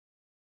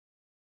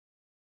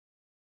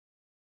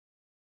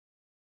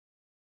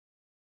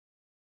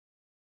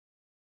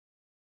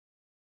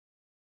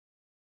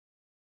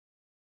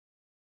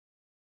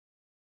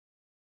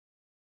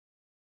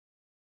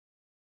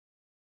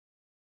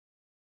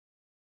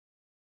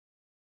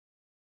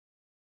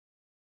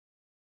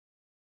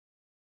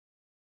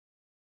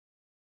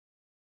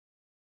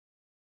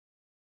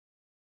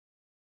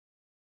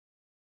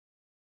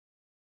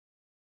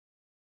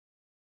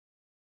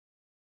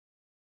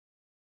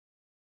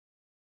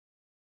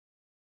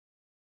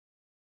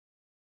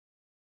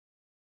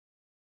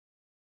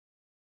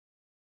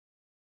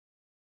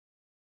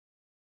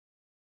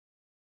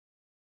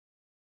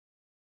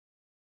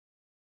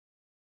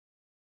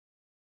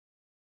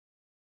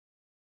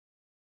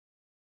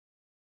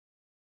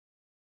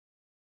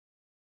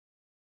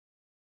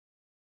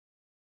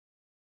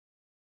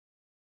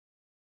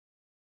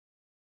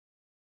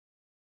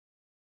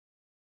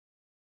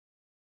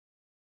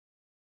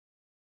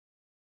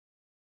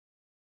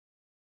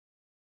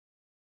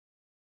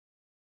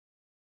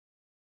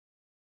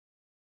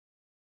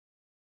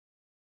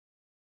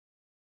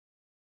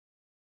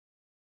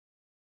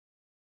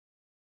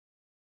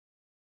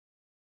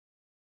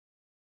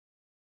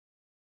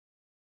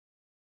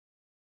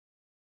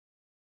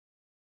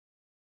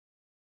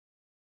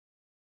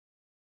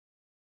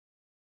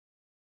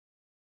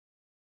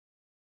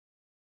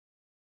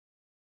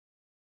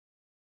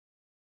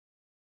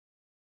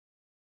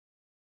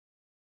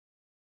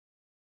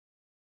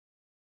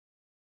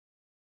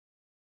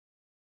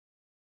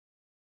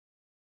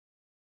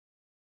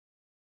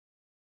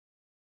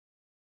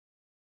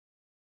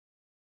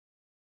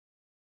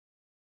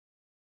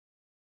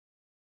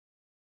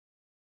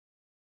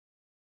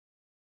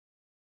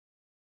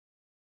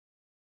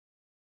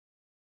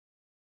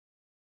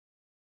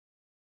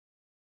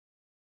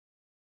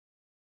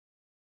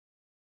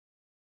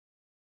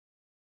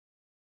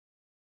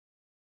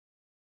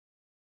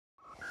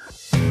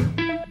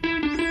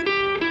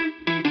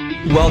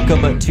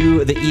Welcome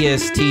to the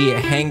EST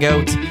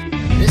Hangout.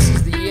 This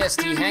is the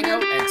EST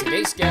Hangout, and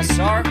today's guests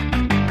are...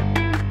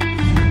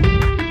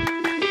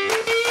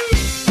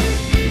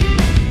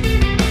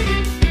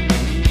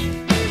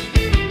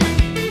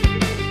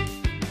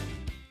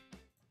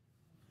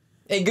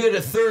 A good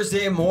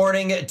Thursday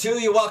morning to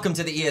you. Welcome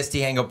to the EST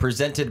Hangout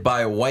presented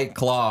by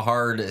Whiteclaw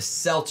Hard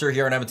Seltzer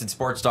here on Edmonton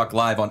Sports Talk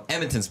live on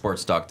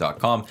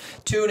edmontonsportstalk.com.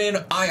 Tune in,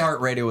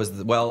 iHeartRadio, as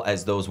well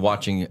as those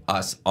watching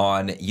us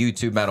on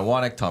YouTube.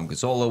 Manawanek, Tom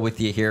Gazzola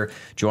with you here.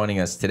 Joining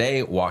us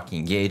today,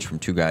 Joaquin Gage from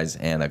Two Guys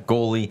and a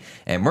Goalie,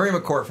 and Murray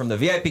McCourt from the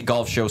VIP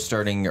Golf Show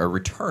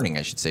returning,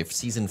 I should say, for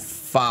season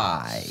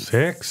 5.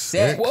 Six.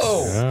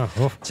 Whoa.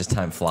 Yeah. Just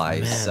time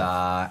flies.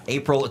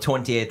 April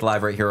 28th,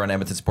 live right here on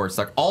Edmonton Sports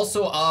Talk.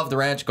 Also of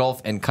the Ranch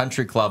Golf and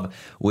Country Club,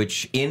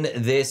 which in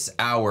this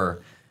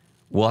hour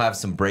we'll have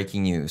some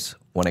breaking news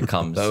when it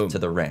comes to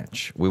the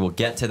ranch. We will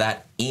get to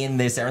that in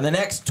this hour. In the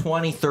next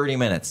 20-30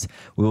 minutes,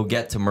 we will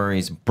get to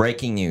Murray's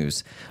breaking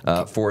news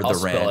for the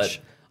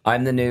ranch.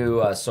 I'm the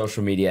new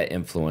social media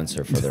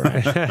influencer for the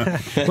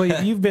ranch.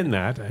 Well, you've been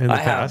that in the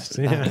past.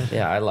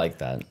 Yeah, I like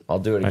that. I'll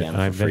do it again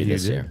for free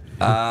this year.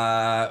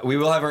 We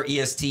will have our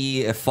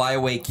EST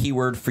flyaway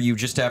keyword for you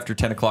just after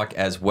 10 o'clock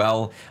as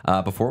well.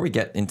 Before we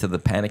get into the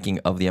panicking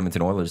of the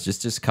Edmonton Oilers,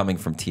 just coming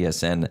from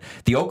TSN,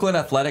 the Oakland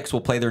Athletics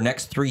will play their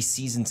next 3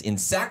 seasons in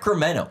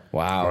Sacramento.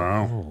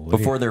 Wow.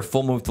 Before their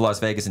full move to Las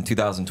Vegas in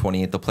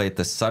 2028, they'll play at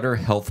the Sutter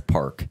Health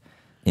Park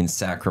in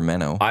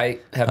Sacramento. I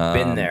have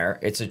been there.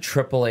 It's a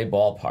AAA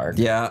ballpark.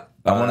 Yeah,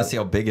 I want to see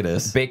how big it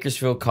is.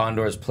 Bakersfield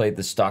Condors played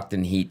the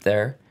Stockton Heat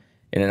there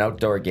in an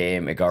outdoor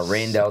game. It got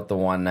rained out the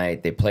one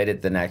night. They played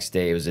it the next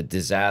day. It was a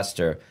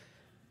disaster.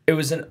 It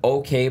was an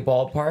okay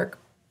ballpark,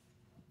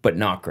 but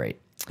not great.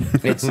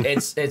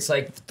 It's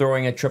like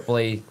throwing a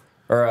AAA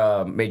or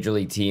a Major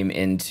League team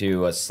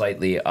into a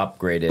slightly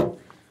upgraded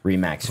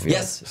Remax field.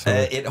 Yes,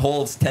 it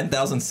holds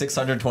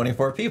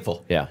 10,624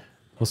 people. Yeah.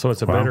 Well, so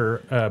it's a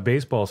better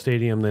baseball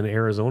stadium than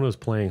Arizona's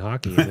playing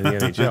hockey in the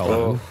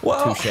NHL.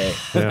 Well,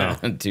 Touche. Yeah.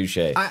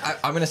 Touche.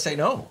 I'm going to say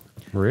no.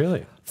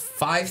 Really?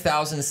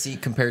 5,000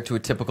 seat compared to a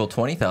typical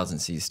 20,000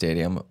 seat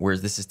stadium,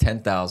 whereas this is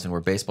 10,000, where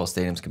baseball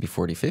stadiums could be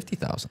 40,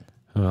 50,000.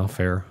 Well,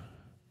 fair.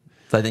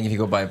 So I think if you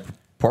go by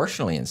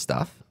proportionally and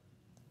stuff,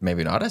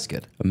 maybe not as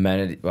good.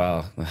 Amenity,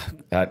 well,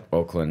 at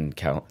Oakland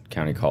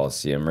County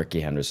Coliseum,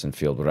 Ricky Henderson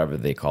Field, whatever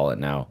they call it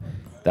now,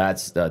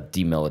 that's the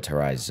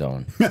demilitarized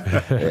zone.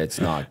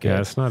 It's not good. Yeah,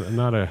 it's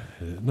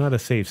not a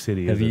safe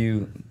city. Have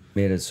you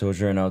made a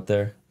sojourn out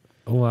there?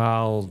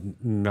 Well,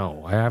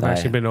 no. I have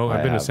actually been.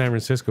 I've been to San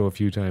Francisco a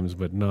few times,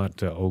 but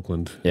not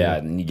Oakland. Yeah,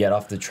 and you get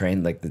off the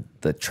train, like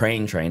the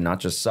train, not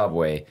just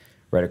subway,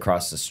 right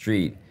across the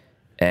street,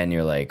 and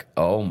you're like,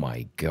 oh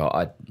my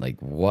God, like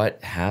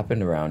what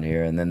happened around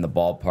here? And then the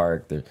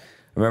ballpark,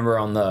 I remember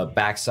on the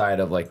backside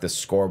of like the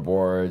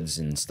scoreboards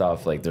and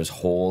stuff, like there's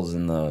holes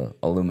in the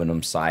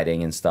aluminum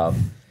siding and stuff.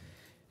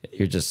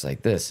 You're just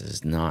like, this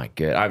is not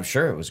good. I'm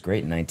sure it was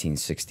great in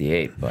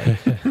 1968, but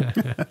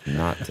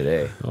not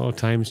today. Oh,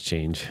 times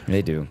change.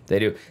 They do. They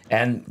do.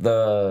 And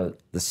the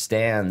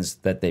stands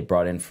that they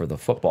brought in for the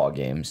football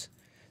games,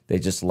 they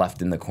just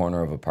left in the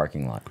corner of a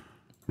parking lot.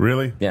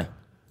 Really? Yeah.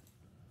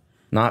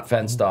 Not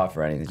fenced off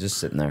or anything, just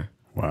sitting there.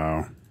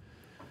 Wow.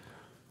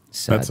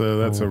 Sad.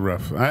 That's a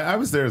rough. I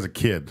was there as a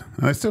kid.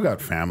 I still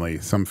got family,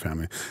 some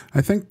family. I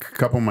think a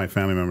couple of my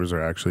family members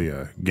are actually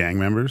gang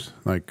members.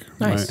 Like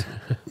nice.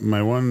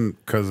 my one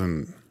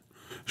cousin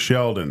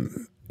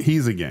Sheldon,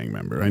 he's a gang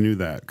member. I knew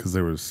that because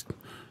there was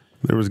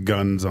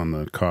guns on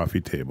the coffee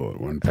table at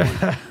one point.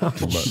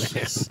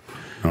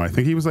 No, I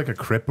think he was like a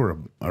Crip or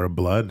a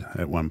Blood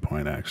at one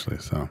point, actually.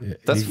 So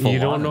That's full you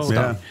don't on know.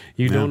 stuff.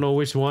 You don't know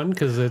which one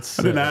because it's.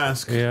 I didn't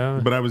ask. Yeah,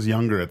 but I was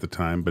younger at the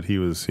time. But he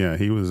was. Yeah,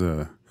 he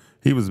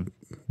was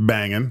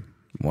banging.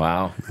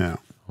 Wow. Yeah.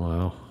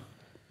 Wow.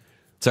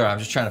 Sorry, I'm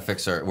just trying to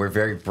fix her. We're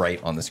very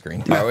bright on the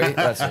screen. Are we?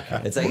 That's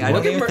okay. It's like, I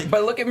don't even think...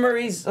 But look at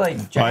Murray's like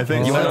jacket. I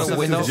think You want so. to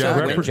window?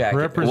 Jacket. Well,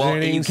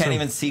 Representing you can't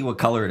even see what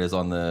color it is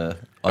on the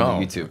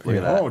YouTube. Look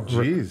at that. Oh,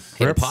 jeez.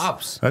 It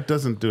pops. That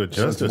doesn't do it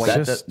justice.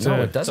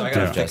 No, it doesn't So I do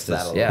gotta it fix that a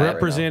justice. little Yeah. bit.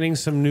 Representing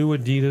some new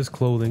Adidas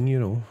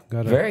clothing,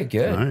 gotta Very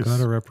good. Nice.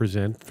 gotta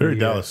represent. Very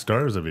the, Dallas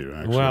Stars of you,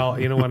 actually. Well,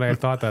 you know what? I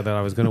thought that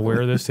I was going to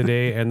wear this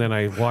today, and then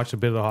I watched a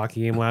bit of the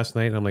hockey game last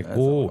night, and I'm like,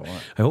 oh,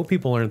 I hope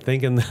people aren't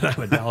thinking that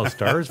I'm a Dallas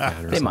Stars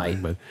fan or They something.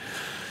 might. But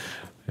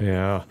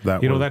yeah,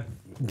 That that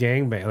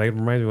gangbang. Like,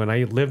 reminds me when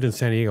I lived in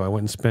San Diego, I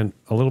went and spent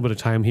a little bit of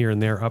time here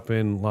and there up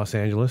in Los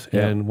Angeles.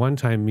 Yeah. And one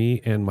time,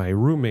 me and my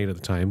roommate at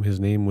the time, his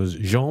name was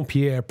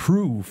Jean-Pierre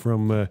Proux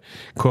from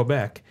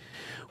Quebec.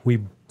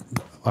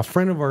 A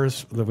friend of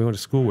ours that we went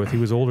to school with, he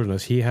was older than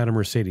us. He had a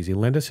Mercedes. He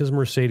lent us his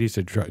Mercedes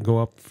to go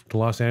up to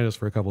Los Angeles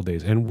for a couple of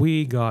days, and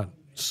we got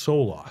so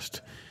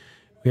lost.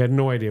 We had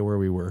no idea where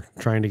we were,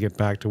 trying to get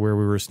back to where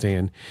we were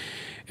staying.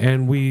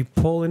 And we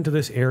pull into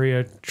this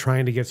area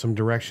trying to get some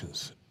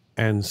directions.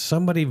 And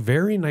somebody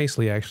very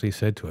nicely actually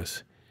said to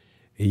us,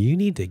 you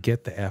need to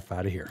get the F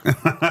out of here.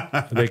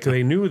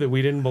 They knew that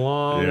we didn't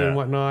belong and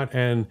whatnot.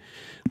 And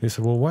they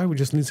said, well, why? We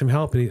just need some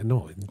help. And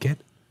no, get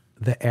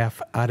the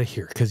F out of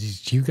here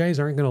because you guys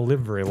aren't going to live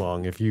very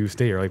long if you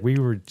stay here. Like, we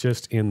were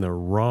just in the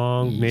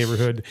wrong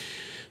neighborhood.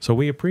 So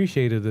we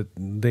appreciated that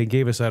they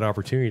gave us that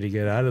opportunity to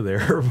get out of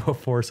there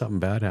before something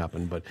bad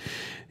happened. But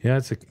yeah,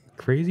 it's a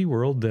crazy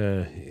world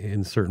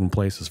in certain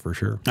places for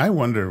sure. I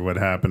wonder what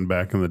happened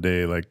back in the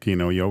day. Like, you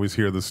know, you always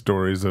hear the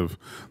stories of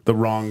the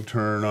wrong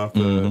turn off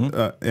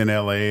in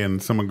LA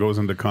and someone goes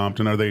into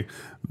Compton.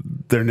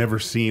 They're never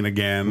seen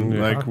again.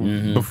 Yeah. Like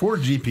before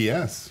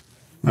GPS.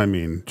 I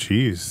mean,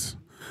 geez,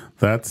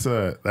 that's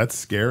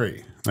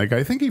scary. Like,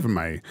 I think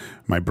even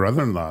my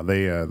brother-in-law,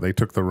 they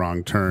took the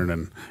wrong turn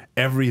and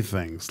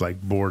everything's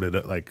like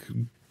boarded. Like,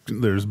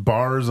 there's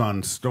bars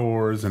on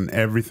stores and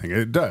everything.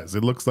 It does.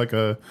 It looks like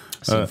a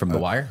Scene from The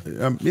Wire.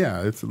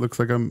 Yeah, it looks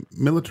like a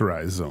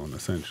militarized zone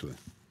essentially.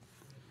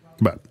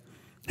 But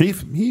he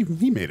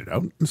made it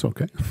out. It's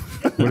okay.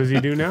 What does he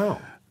do now?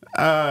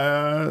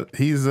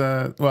 He's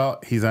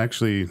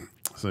actually.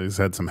 So he's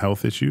had some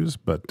health issues,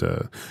 but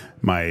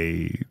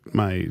my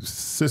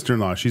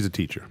sister-in-law, she's a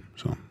teacher,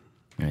 so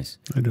Nice.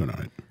 I'm doing all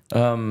right.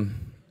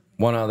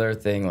 One other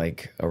thing,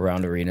 like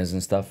around arenas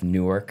and stuff,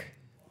 Newark,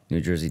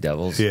 New Jersey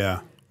Devils. Yeah.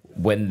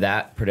 When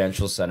that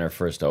Prudential Center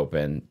first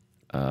opened,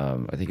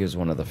 I think it was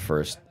one of the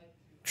first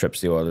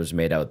trips the Oilers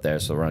made out there.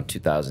 So around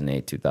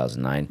 2008,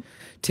 2009.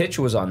 Titch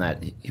was on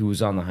that. He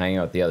was on the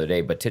hangout the other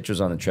day, but Titch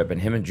was on the trip,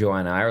 and him and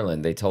Joanne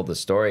Ireland, they told the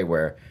story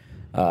where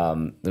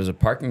there's a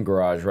parking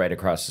garage right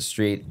across the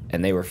street,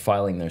 and they were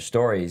filing their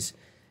stories,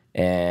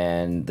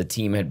 and the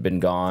team had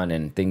been gone,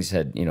 and things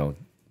had,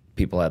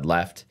 people had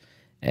left,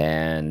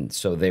 and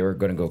so they were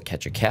going to go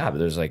catch a cab.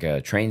 There's like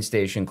a train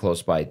station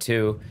close by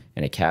too,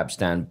 and a cab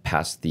stand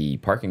past the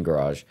parking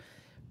garage.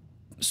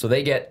 So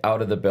they get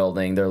out of the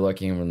building, they're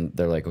looking, and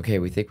they're like, okay,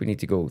 we think we need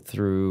to go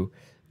through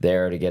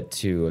there to get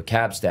to a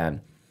cab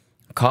stand.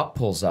 A cop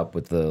pulls up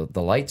with the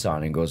lights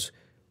on and goes,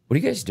 "What are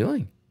you guys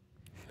doing?"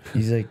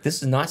 He's like,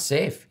 "This is not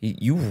safe.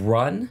 You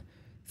run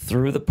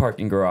through the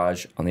parking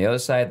garage. On the other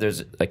side,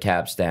 there's a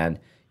cab stand.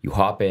 You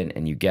hop in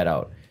and you get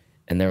out."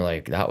 And they're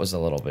like, that was a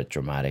little bit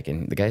dramatic.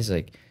 And the guy's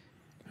like,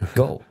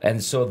 "Go."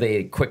 And so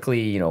they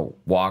quickly,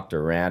 walked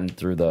or ran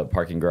through the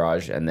parking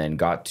garage and then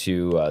got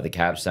to the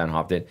cab stand,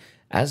 hopped in.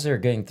 As they're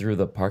getting through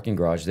the parking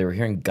garage, they were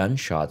hearing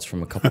gunshots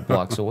from a couple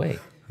blocks away.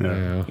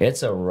 Yeah.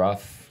 It's a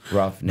rough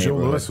neighborhood. Joe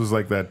Louis was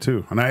like that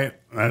too. And I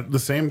the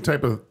same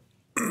type of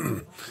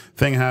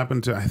thing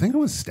happened to, I think it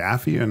was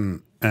Staffy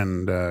and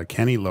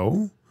Kenny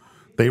Lowe.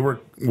 They were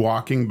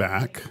walking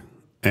back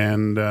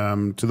and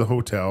to the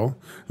hotel.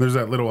 There's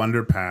that little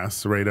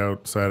underpass right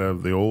outside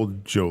of the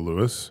old Joe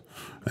Louis.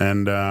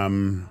 And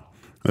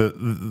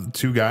the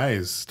two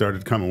guys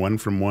started coming, one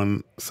from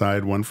one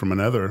side, one from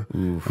another.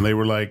 Oof. And they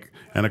were like,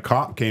 and a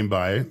cop came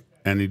by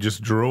and he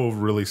just drove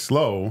really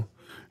slow.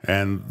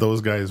 And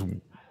those guys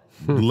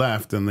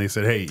left and they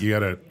said, "Hey, you got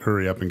to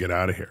hurry up and get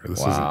out of here."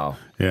 Wow.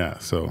 Yeah,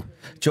 so.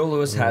 Joe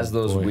Louis has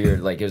those weird,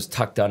 like it was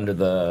tucked under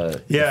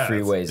the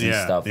freeways and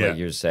stuff, like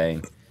you're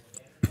saying.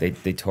 They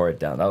tore it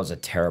down. That was a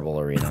terrible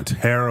arena.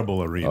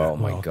 Terrible arena. Oh,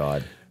 my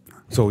God.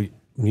 So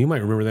you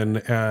might remember then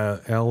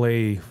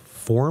L.A.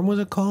 Forum, was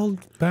it called,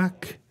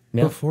 back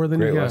before the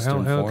Great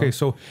Western Forum. Okay,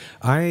 so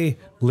I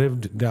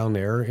lived down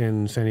there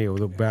in San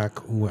Diego back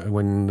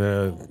when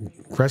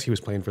Cressy was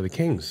playing for the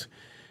Kings.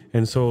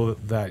 And so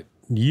that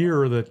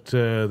year that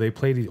they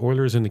played, the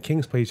Oilers and the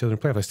Kings played each other in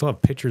playoff, I still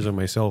have pictures of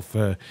myself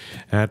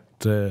at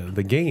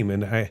the game.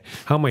 And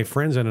how my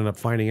friends ended up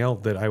finding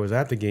out that I was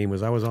at the game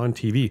was I was on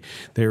TV.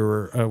 They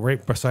were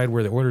right beside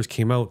where the Oilers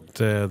came out.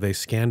 They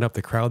scanned up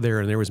the crowd there,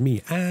 and there was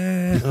me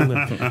on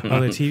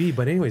the TV.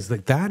 But anyways,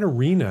 like that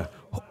arena,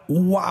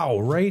 wow,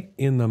 right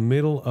in the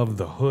middle of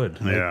the hood.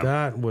 Like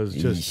that was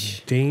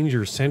just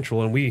danger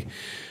central. And we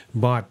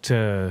bought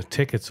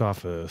tickets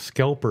off of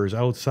scalpers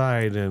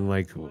outside, and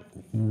like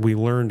we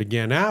learned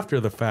again after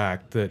the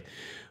fact that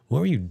what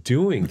were you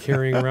doing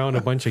carrying around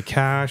a bunch of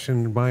cash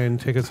and buying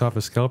tickets off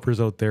of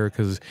scalpers out there,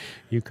 because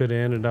you could have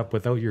ended up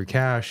without your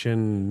cash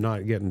and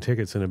not getting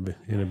tickets in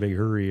a big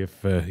hurry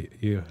if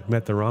you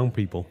met the wrong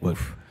people. But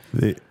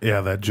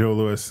that Joe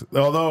Louis,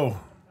 although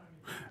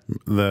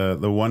the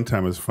one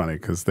time was funny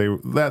because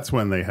that's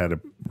when they had a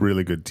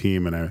really good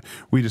team, and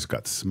we just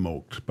got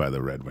smoked by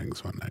the Red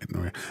Wings one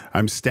night.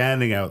 I'm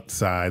standing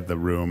outside the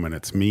room, and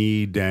it's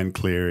me, Dan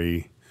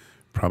Cleary,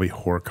 probably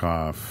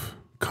Horkoff,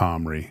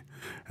 Comrie,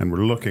 and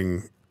we're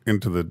looking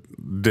into the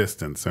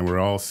distance, and we're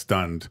all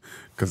stunned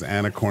because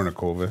Anna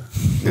Kournikova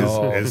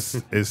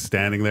is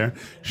standing there.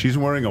 She's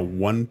wearing a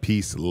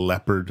one-piece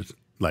leopard,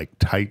 like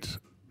tight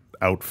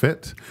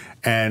outfit,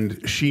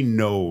 and she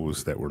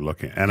knows that we're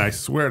looking, and I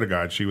swear to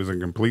God she was in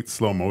complete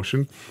slow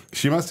motion.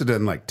 She must have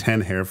done like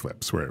 10 hair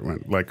flips where it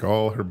went like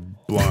all her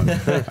blonde.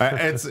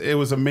 It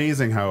was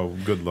amazing how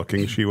good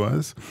looking she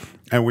was,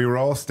 and we were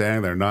all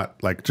standing there,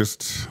 not like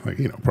just like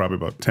probably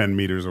about 10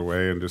 meters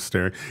away, and just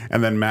staring.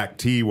 And then Mac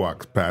T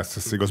walks past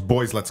us. He goes,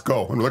 "Boys, let's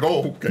go." And we're like,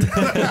 "Oh, okay."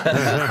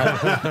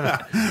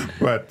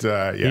 But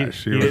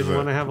she didn't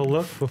want to have a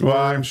look before. Well,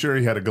 I'm sure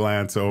he had a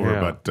glance over,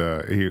 but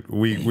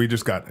we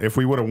just got, if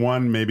we would have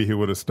won, maybe he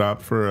would have stopped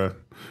for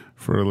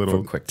for a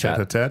little quick chat.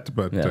 tete-a-tete,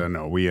 but Yeah.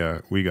 no,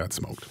 we got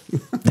smoked.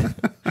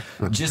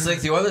 Just like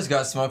the Oilers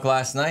got smoked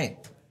last night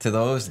to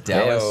those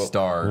Dallas Heyo.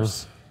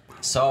 Stars.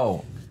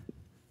 So,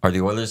 are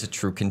the Oilers a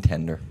true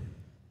contender?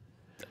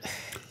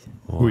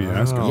 Who are you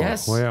asking?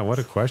 Yes. Well, yeah, what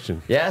a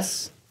question.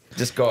 Yes.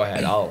 Just go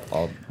ahead.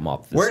 I'll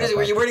mop this Where up.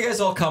 do you guys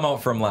all come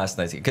out from last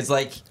night? Because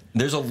like,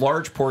 there's a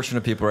large portion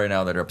of people right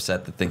now that are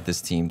upset that think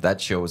this team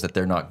that shows that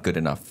they're not good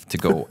enough to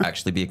go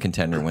actually be a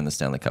contender and win the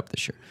Stanley Cup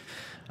this year.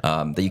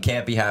 That you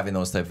can't be having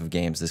those type of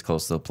games this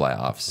close to the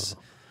playoffs.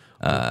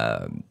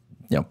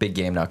 Big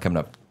game now coming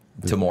up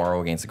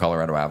tomorrow against the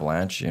Colorado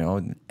Avalanche.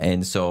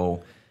 And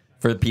so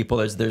for the people,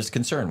 there's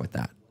concern with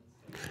that.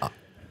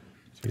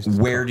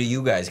 Where do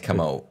you guys come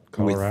out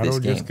with Colorado this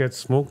game? just gets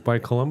smoked by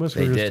Columbus.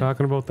 We were just did.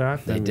 talking about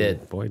that. They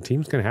did. Boy,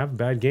 teams can have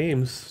bad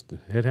games.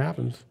 It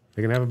happens.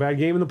 They can have a bad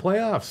game in the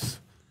playoffs.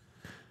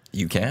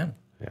 You can.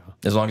 Yeah.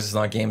 As long as it's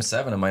not game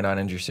 7, it might not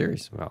end your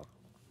series. Well,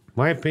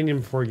 my opinion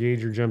before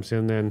Gager jumps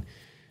in then,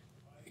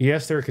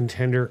 yes, they're a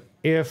contender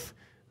if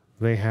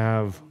they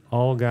have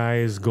all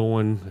guys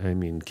going. I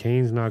mean,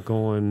 Kane's not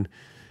going.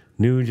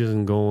 Nuge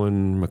isn't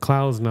going.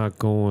 McLeod's not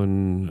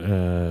going.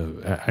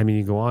 I mean,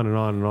 you go on and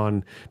on and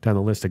on down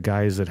the list of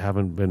guys that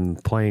haven't been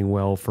playing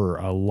well for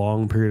a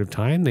long period of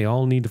time. They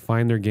all need to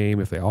find their game.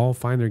 If they all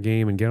find their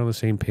game and get on the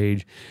same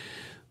page,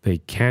 they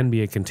can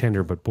be a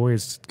contender. But boy,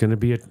 it's going to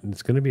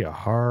be a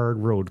hard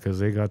road because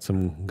they got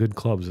some good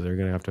clubs that they're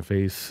going to have to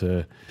face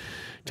to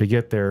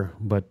get there.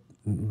 But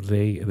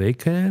they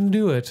can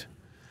do it.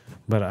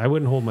 But I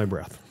wouldn't hold my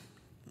breath.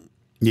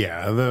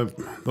 Yeah, the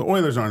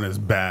Oilers aren't as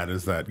bad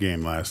as that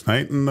game last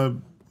night,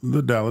 and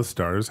the Dallas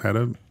Stars had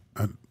a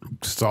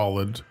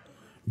solid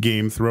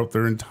game throughout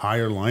their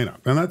entire lineup,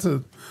 and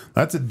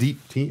that's a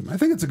deep team. I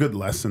think it's a good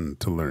lesson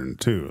to learn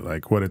too,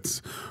 like what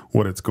it's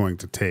going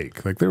to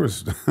take. Like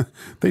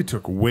they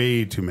took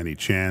way too many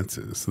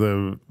chances.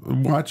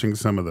 Watching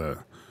some of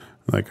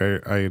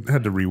I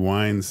had to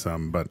rewind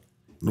some, but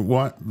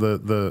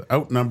the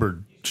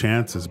outnumbered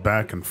chances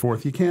back and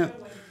forth, you can't.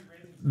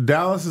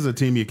 Dallas is a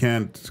team you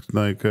can't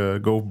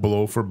go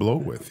blow for blow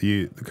with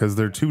because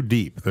they're too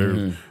deep.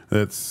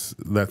 That's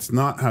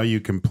not how you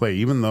can play.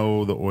 Even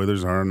though the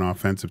Oilers are an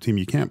offensive team,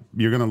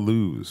 you're going to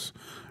lose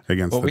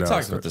against. Well, the we Dallas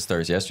talked Stars. about the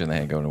Stars yesterday, and they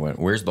ain't going to win.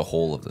 Where's the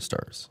whole of the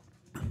Stars?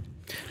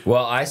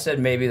 Well, I said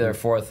maybe their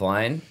fourth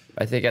line.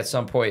 I think at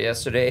some point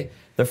yesterday,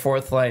 their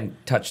fourth line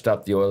touched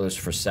up the Oilers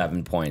for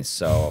 7 points.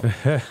 So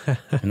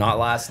not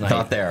last night.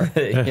 Not there.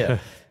 Yeah.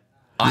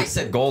 I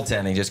said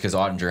goaltending just because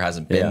Ottinger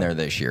hasn't been there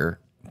this year,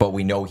 but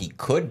we know he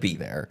could be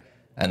there.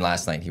 And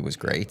last night he was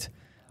great.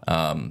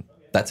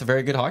 That's a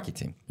very good hockey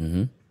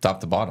team,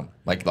 top to bottom.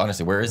 Like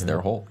honestly, where is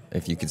their hole?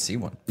 If you could see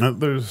one,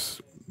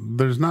 There's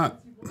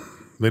not.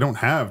 They don't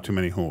have too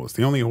many holes.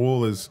 The only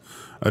hole is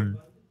a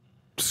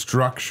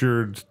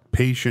structured,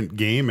 patient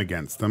game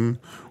against them,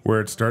 where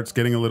it starts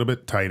getting a little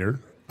bit tighter.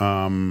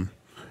 And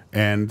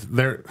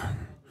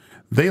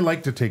they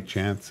like to take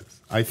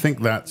chances. I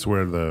think that's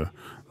where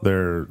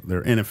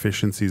their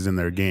inefficiencies in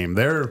their game.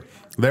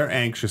 They're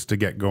anxious to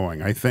get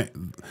going. I think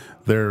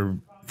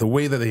the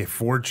way that they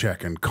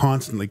forecheck and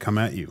constantly come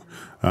at you.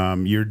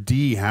 Your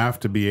D have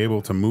to be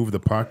able to move the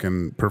puck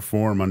and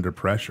perform under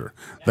pressure.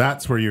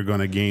 That's where you're going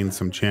to gain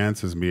some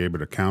chances and be able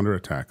to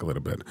counterattack a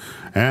little bit.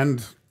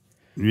 And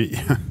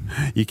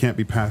you can't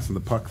be passing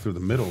the puck through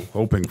the middle,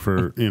 hoping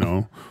for an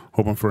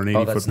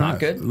 80-foot that's pass. not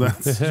good?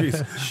 That's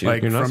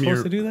like You're not from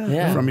supposed to do that?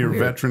 Yeah, from your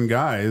weird. veteran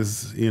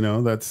guys.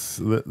 That's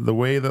the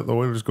way that the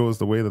Oilers go is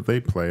the way that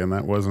they play, and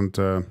that wasn't.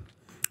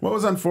 What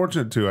was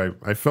unfortunate too,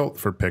 I felt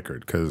for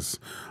Pickard because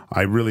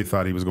I really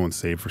thought he was going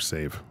save for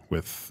save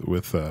with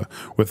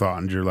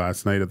Ottinger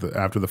last night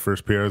after the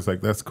first period. I was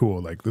like, that's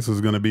cool. Like this is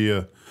going to be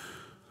a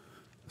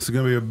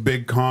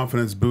big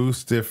confidence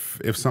boost if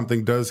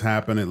something does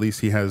happen. At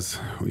least he has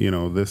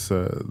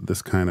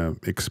this kind of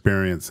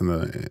experience in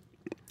the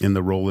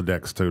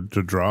Rolodex to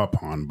draw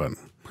upon. But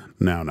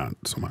now not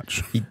so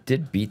much. He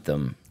did beat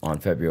them on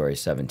February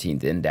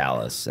 17th in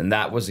Dallas, and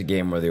that was a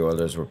game where the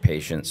Oilers were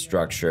patient,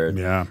 structured,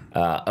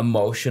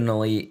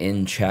 emotionally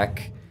in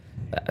check.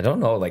 I don't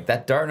know, like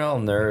that Darnell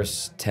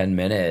Nurse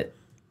 10-minute,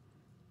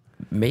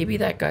 maybe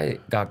that guy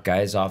got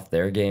guys off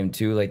their game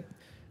too. Like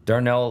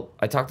Darnell,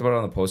 I talked about it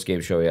on the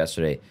post-game show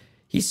yesterday.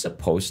 He's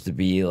supposed to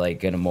be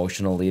like an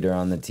emotional leader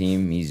on the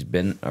team. He's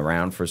been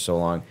around for so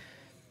long.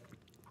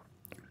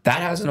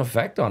 That has an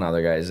effect on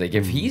other guys. Like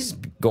if he's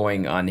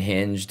going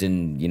unhinged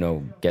and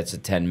gets a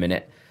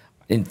 10-minute,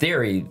 in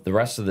theory, the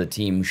rest of the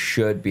team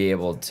should be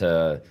able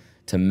to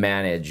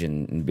manage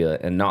and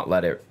not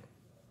let it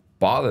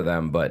bother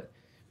them. But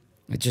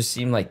it just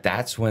seemed like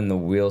that's when the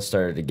wheels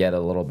started to get a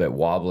little bit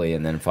wobbly,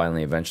 and then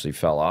finally, eventually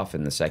fell off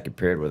in the second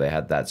period where they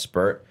had that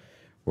spurt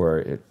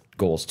where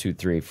goals 2,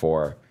 3,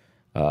 4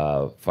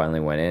 finally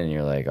went in, and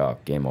you're like, oh,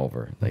 game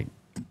over. Like.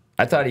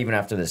 I thought even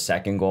after the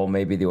second goal,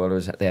 maybe the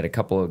Oilers, they had a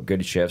couple of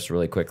good shifts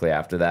really quickly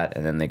after that,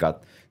 and then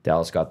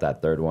Dallas got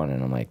that third one,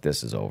 and I'm like,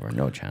 this is over,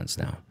 no chance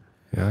now.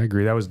 Yeah, I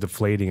agree. That was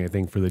deflating, I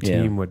think, for the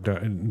team, what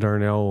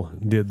Darnell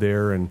did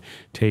there, and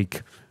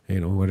take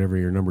whatever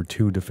your number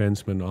 2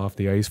 defenseman off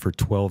the ice for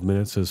 12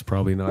 minutes is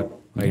probably not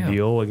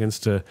ideal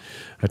against a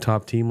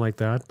top team like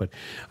that. But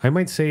I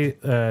might say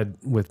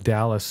with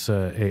Dallas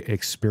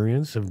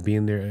experience of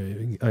being there,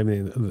 I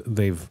mean,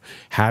 they've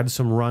had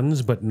some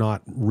runs, but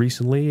not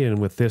recently. And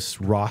with this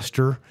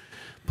roster,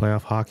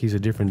 playoff hockey is a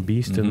different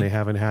beast, and they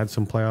haven't had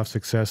some playoff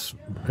success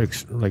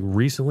like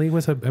recently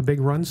with a big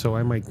run. So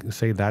I might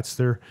say that's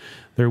their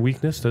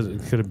weakness.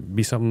 Could it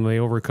be something they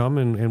overcome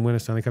and win a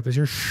Stanley Cup this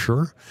year?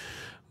 Sure.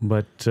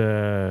 But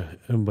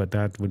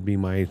that would be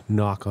my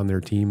knock on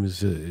their team is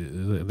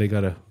they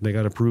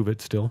gotta prove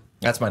it still.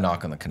 That's my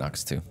knock on the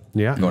Canucks too.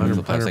 Yeah, going into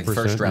the playoffs, like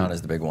first round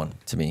is the big one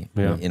to me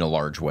in a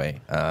large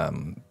way.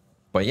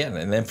 But yeah,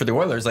 and then for the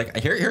Oilers, like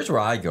here's where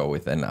I go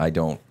with, and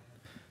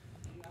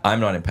I'm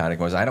not in panic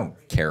mode. I don't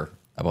care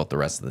about the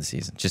rest of the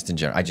season, just in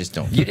general. I just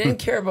don't. You didn't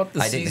care about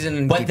the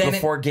season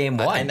before game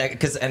 1,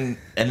 and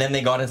then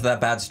they got into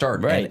that bad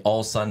start, right? And all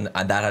of a sudden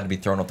that had to be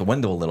thrown out the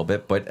window a little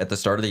bit. But at the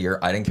start of the year,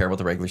 I didn't care about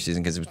the regular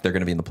season because they're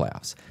going to be in the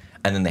playoffs.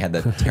 And then they had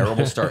that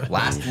terrible start,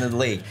 last in the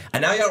league,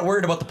 and now you got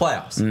worried about the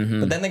playoffs.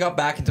 But then they got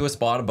back into a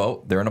spot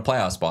about they're in a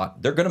playoff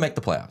spot. They're going to make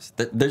the playoffs.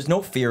 There's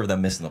no fear of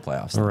them missing the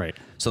playoffs. All right.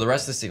 So the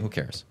rest of the season, who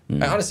cares?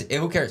 Honestly,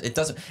 who cares? It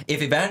doesn't.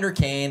 If Evander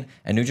Kane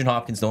and Nugent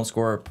Hopkins don't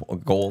score a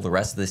goal the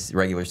rest of this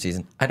regular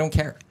season, I don't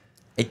care.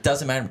 It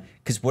doesn't matter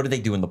because what do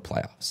they do in the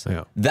playoffs?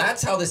 Yeah.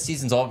 That's how this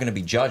season's all going to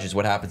be judged, is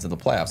what happens in the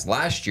playoffs.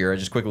 Last year, I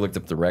just quickly looked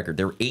up the record.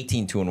 They were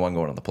 18-2-1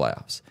 going to the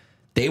playoffs.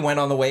 They went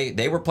on the way.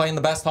 They were playing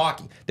the best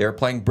hockey. They were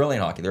playing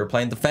brilliant hockey. They were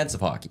playing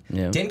defensive hockey.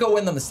 Yeah. Didn't go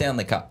win them the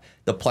Stanley Cup.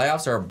 The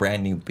playoffs are a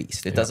brand new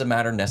beast. It doesn't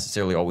matter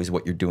necessarily always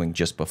what you're doing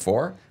just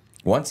before.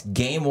 Once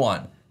game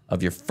 1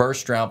 of your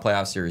first round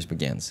playoff series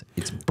begins,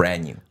 it's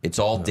brand new. It's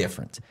all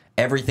different.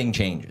 Everything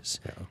changes.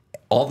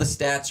 All the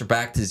stats are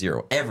back to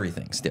zero.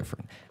 Everything's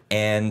different.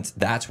 And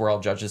that's where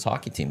I'll judge this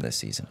hockey team this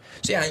season.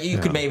 So, yeah, you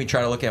could maybe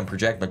try to look at and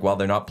project, like, well,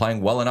 they're not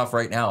playing well enough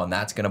right now, and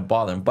that's going to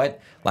bother them. But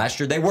last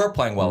year they were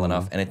playing well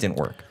enough, and it didn't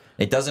work.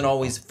 It doesn't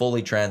always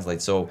fully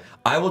translate. So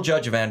I will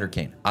judge Evander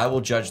Kane. I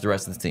will judge the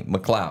rest of the team.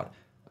 McLeod.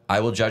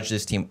 I will judge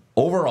this team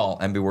overall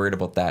and be worried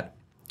about that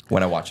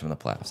when I watch them in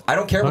the playoffs. I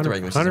don't care about the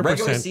regular season. 100%.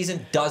 Regular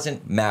season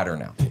doesn't matter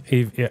now.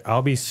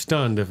 I'll be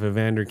stunned if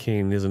Evander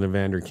Kane isn't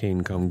Evander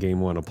Kane come game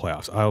 1 of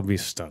playoffs. I'll be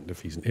stunned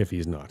if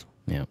he's not.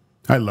 Yeah.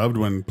 I loved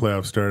when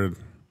playoffs started.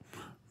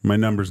 My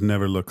numbers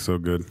never looked so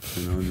good.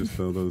 Just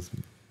so those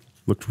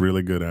looked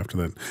really good after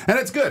that. And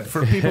it's good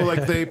for people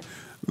like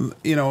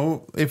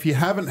if you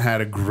haven't had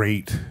a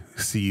great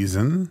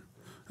season,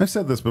 I've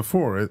said this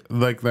before,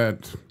 like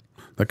that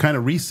kind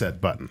of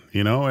reset button,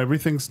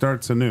 everything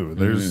starts anew.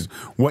 There's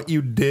what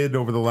you did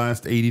over the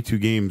last 82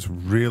 games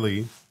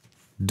really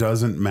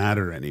doesn't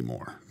matter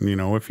anymore.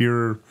 If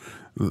you're,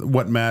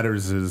 what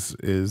matters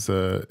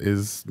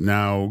is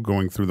now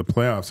going through the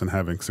playoffs and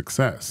having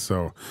success.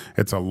 So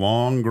it's a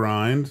long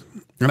grind,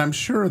 and I'm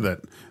sure that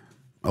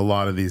a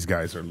lot of these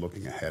guys are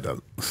looking ahead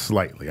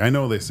slightly. I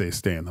know they say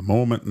stay in the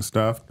moment and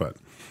stuff, but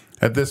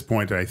at this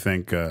point, I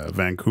think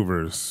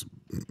Vancouver's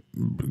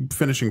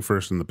finishing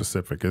first in the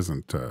Pacific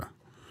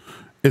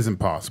isn't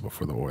possible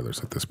for the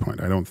Oilers at this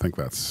point. I don't think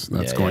that's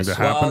going to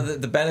happen. Well,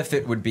 the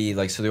benefit would be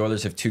so the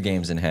Oilers have 2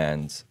 games in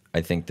hand.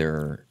 I think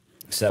they're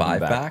 7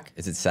 5 back.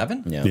 Is it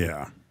 7?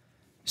 Yeah.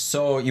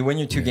 So you win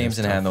your 2 games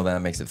in hand, though, then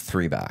that makes it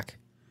 3 back.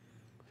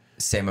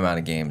 Same amount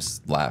of games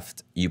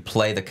left. You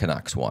play the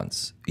Canucks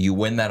once. You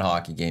win that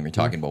hockey game, you're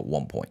talking about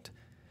 1 point.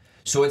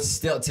 So it's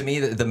still, to me,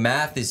 the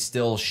math is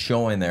still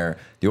showing there.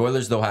 The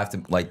Oilers, though, have to,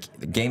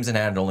 games in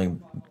hand only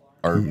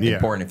are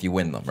important if you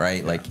win them,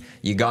 right?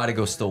 You got to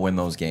go still win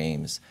those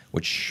games,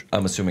 which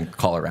I'm assuming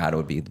Colorado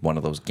would be one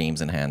of those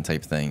games in hand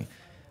type thing.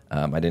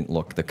 I didn't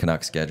look the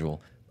Canucks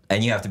schedule.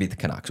 And you have to beat the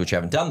Canucks, which you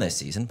haven't done this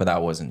season, but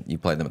that wasn't, you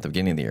played them at the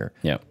beginning of the year.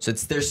 Yeah. So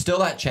there's still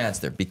that chance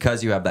there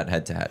because you have that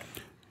head-to-head.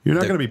 You're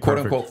not going to be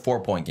perfect.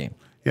 Quote-unquote 4-point game.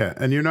 Yeah,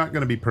 and you're not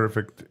going to be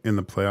perfect in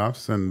the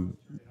playoffs. And,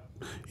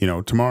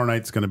 tomorrow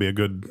night's going to be a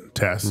good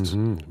test to,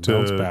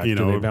 bounce back. Do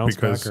they bounce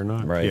because, back or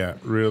not? Right. Yeah,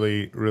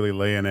 really, really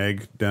lay an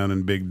egg down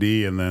in Big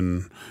D, and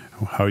then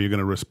how are you going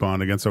to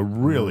respond against a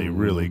really,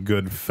 really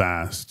good,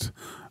 fast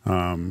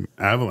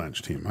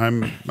Avalanche team?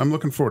 I'm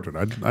looking forward to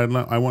it.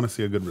 I want to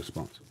see a good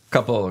response.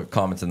 Couple of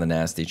comments in the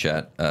nasty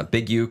chat.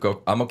 Big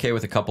U, I'm okay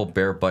with a couple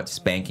bare butt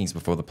spankings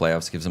before the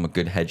playoffs. Gives them a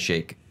good head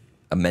shake,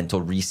 a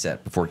mental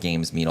reset before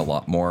games mean a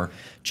lot more.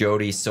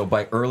 Jody, so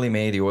by early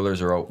May, the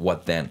Oilers are out.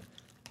 What then?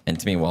 And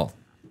to me, well,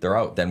 they're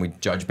out. Then we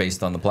judge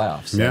based on the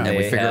playoffs. Yeah. And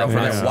we figure out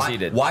from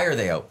there, why are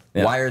they out?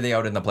 Yeah. Why are they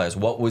out in the playoffs?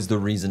 What was the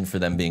reason for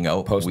them being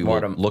out?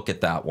 Postmortem. We will look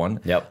at that one.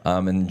 Yep.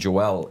 And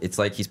Joel, it's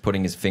like he's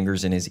putting his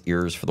fingers in his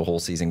ears for the whole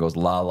season, goes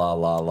la, la,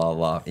 la, la,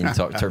 la, in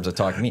terms of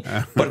talking to me.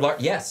 But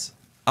yes,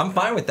 I'm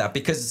fine with that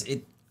because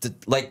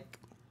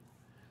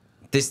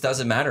this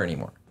doesn't matter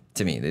anymore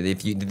to me.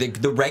 If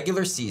the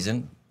regular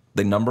season,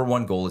 the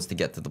 #1 goal is to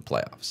get to the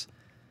playoffs.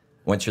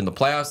 Once you're in the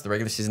playoffs, the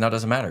regular season now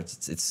doesn't matter.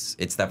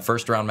 It's that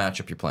first round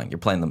matchup you're playing. You're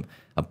playing them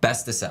a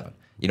best of 7.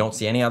 You don't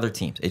see any other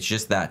teams. It's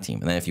just that team.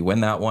 And then if you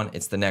win that one,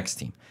 it's the next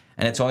team.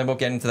 And it's only about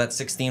getting to that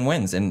 16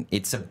 wins. And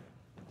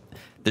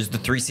There's the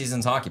 3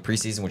 seasons hockey,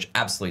 preseason, which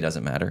absolutely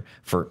doesn't matter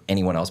for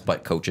anyone else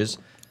but coaches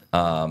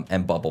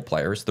and bubble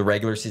players. The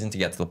regular season to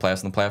get to the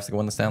playoffs, and the playoffs to go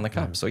win the Stanley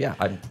Cup. So yeah,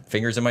 I'm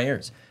fingers in my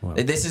ears. Wow.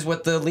 This is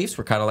what the Leafs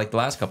were kind of like the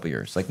last couple of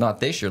years. Like not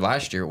this year,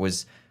 last year it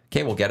was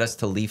okay. We'll get us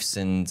to Leafs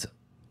and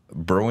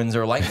Bruins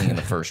or Lightning in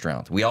the first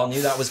round. We all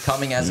knew that was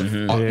coming as of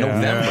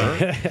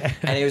November,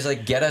 and it was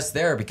like get us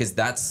there because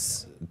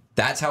that's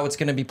how it's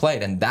going to be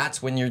played, and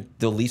that's when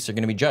the Leafs are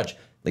going to be judged.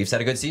 Leafs had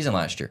a good season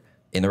last year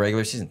in the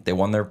regular season. They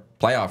won their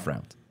playoff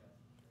round.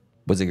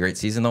 Was it a great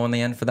season though in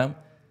the end for them?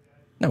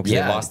 No, because they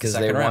lost the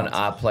second round. They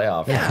won a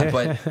playoff. Yeah,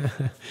 but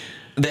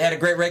they had a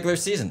great regular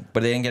season,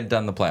 but they didn't get it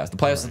done in the playoffs. The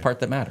playoffs is the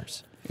part that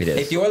matters. It is.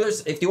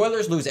 If the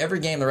Oilers lose every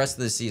game the rest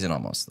of the season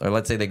almost, or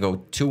let's say they go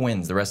 2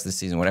 wins the rest of the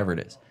season, whatever it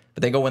is,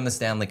 but they go win the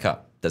Stanley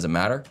Cup, does it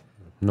matter?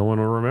 No one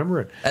will remember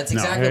it. That's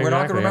exactly. We're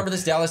not going to remember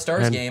this Dallas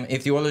Stars game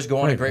if the Oilers go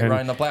on a great run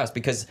in the playoffs.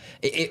 Because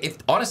if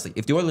honestly,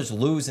 if the Oilers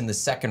lose in the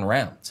second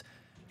round,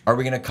 are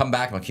we going to come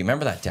back? Like, you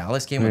remember that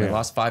Dallas game when they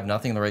lost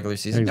 5-0 in the regular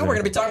season? Exactly. No, we're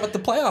going to be talking about the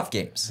playoff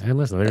games. And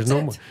listen, there's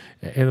no more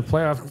in the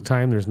playoff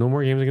time. There's no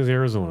more games against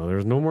Arizona.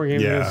 There's no more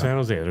games against San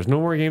Jose. There's no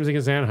more games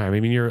against Anaheim. I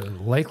mean, your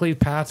likely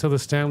path to the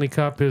Stanley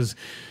Cup is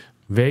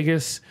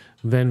Vegas,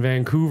 then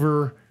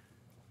Vancouver,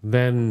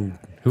 then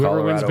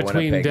whoever wins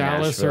between Winnipeg,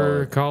 Dallas Nashville,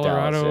 or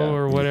Colorado Dallas,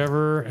 or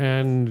whatever,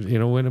 and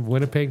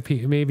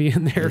Winnipeg maybe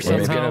in there somehow.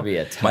 It's going to be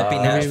a tough. Might be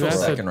Nashville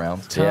second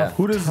round.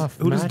 Who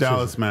does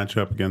Dallas match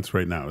up against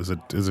right now? Is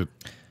it?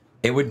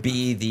 It would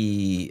be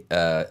the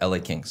LA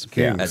Kings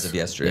as of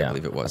yesterday, I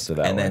believe it was.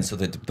 And then so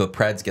the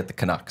Preds get the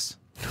Canucks.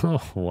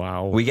 Oh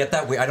wow, we get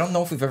that. I don't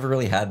know if we've ever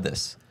really had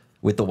this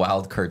with the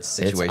wild card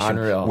situation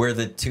where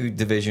the 2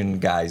 division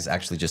guys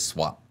actually just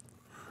swap.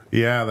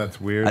 Yeah, that's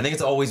weird. I think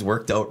it's always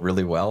worked out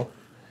really well.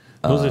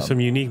 Those are some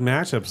unique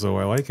matchups, though.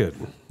 I like it.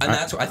 And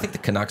that's I think the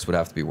Canucks would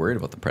have to be worried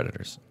about the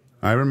Predators.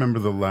 I remember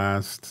the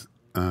last,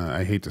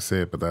 I hate to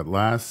say it, but that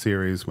last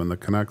series when the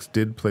Canucks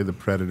did play the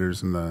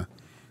Predators in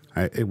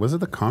was it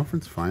the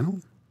conference final?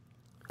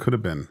 Could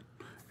have been.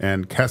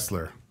 And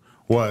Kessler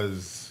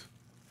was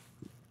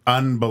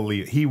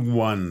unbelievable. He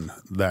won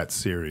that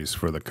series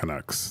for the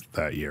Canucks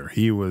that year.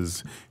 He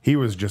was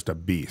just a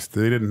beast.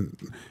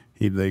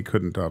 They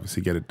couldn't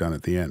obviously get it done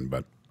at the end,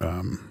 but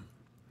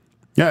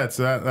yeah, it's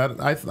that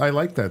I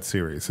like that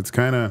series. It's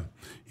kind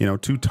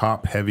of 2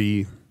 top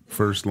heavy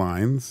first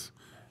lines.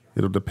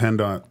 It'll depend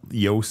on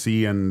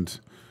Yossi and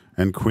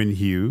Quinn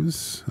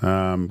Hughes.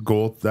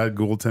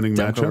 Goaltending Demko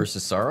matchup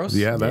versus Saros.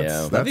 Yeah,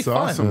 that's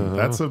awesome.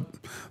 That's an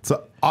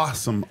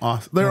awesome.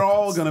 They're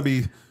all going to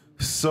be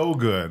so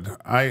good.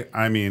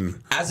 I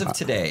mean, as of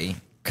today,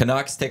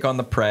 Canucks take on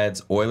the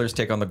Preds, Oilers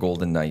take on the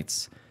Golden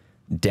Knights.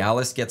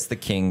 Dallas gets the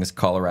Kings,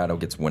 Colorado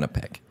gets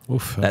Winnipeg.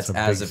 Oof, that's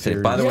as of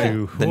today. By the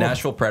way, the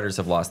Nashville Predators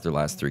have lost their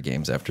last 3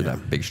 games after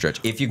that big stretch.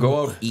 If you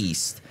go out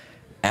east,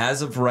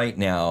 as of right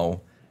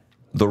now,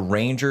 the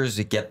Rangers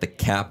get the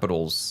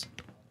Capitals,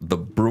 the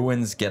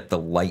Bruins get the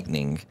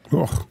Lightning,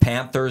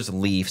 Panthers,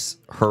 Leafs,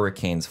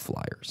 Hurricanes,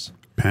 Flyers.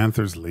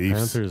 Panthers, Leafs.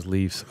 Panthers,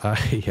 Leafs.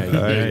 Panthers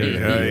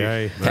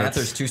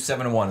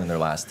 2-7-1 in their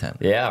last 10.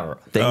 Yeah,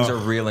 things are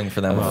reeling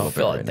for them a little bit.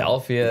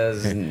 Philadelphia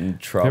is in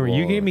trouble.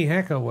 Remember, you gave me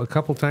heck a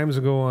couple times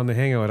ago on the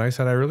Hangout. I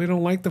said I really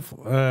don't like the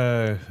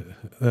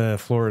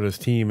Florida's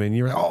team, and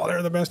you're like,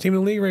 they're the best team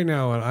in the league right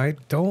now, and I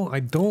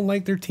don't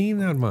like their team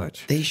that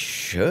much. They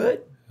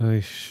should.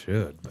 They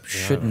should.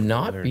 Should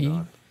not be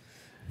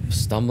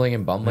stumbling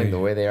and bumbling the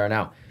way they are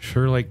now.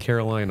 Sure, like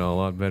Carolina a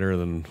lot better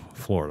than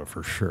Florida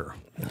for sure.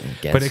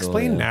 But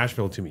explain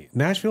Nashville to me.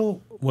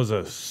 Nashville was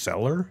a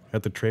seller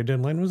at the trade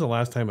deadline. When was the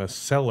last time a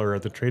seller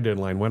at the trade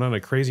deadline went on a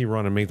crazy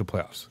run and made the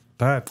playoffs?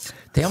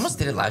 They almost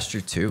did it last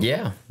year too.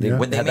 Yeah.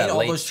 When they made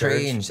all those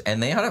trades,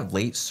 and they had a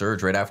late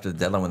surge right after the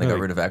deadline when they got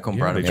rid of Echo and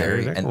brought in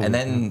Jerry. And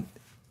then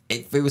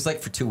it was like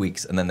for 2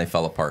 weeks, and then they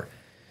fell apart.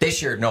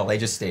 This year, no, they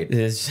just stayed.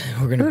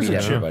 We're going to beat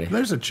everybody.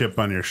 There's a chip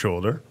on your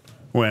shoulder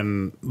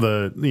when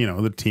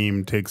the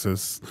team takes a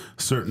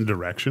certain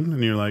direction,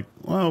 and you're like,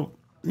 well,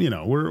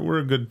 we're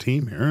a good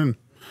team here, and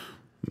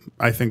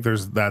I think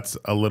that's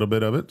a little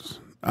bit of it.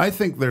 I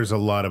think there's a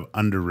lot of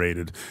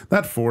underrated.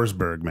 That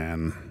Forsberg,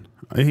 man,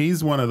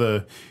 he's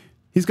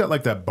got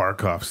like that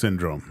Barkov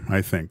syndrome,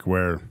 I think,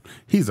 where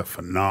he's a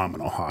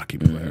phenomenal hockey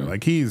player.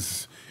 Like he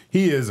is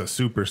a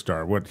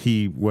superstar. What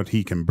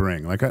he can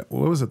bring. Like what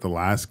was it? The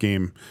last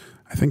game,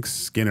 I think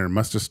Skinner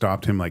must have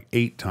stopped him like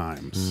 8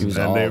 times. He was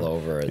all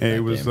over it.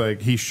 It was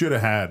like he should have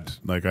had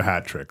like a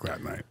hat trick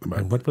that night.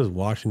 And what was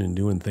Washington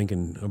doing,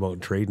 thinking about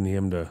trading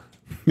him to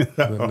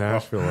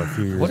Nashville a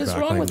few years back? What is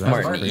wrong with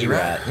Martin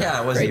Erat?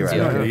 Yeah, it was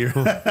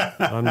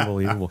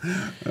unbelievable.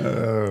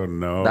 Oh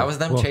no, that was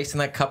them chasing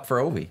that cup for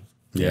Ovi.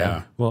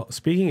 Yeah. Well,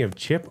 speaking of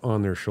chip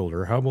on their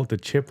shoulder, how about the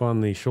chip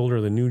on the shoulder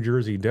of the New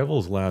Jersey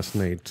Devils last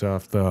night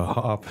off the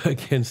hop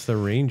against the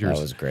Rangers?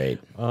 That was great.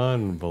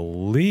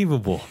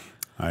 Unbelievable.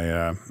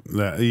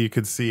 You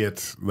could see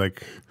it,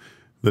 like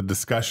the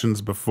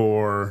discussions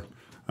before.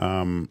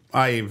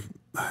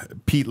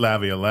 Pete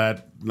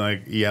Laviolette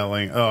like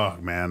yelling. Oh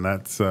man,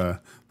 that's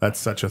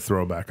such a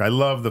throwback. I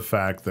love the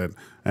fact that,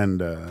 and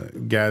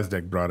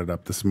Gazdeck brought it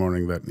up this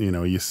morning, that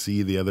you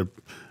see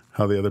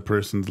how the other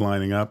person's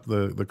lining up,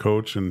 the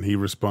coach, and he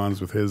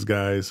responds with his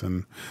guys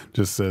and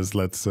just says,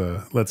 let's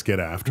get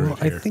after it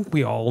here. I think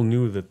we all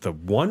knew that the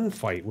one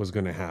fight was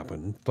going to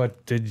happen,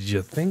 but did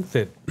you think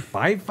that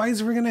 5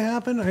 fights were going to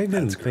happen? I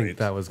didn't think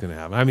that was going to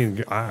happen. I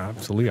mean,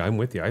 absolutely, I'm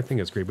with you. I think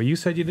it's great, but you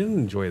said you didn't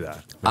enjoy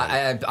that.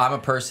 I'm a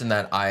person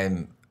that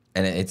and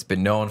it's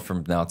been known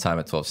from now time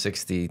at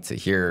 1260 to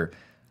here,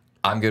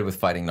 I'm good with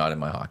fighting not in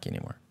my hockey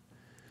anymore.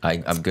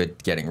 I'm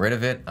good getting rid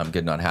of it. I'm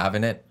good not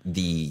having it.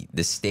 The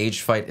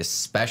stage fight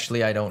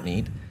especially I don't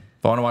need.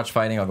 If I want to watch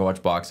fighting, I'll go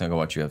watch boxing, I'll go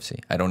watch UFC.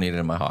 I don't need it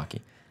in my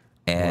hockey.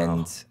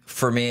 And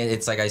for me,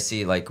 it's like I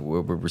see, like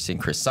we're seeing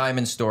Chris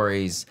Simon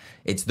stories.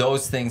 It's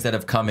those things that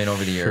have come in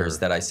over the years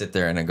that I sit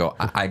there and I go,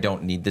 I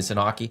don't need this in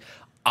hockey.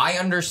 I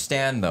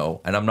understand though,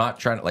 and I'm not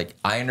trying to,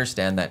 I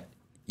understand that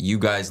you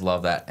guys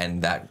love that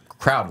and that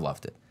crowd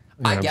loved it.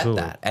 Yeah, I get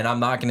absolutely. that. And I'm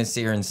not going to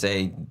sit here and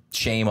say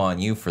shame on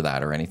you for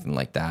that or anything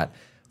like that.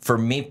 For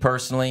me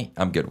personally,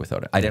 I'm good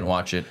without it. I didn't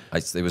watch it.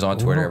 It was on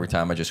Twitter every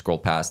time. I just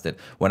scrolled past it.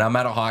 When I'm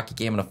at a hockey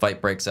game and a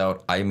fight breaks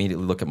out, I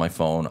immediately look at my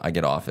phone. I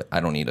get off it.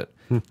 I don't need it.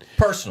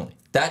 Personally,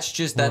 that's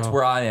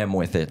where I am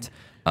with it.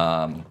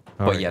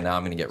 But yeah, now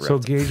I'm going to get ripped. So,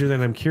 Gage,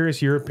 then I'm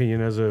curious your opinion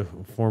as a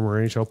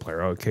former NHL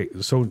player. Okay,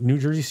 so New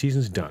Jersey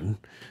season's done.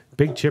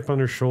 Big chip on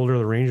their shoulder.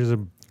 The Rangers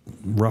have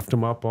roughed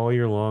them up all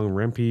year long.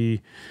 Rempe,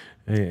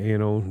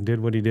 did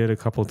what he did a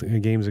couple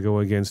games ago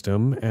against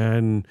him.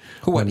 And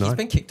he's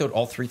been kicked out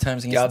all 3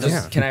 times against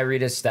Yeah, can I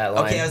read his stat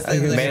line?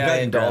 Okay, May I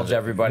indulge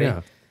everybody?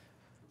 Yeah.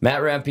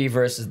 Matt Rempe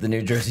versus the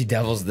New Jersey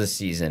Devils this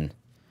season.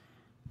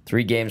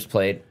 3 games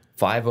played,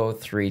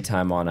 503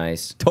 time on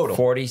ice, total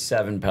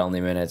 47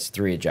 penalty minutes,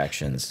 3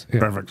 ejections. Yeah.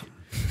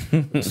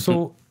 Perfect.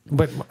 So,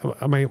 but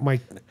my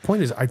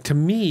point is, to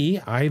me,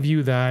 I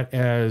view that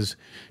as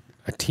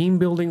a team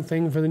building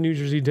thing for the New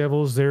Jersey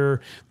Devils. They're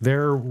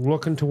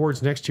looking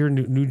towards next year.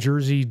 New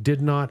Jersey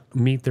did not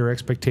meet their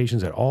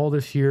expectations at all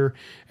this year,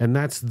 and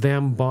that's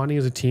them bonding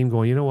as a team,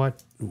 going, you know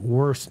what,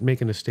 we're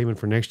making a statement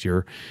for next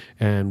year,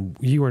 and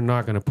you are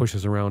not going to push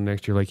us around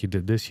next year like you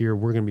did this year.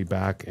 We're going to be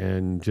back,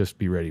 and just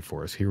be ready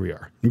for us. Here we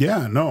are.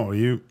 Yeah, no,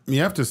 you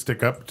have to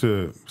stick up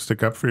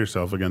for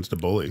yourself against a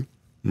bully,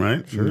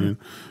 right? Sure.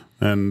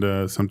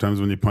 And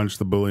sometimes when you punch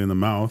the bully in the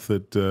mouth,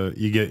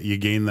 you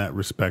gain that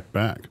respect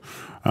back.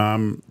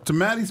 To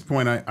Maddie's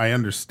point, I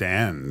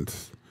understand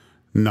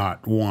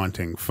not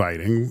wanting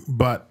fighting,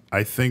 but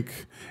I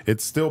think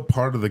it's still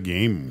part of the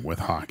game with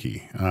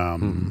hockey. I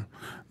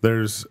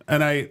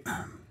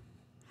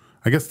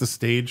guess the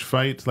stage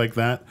fight like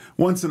that.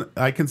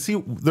 I can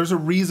see there's a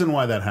reason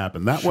why that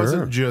happened. That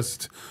wasn't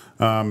just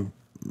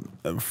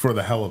for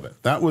the hell of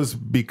it. That was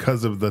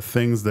because of the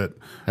things that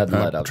Had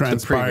led up to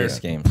transpired previous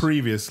games.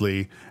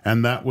 previously,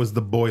 and that was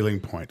the boiling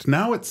point.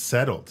 Now it's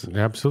settled.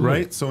 Absolutely.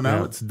 Right? So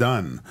now it's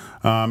done.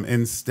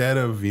 Instead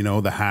of,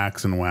 the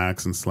hacks and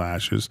whacks and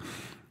slashes,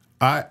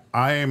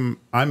 I'm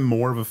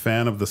more of a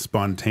fan of the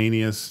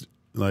spontaneous,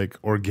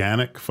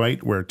 organic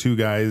fight where 2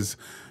 guys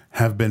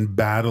have been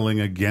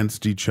battling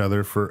against each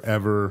other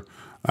forever.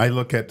 I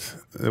look at,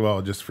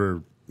 just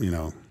for,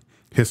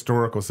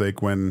 historical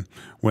sake, when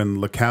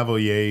Le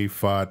Cavalier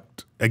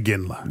fought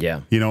Iginla.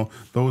 Yeah.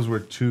 Those were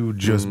 2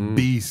 just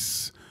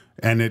beasts,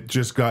 and it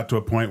just got to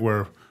a point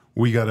where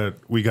we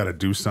gotta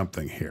do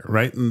something here,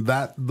 right? And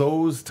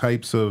those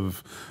types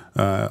of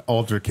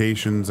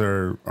altercations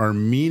are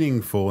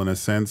meaningful in a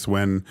sense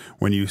when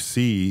you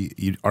see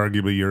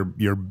arguably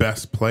your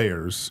best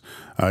players.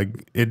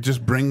 It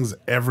just brings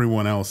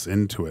everyone else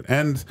into it,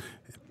 and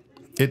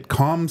it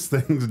calms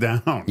things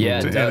down.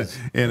 Yeah, it does.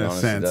 In a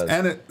sense, does.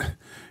 and it.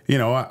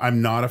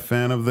 I'm not a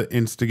fan of the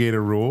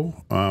instigator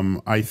rule.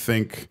 I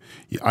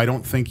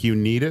don't think you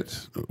need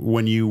it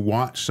when you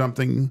watch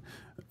something.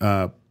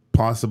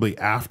 Possibly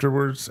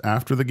afterwards,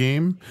 after the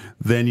game,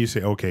 then you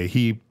say, okay,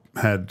 he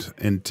had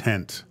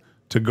intent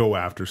to go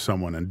after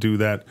someone and do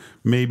that.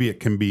 Maybe it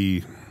can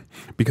be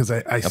because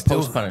I still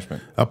post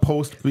punishment. A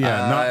post,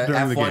 not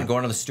during the F1 game.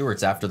 going to the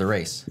stewards after the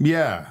race.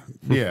 Yeah,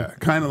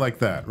 kind of like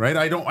that, right?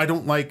 I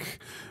don't like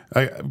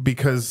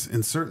because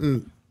in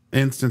certain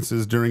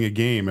instances during a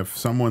game, if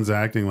someone's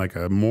acting like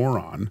a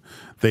moron,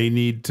 they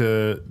need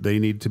to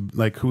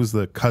like who's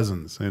the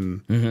Cousins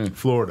in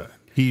Florida?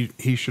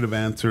 He should have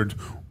answered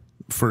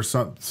for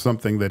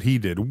something that he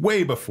did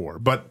way before,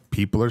 but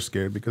people are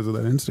scared because of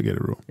that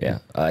instigator rule. Yeah,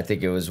 I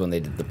think it was when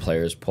they did the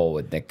players poll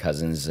with Nick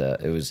Cousins.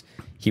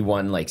 He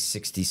won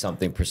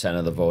 60-something%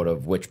 of the vote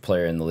of which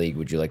player in the league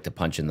would you like to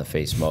punch in the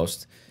face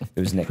most. It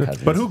was Nick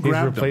Cousins. But who He's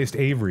grabbed replaced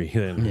him? Avery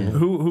then. Yeah.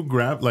 Who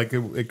grabbed?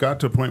 It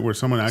got to a point where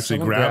someone actually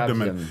grabbed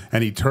him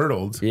and he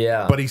turtled.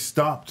 Yeah, but he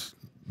stopped.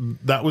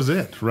 That was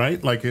it, right?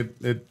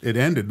 It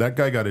ended. That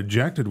guy got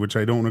ejected, which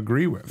I don't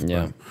agree with.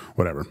 Yeah, but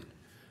whatever.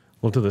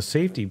 Well, to the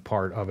safety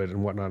part of it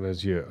and whatnot,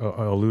 as you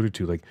alluded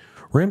to,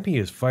 Rempe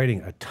is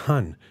fighting a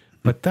ton,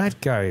 but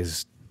that guy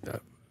is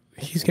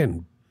he's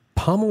getting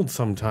pummeled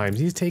sometimes.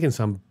 He's taking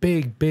some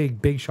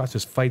big shots.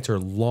 His fights are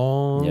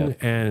long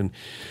and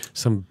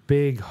some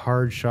big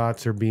hard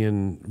shots are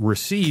being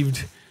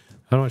received.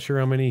 I'm not sure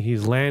how many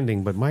he's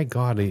landing, but my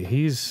God,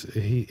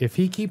 if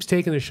he keeps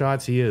taking the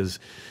shots he's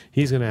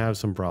going to have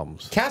some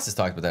problems. Cass has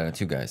talked about that with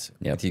you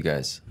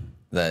guys,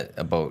 that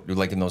about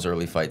like in those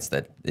early fights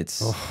that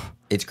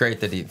it's great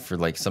that for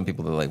like some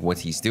people that like what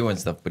he's doing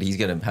stuff, but he's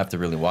going to have to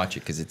really watch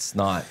it because it's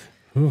not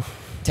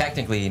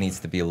technically he needs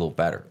to be a little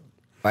better.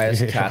 I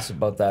asked Cass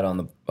about that on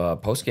the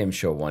post-game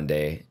show one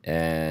day,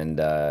 and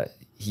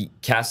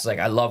Cass is like,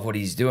 I love what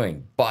he's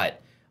doing,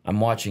 but I'm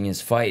watching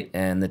his fight,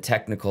 and the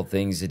technical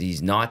things that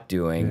he's not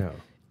doing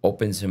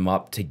opens him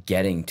up to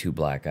getting 2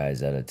 black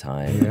eyes at a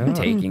time,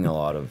 taking a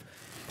lot of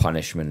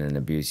punishment and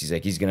abuse. He's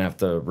like, he's going to have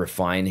to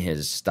refine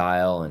his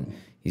style, and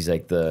he's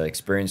like, the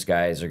experienced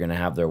guys are going to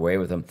have their way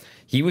with him.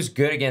 He was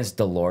good against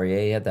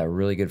Delorier. He had that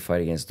really good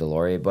fight against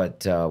Delorier,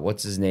 but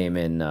what's his name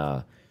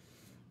in...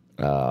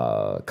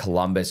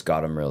 Columbus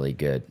got him really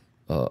good.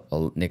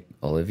 Nick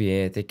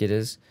Olivier, I think it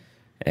is.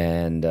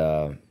 And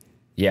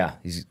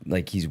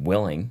he's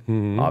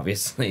willing,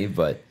 obviously,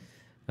 but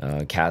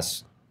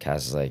Cass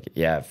is like,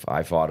 yeah, if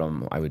I fought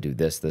him, I would do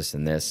this,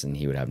 and this, and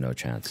he would have no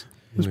chance.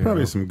 There's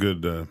probably some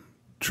good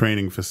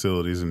training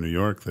facilities in New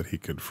York that he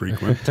could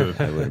frequent to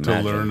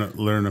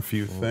learn a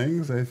few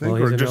things, I think.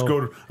 Or just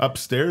go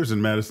upstairs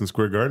in Madison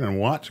Square Garden and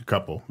watch a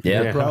couple.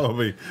 Yeah. He'll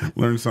probably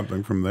learn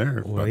something from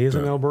there. Well, he's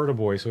an Alberta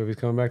boy, so if he's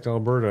coming back to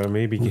Alberta,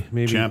 maybe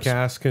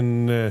Cass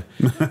can, or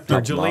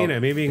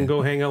Jelena, maybe he can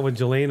go hang out with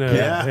Jelena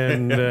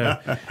and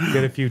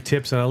get a few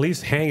tips and at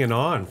least hanging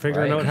on,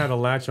 figuring out how to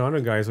latch on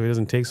to guys so he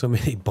doesn't take so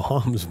many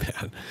bombs,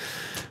 man.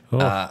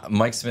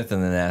 Mike Smith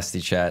in the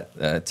nasty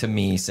chat to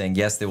me saying,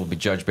 yes, they will be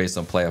judged based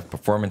on playoff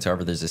performance.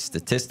 However, there's a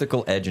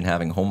statistical edge in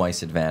having home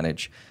ice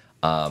advantage.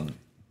 I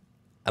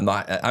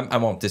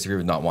won't disagree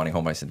with not wanting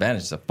home ice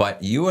advantage stuff,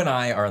 but you and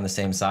I are on the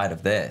same side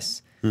of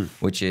this,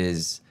 which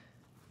is,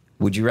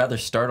 would you rather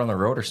start on the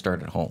road or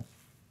start at home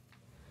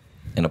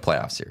in a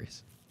playoff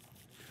series?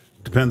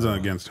 Depends on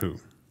against who.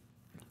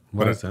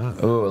 What is that?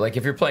 Oh, like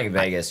if you're playing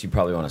Vegas, you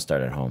probably want to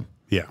start at home.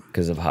 Yeah.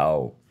 Because of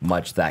how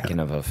much that can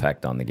have an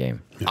effect on the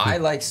game. I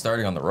like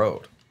starting on the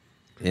road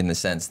in the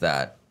sense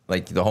that,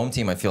 like, the home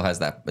team, I feel, has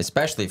that,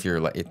 especially if you're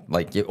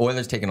like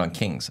Oilers taking on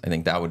Kings. I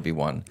think that would be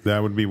one.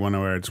 That would be one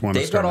where I just want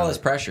to start. They've got all this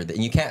pressure.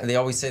 And you can't, they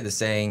always say the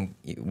saying,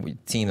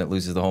 team that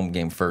loses the home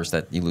game first,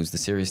 that you lose the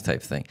series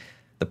type thing.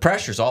 The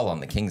pressure's all on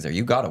the Kings there.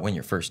 You got to win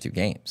your first 2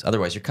 games.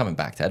 Otherwise, you're coming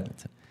back to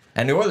Edmonton.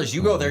 And the Oilers,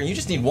 you go there and you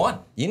just need one.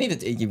 You need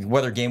to,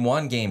 whether game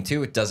 1, game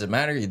 2, it doesn't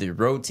matter. You're the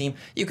road team.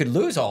 You could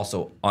lose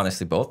also,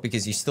 honestly, both,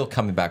 because you're still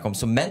coming back home.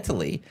 So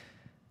mentally,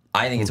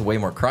 I think it's way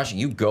more crushing.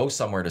 You go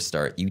somewhere to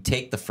start. You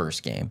take the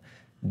first game,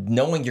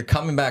 knowing you're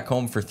coming back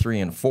home for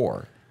 3 and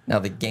 4. Now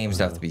the games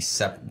have to be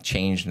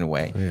changed in a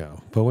way. Yeah,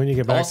 but when you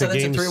get back to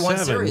game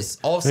 7, series.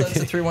 All of a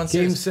sudden, it's a 3-1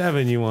 series. Game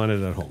 7, you want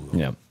it at home. Though.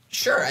 Yeah,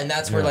 sure, and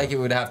that's where like it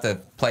would have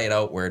to play it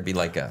out, where it'd be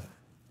like a.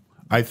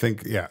 I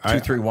think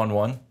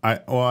 2-3-1-1.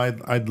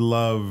 I'd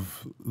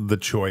love the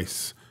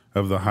choice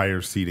of the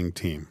higher seeding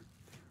team,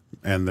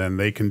 and then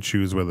they can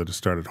choose whether to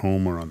start at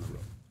home or on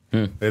the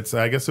road.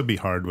 I guess it'd be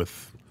hard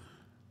with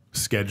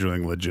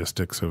scheduling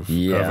logistics of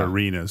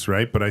arenas,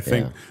 right? But I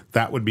think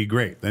that would be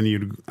great.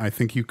 Then I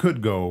think you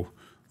could go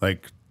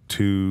like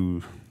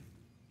 2-3-1-1.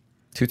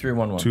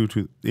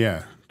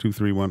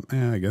 2-3-1.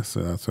 Yeah, I guess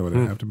that's what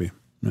it'd have to be.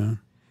 Yeah.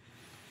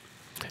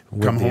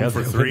 Come home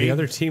for 3. Would the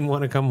other team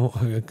want to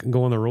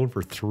go on the road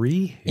for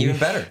 3? Even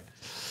better.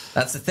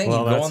 That's the thing.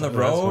 Well, you go on the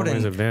road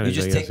and you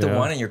just take the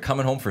 1 and you're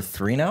coming home for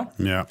 3 now?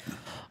 Yeah.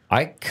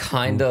 I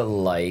kind of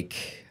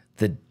like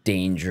the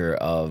danger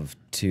of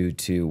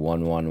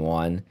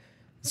 2-2-1-1-1.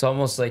 It's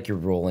almost like you're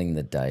rolling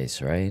the dice,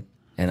 right?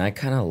 And I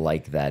kind of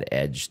like that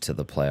edge to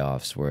the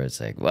playoffs where it's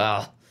like,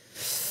 well,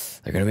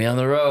 they're going to be on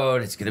the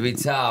road. It's going to be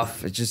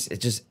tough. It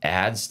just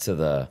adds to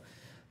the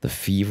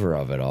fever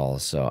of it all.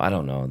 So I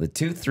don't know. The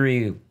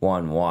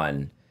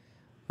 2-3-1-1,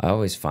 I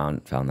always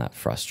found that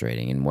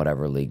frustrating in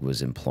whatever league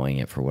was employing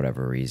it for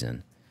whatever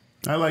reason.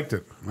 I liked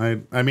it.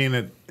 I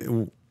mean,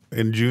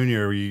 in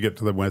junior, you get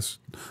to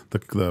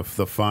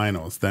the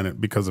finals. Then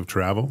because of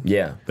travel,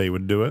 they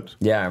would do it.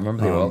 Yeah, I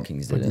remember the Oil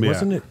Kings did it.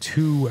 Wasn't it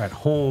 2 at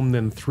home,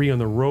 then 3 on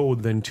the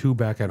road, then 2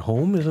 back at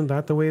home? Isn't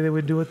that the way they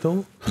would do it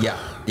though? Yeah.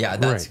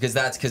 That's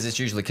because it's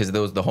usually because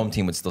the home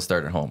team would still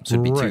start at home, so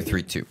it'd be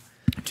 2-3-2.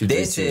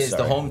 This is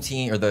the home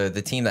team, or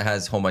the team that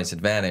has home ice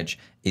advantage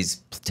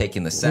is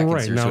taking the second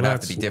series, so it would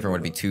have to be different.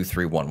 Would be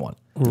 2-3-1-1.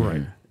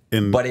 Right.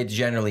 But it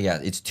generally,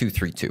 it's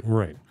 2-3-2.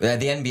 Right. The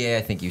NBA,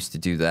 I think, used to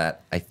do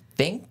that. I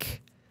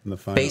think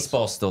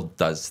baseball still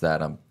does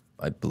that.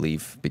 I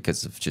believe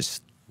because of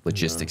just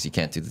logistics, you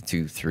can't do the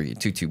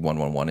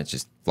 2-2-1-1-1. It's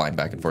just flying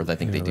back and forth. I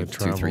think they do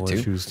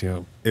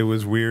 2-3-2. It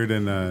was weird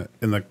in the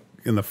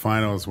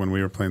finals when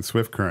we were playing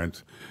Swift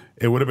Current.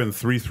 It would have been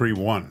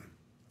 3-3-1.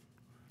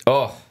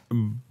 Oh.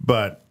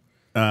 But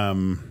I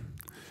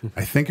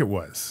think it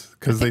was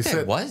because they said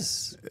it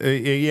was.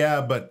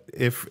 Yeah, but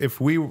if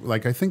we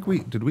I think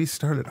did we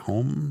start at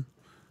home?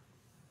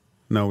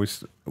 No,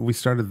 we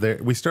started there.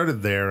 We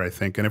started there, I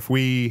think. And if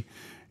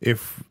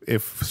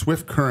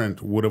Swift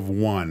Current would have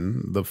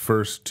won the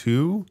first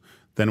two,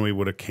 then we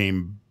would have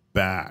came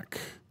back.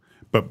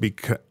 But is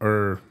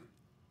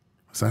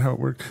that how it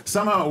worked?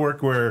 Somehow it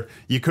worked where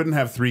you couldn't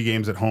have 3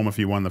 games at home if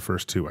you won the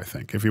first two, I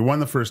think. If you won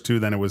the first two,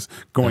 then it was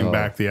going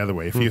back the other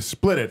way. If you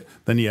split it,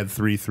 then you had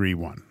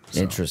 3-3-1.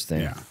 So,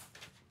 Interesting. Yeah.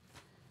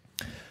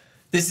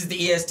 This is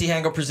the EST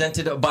Hangout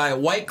presented by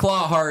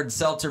Whiteclaw Hard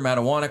Seltzer,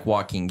 Matawanek,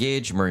 Joaquin,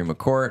 Gage, Murray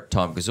McCourt,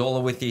 Tom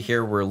Gazzola with you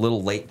here. We're a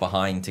little late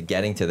behind to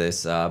getting to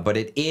this, but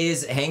it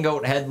is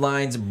Hangout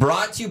Headlines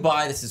brought to you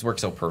by, this has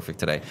worked so perfect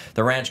today,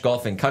 the Ranch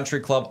Golf and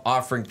Country Club,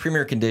 offering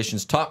premier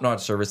conditions,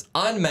 top-notch service,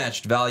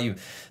 unmatched value.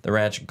 The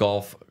Ranch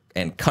Golf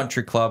and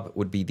Country Club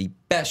would be the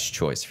best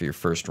choice for your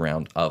first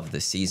round of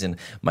the season.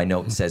 My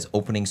note says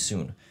opening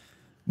soon.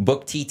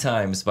 Book tee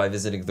times by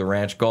visiting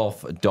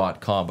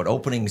theranchgolf.com, but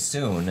opening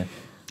soon.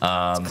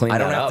 I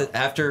don't have to,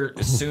 after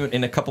soon,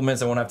 in a couple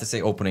minutes, I won't have to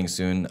say opening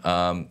soon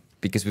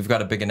because we've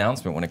got a big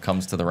announcement when it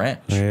comes to the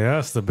ranch.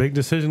 Yes, the big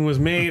decision was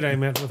made. I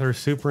met with our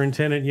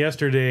superintendent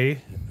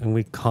yesterday, and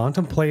we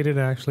contemplated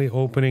actually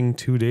opening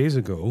 2 days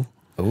ago.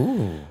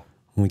 Ooh.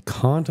 We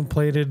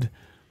contemplated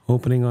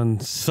opening on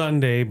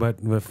Sunday,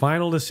 but the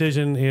final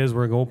decision is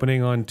we're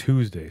opening on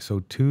Tuesday.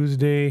 So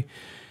Tuesday,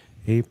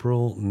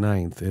 April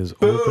 9th is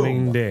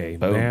opening day.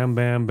 Boom. Bam,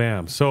 bam,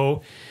 bam.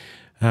 So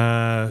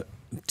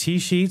tee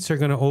sheets are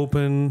going to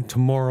open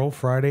tomorrow,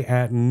 Friday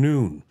at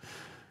noon.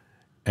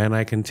 And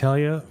I can tell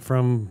you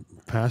from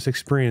past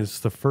experience,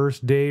 the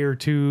first day or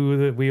two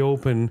that we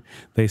open,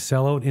 they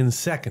sell out in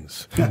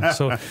seconds.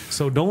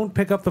 So don't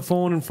pick up the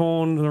phone and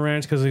phone the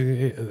ranch because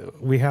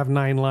we have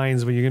 9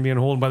 lines, but you're going to be on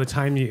hold. By the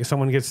time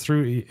someone gets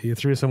through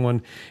to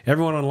someone,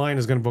 everyone online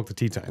is going to book the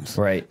tee times.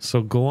 Right.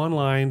 So go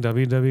online,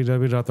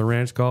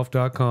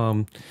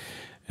 www.theranchgolf.com.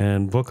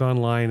 And book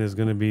online is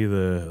going to be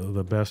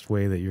the best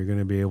way that you're going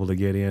to be able to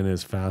get in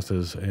as fast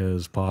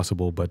as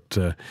possible. But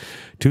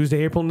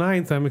Tuesday, April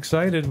 9th, I'm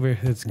excited.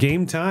 It's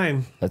game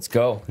time. Let's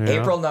go.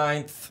 Yeah. April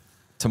 9th,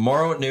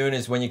 tomorrow at noon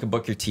is when you can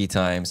book your tee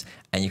times,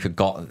 and you could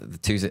golf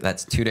Tuesday.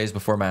 That's 2 days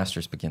before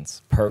Masters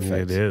begins.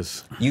 Perfect. It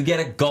is. You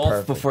get a golf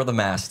Perfect. before the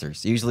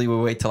Masters. Usually we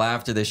wait till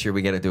after. This year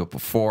we got to do it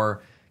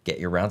before. Get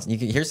your rounds. You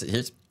can,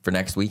 here's for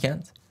next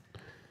weekend.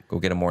 Go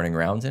get a morning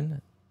round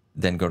in,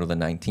 then go to the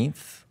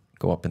 19th.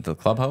 Go up into the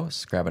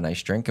clubhouse, grab a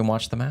nice drink, and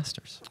watch the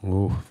Masters.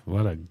 Oh,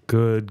 what a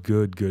good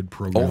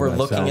program.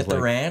 Overlooking at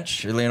the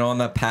ranch, you're on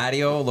the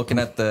patio, looking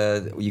at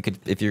you could,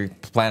 if you're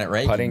playing it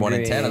right, you could 1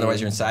 in 10.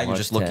 Otherwise, you're inside. You're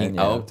just looking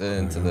out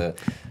into the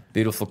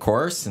beautiful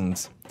course. And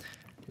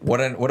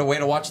what a way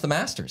to watch the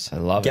Masters. I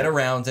love it. Get a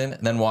round in,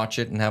 and then watch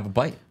it and have a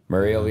bite.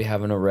 Murray will be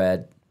having a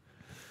red.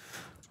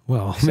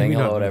 Well, Saying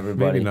maybe hello not, to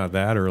everybody. Maybe not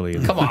that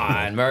early. Come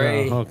on,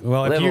 Murray. Well,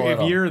 Live a if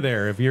little. you're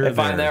there, if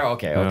I'm there,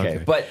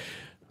 okay. But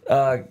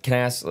can I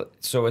ask,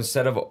 so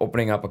instead of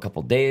opening up a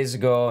couple days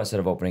ago, instead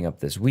of opening up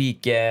this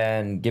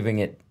weekend, giving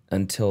it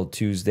until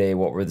Tuesday,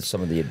 what were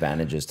some of the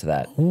advantages to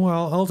that?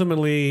 Well,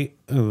 ultimately,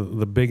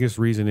 the biggest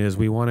reason is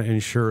we want to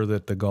ensure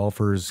that the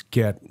golfers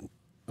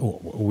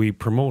we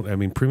promote,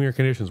 premier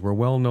conditions. We're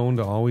well known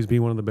to always be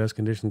one of the best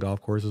conditioned golf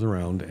courses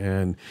around,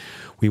 and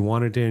we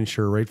wanted to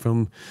ensure right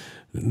from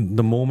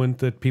the moment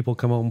that people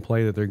come out and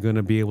play that they're going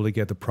to be able to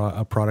get a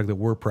product that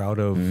we're proud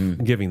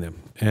of giving them.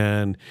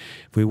 And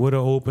if we would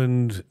have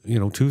opened,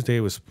 Tuesday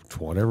was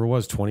whatever it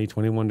was, 20,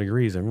 21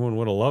 degrees. Everyone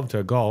would have loved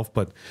to golf,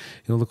 but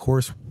the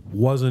course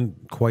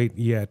wasn't quite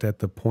yet at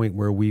the point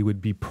where we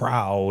would be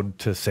proud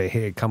to say,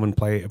 hey, come and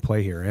play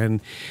here. And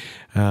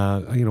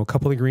a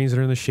couple of the greens that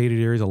are in the shaded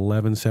areas,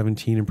 11,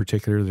 17 in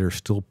particular, they're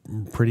still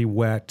pretty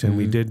wet. And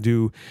we did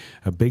do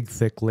a big,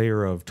 thick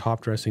layer of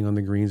top dressing on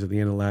the greens at the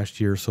end of last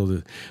year. So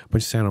a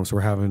bunch of sand on them. So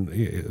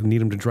need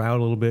them to dry out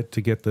a little bit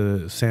to get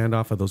the sand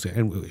off of those.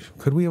 And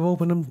could we have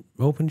opened them?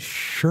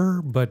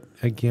 Sure. But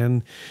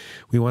again,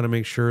 we want to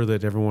make sure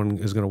that everyone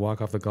is going to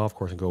walk off the golf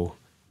course and go,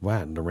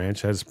 wow, the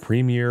ranch has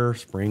premier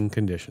spring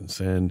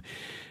conditions. And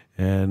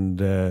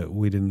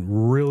we didn't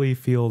really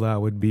feel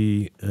that would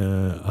be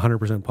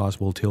 100%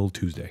 possible till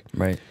Tuesday.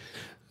 Right.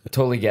 I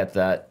totally get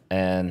that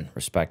and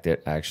respect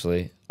it,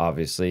 actually,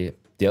 obviously.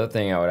 The other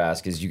thing I would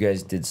ask is you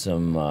guys did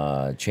some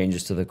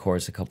changes to the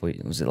course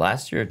was it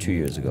last year or 2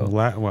 years ago?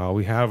 Well,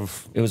 we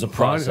have... It was a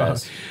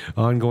process.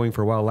 Ongoing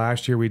for a while.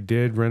 Last year we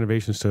did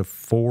renovations to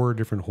 4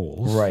 different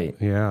holes. Right.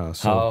 Yeah.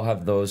 So how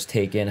have those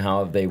taken?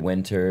 How have they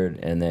wintered?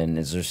 And then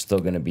is there still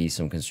going to be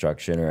some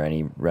construction or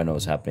any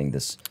renos happening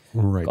this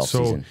golf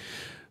season?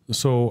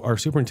 So our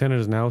superintendent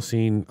has now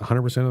seen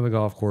 100% of the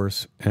golf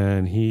course,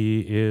 and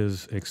he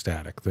is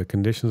ecstatic. The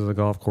conditions of the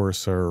golf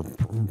course are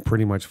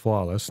pretty much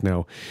flawless.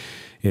 Now,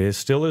 It is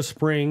still a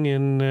spring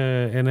in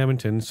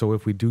Edmonton, so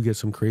if we do get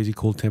some crazy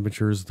cold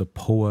temperatures, the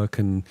POA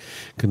can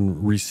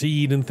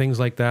recede and things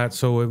like that.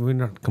 So we're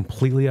not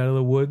completely out of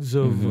the woods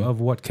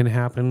of what can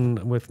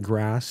happen with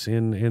grass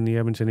in the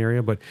Edmonton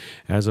area. But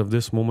as of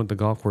this moment, the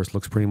golf course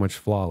looks pretty much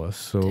flawless.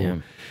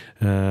 So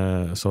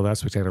so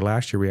that's spectacular.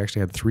 Last year we actually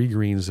had 3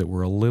 greens that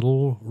were a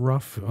little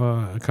rough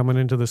coming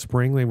into the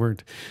spring. They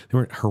weren't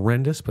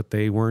horrendous, but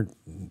they weren't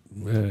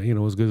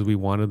as good as we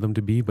wanted them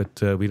to be.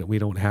 But we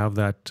don't have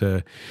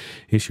that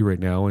issue right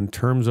now. In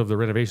terms of the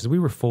renovations, we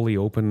were fully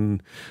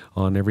open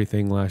on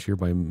everything last year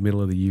by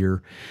middle of the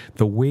year.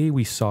 The way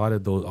we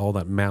seeded all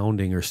that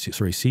mounding,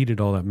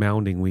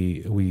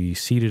 we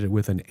seeded it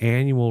with an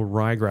annual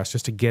ryegrass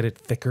just to get it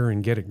thicker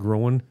and get it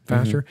growing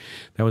faster.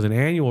 That was an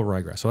annual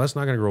ryegrass, so that's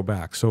not going to grow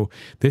back. So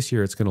this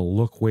year it's going to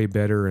look way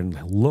better and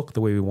look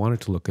the way we want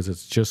it to look because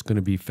it's just going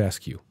to be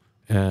fescue.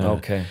 Kind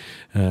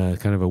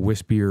of a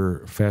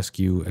wispier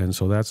fescue, and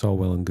so that's all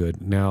well and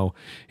good. Now,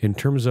 in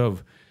terms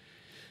of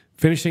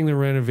finishing the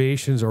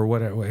renovations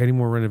or any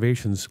more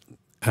renovations,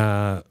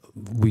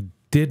 we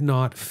did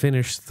not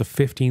finish the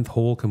 15th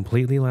hole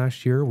completely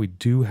last year. We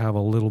do have a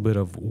little bit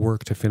of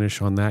work to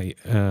finish on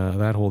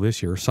that hole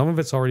this year. Some of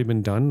it's already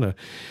been done.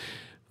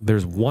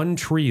 There's one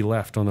tree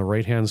left on the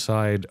right-hand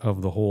side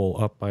of the hole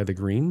up by the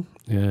green.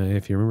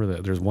 If you remember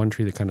that, there's one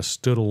tree that kind of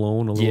stood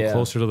alone a little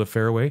closer to the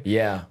fairway.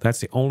 Yeah. That's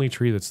the only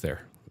tree that's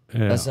there.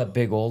 That's that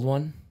big old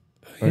one?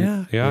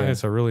 Yeah,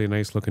 it's a really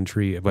nice-looking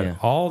tree.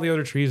 But all the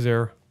other trees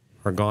there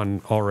are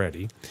gone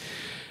already.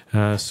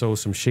 So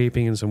some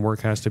shaping and some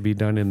work has to be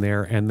done in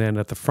there. And then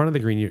at the front of the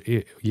green,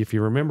 if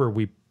you remember,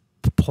 we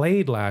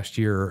played last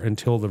year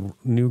until the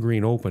new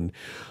green opened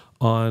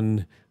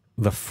on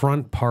the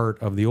front part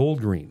of the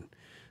old green.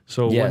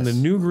 So when the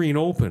new green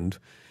opened,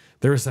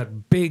 there's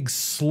that big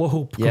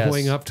slope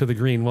going up to the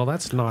green. Well,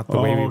 that's not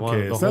the way we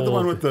wanted it. Is that the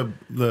one with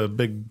the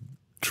big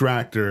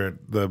tractor?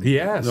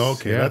 Yes.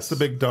 Okay, that's the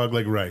big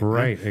dogleg right.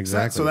 Right,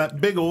 exactly. So that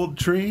big old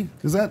tree,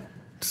 is that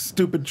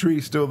stupid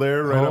tree still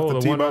there right off the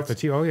tee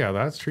box? Oh, yeah,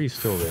 that tree's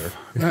still there.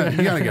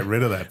 You got to get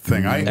rid of that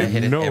thing. I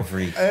hit it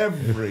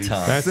every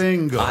time.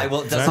 Single.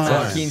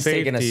 Joaquin's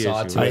taking a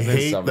saw to it. I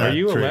hate that. Are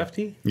you a tree.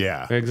 lefty?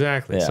 Yeah.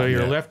 Exactly. So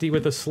you're a lefty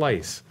with a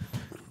slice.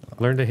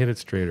 Learn to hit it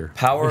straighter.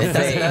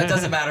 That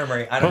doesn't matter,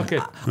 Murray.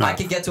 I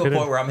can get to a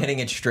point where I'm hitting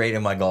it straight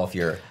in my golf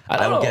year.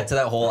 I will get to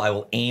that hole. I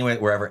will aim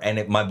it wherever,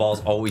 and my ball's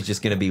always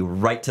just going to be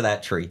right to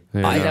that tree.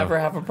 I never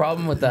have a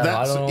problem with that.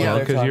 I don't know.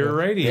 Because you're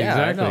righty.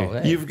 Exactly. I know.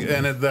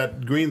 And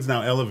that green's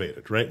now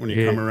elevated, right? When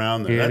you come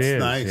around there,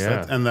 that's nice.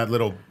 Yeah. And that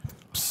little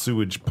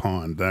sewage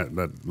pond. That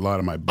a lot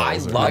of my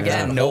balls. I love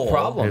that no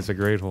problem. It's a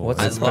great hole.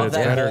 I love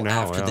that hole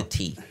after the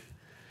tee.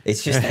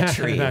 It's just that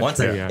tree.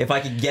 If I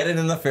could get it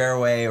in the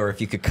fairway, or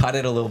if you could cut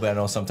it a little bit, I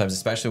know sometimes,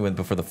 especially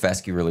before the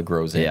fescue really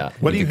grows in. Yeah.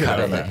 What do you hit cut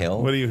on on that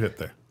hill? What do you hit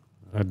there?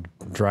 A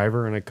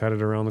driver, and I cut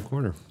it around the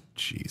corner.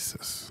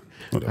 Jesus.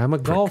 I'm a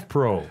golf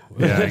pro.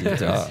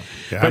 Yeah.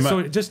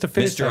 So just to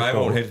finish, Mr. I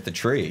won't hit the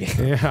tree.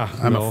 Yeah,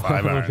 I'm a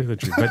 5 iron.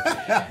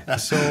 But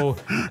so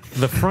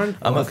the front,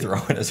 I'm gonna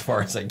throw it as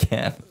far as I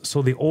can.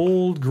 So the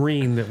old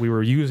green that we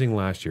were using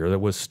last year that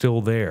was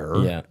still there.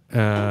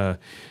 Yeah.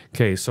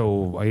 Okay,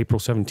 so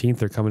April 17th,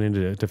 they're coming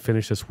in to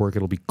finish this work.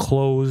 It'll be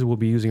closed. We'll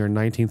be using our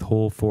 19th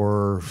hole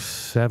for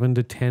 7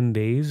 to 10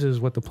 days is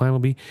what the plan will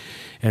be.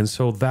 And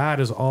so that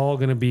is all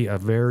going to be a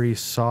very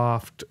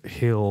soft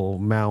hill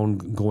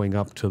mound going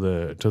up to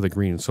the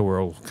green. So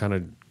we'll kind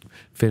of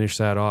finish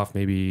that off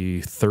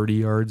maybe 30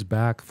 yards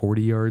back,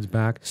 40 yards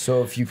back.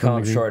 So if you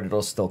come up short,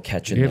 it'll still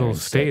catch it. It'll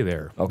stay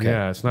there. Okay.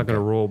 Yeah, it's not going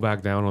to roll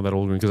back down on that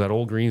old green because that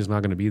old green is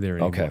not going to be there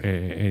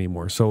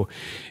anymore. So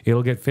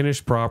it'll get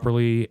finished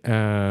properly.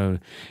 It'll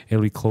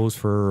be closed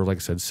for, like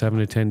I said, 7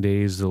 to 10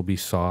 days. There'll be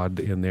sod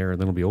in there, and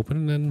then it'll be open,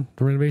 and then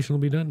the renovation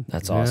will be done.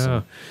 That's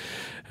awesome.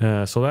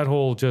 So that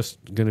hole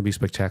just going to be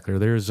spectacular.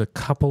 There's a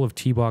couple of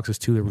tee boxes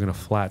too that we're going to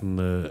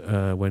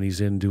flatten when he's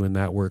in doing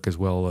that work as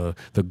well.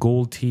 The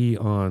gold tee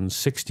on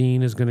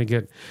 16 is going to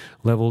get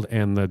leveled,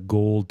 and the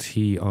gold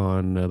tee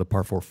on the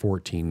par 4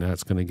 14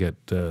 that's going to get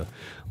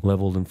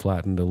leveled and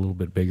flattened a little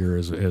bit bigger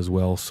as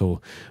well.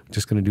 So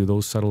just going to do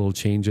those subtle little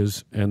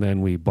changes, and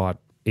then we bought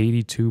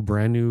 82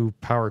 brand new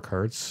power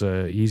carts,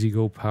 Easy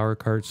Go power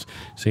carts,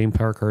 same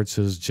power carts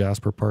as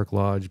Jasper Park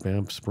Lodge,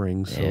 Banff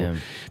Springs. So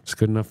it's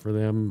good enough for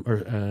them,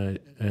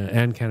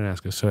 and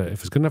Kananaskis. So if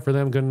it's good enough for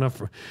them, good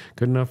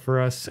enough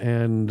for us.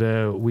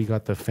 And we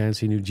got the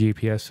fancy new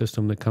GPS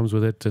system that comes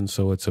with it, and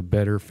so it's a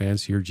better,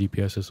 fancier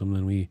GPS system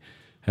than we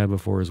had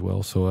before as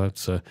well. So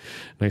that's a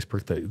nice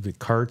perk. The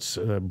carts,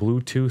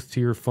 Bluetooth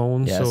to your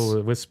phone,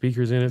 so with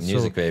speakers in it.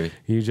 Music, so baby.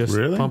 You just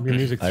pump your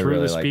music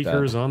through the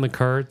speakers on the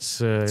carts.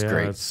 It's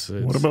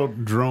great. What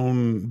about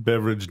drone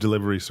beverage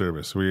delivery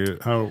service? Where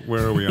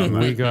are we on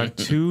that? We got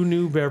 2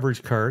 new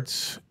beverage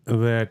carts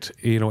that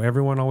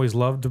everyone always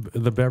loved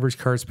the beverage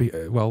carts.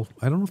 Well,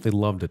 I don't know if they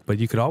loved it, but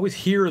you could always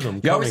hear them.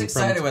 You're always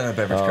excited when a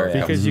beverage cart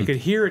comes. because you could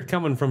hear it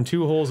coming from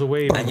 2 holes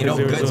away. And you know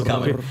good's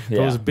coming.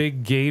 Those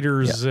big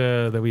gators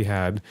that we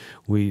had.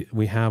 We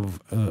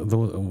have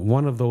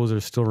one of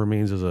those still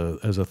remains as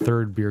a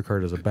third beer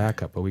cart as a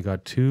backup, but we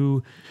got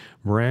 2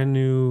 brand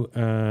new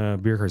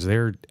beer carts.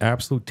 They're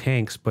absolute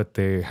tanks, but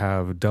they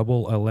have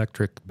double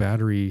electric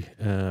battery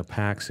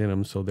packs in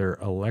them, so they're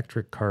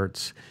electric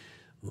carts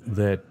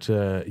that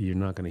you're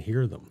not going to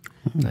hear them.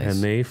 Nice.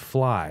 And they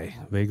fly.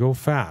 They go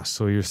fast.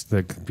 So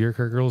the beer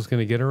cart girl is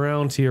going to get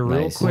around to you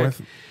real quick,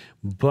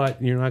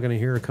 but you're not going to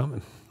hear her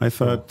coming. I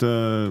thought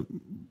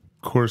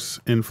course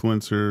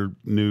influencer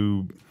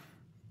new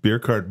beer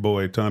cart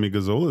boy Tommy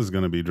Gazzola is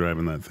going to be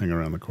driving that thing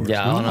around the course.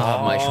 Yeah, I don't have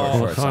my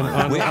short shorts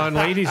on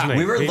ladies' night.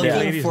 We were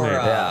looking for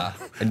a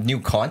new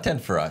content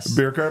for us.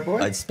 Beer cart boy?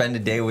 I'd spend a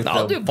day with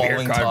I'll do following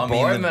beer cart Tommy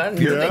boy, in the man.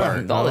 beer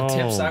cart. All the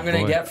tips I'm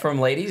going to get from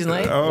ladies'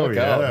 night. Oh, Look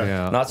yeah. out.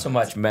 Yeah. Not so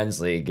much men's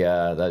league.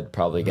 That'd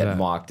probably get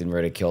mocked and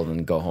ridiculed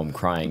and go home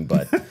crying.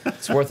 But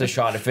it's worth a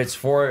shot. If it's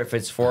for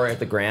at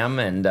the gram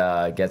and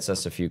gets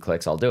us a few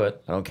clicks, I'll do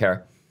it. I don't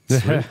care.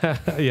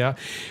 Yeah,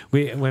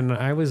 when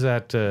I was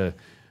at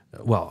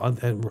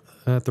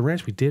at the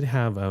ranch, we did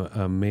have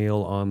a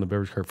male on the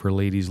beverage cart for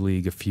ladies'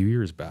 league a few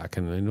years back,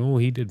 and I know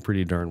he did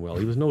pretty darn well.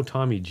 He was no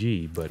Tommy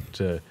G,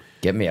 but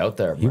Get me out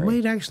there, you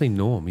might actually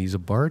know him. He's a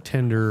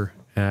bartender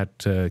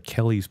at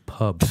Kelly's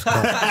Pub.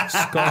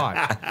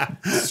 Scott.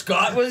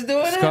 Scott was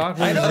doing Scott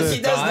it? was, I know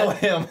he does know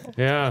him.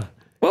 Yeah.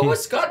 What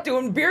was Scott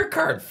doing beer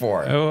cart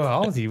for? Oh,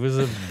 well, he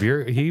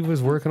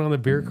was working on the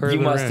beer cart. You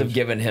of the must have ranch.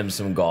 given him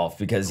some golf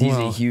because he's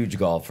a huge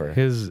golfer.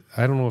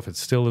 I don't know if it's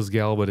still his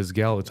gal, but his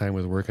gal at the time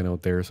was working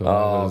out there, so that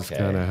was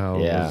kind of how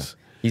it was.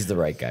 He's the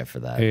right guy for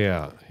that.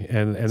 Yeah,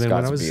 and then when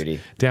Scott's I was beauty.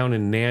 down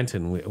in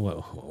Nanton,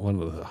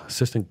 one of the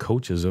assistant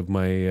coaches of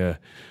my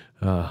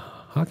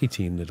hockey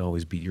team that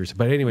always beat yours.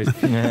 But anyways,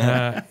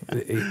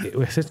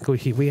 assistant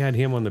coach, we had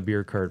him on the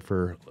beer cart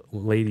for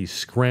ladies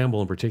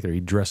scramble in particular.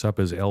 He'd dress up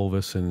as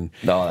Elvis, and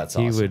that's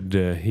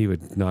awesome. He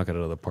would knock it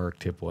out of the park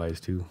tip wise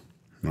too.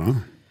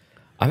 Oh.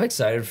 I'm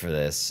excited for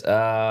this.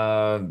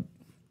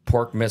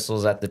 Pork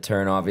missiles at the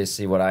turn,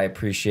 obviously, what I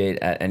appreciate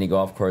at any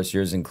golf course,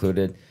 yours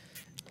included.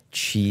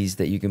 Cheese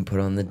that you can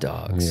put on the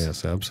dogs.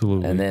 Yes,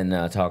 absolutely. And then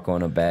taco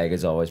in a bag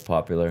is always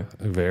popular.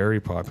 Very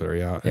popular,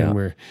 yeah. And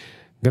we're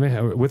gonna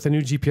have with the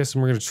new GPS,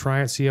 and we're gonna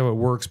try it, see how it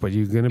works. But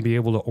you're gonna be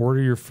able to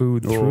order your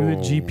food through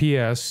the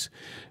GPS,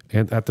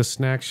 and at the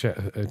snack shack,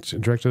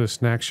 direct to the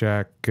snack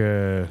shack.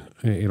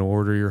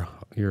 Order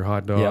your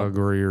hot dog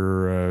or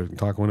your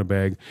taco in a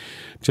bag,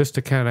 just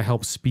to kind of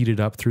help speed it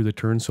up through the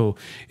turn. So,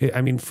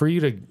 for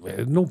you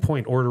to, no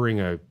point ordering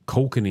a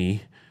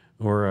kokanee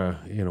or a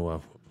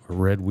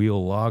red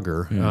wheel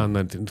lager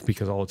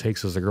because all it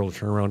takes is a girl to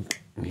turn around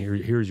and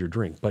here's your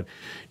drink. But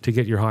to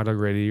get your hot dog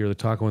ready or the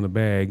taco in the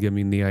bag,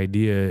 the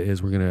idea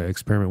is we're going to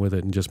experiment with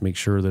it and just make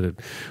sure that it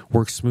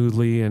works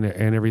smoothly and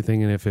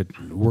everything. And if it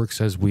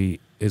works as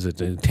it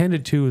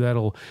intended to,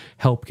 that'll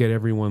help get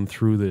everyone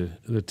through the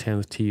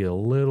 10th tee a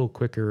little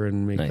quicker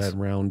and make that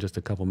round just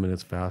a couple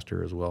minutes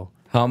faster as well.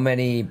 How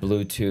many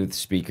Bluetooth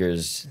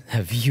speakers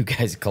have you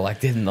guys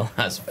collected in the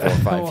last 4 or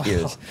 5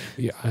 years?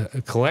 Yeah,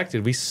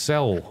 collected. We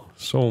sell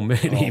so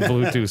many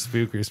Bluetooth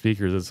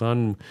speakers. It's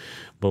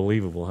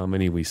unbelievable how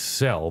many we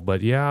sell.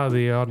 But yeah,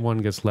 the odd one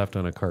gets left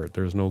on a cart.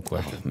 There's no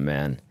question. Oh,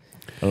 man.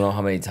 I don't know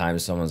how many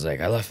times someone's like,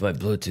 I left my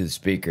Bluetooth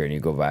speaker, and you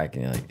go back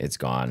and you're like, it's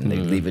gone. They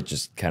leave it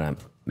just kind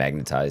of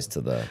magnetized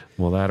to the...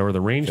 Well, that or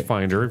the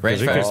rangefinder.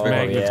 Because it Rangefinder's gets big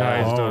one.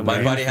 magnetized on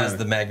My buddy has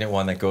the magnet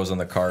one that goes on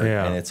the cart,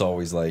 and it's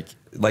always like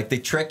the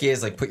trick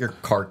is put your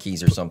car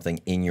keys or something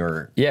in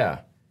your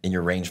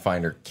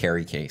rangefinder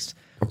carry case.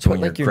 So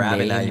when you're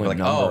grabbing that, you're like,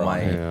 oh,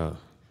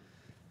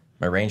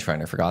 my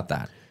rangefinder, forgot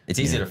that. It's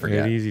easy to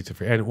forget. It's easy to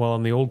forget. And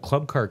on the old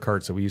club car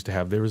carts that we used to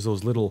have, there was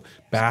those little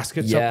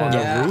baskets up on the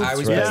roof. I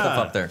always put stuff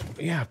up there.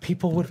 Yeah,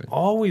 people would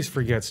always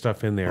forget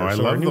stuff in there. Oh, I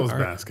love those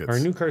baskets. Our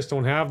new cars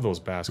don't have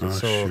those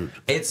baskets.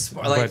 It's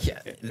like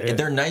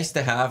they're nice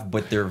to have,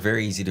 but they're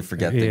very easy to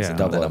forget things. And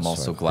that I'm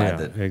also glad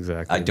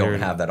that I don't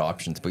have that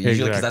option. But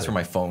usually because that's where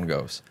my phone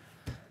goes.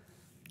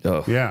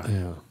 Oh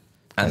Yeah.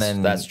 And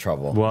then that's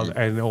trouble. Well,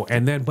 I know.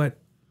 And then, but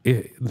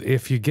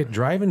if you get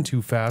driving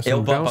too fast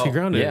and bouncy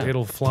ground,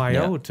 it'll fly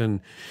out. And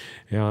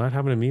that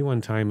happened to me one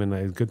time. And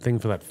a good thing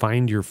for that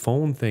find your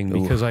phone thing,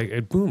 because I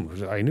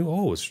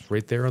knew it's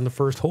right there on the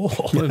first hole,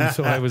 and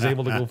so I was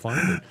able to go find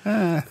it.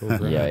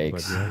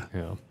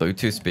 Yikes!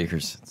 Bluetooth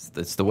speakers.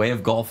 It's the way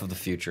of golf of the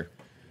future.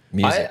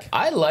 Music.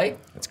 I like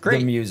it's great.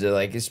 The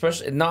music,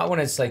 especially not when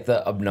it's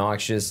the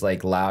obnoxious,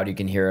 loud. You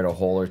can hear it a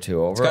hole or two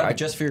over. It's gotta be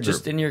just for your group.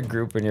 Just in your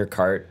group, in your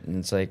cart, and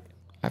it's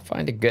I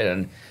find it good.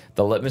 And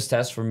the litmus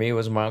test for me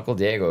was my Uncle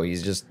Diego.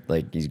 He's just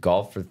he's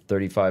golfed for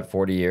 35,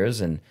 40 years.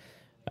 And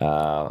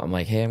I'm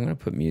like, hey, I'm going to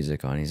put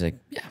music on. He's like,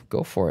 yeah,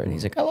 go for it. And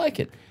he's like, I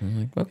like it. I'm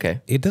like, okay.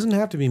 It doesn't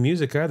have to be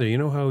music either. You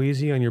know how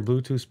easy on your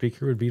Bluetooth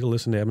speaker would be to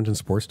listen to Edmonton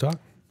Sports Talk?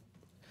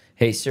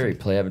 Hey, Siri,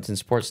 play Edmonton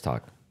Sports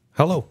Talk.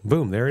 Hello,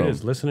 boom, there it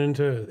is. Listening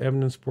to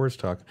Edmonton Sports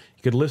Talk.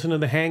 You could listen to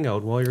the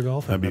Hangout while you're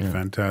golfing. That'd be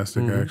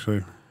fantastic,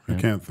 actually. I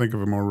can't think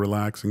of a more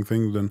relaxing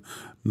thing than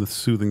the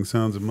soothing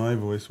sounds of my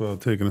voice while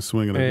taking a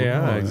swing at a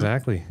Yeah,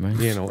 exactly.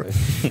 You know,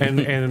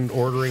 and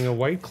ordering a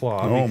White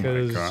Claw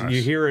because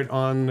you hear it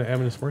on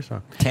Edmonton Sports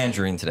Talk.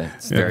 Tangerine today.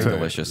 It's very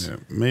delicious. Yeah.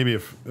 Maybe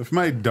if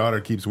my daughter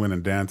keeps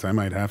winning dance, I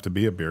might have to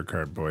be a beer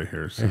card boy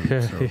here soon.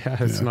 So,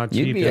 It's not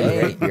cheap. You'd be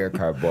a great beer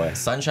card boy.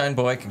 Sunshine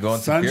Boy can go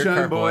into Beer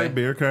Card Boy.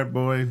 Beer card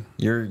boy.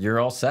 You're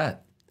all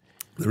set.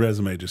 The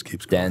resume just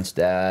keeps going. Dance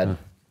dad.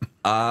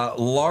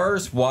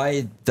 Lars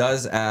Y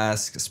does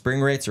ask,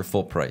 spring rates or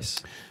full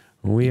price?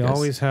 We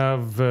always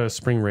have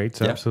spring rates,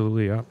 Yep.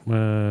 absolutely.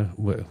 Yeah.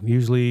 We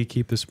usually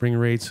keep the spring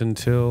rates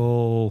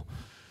until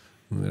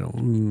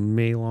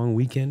May long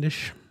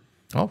weekendish.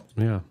 Oh,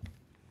 Yeah.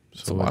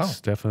 So wow.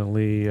 it's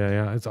definitely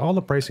it's all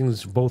the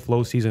pricing's both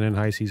low season and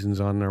high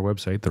seasons on our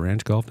website,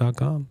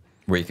 theranchgolf.com.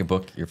 where you can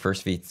book your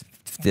first the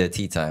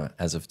tee time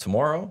as of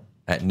tomorrow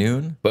at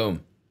noon,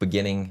 Boom.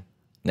 beginning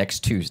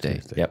next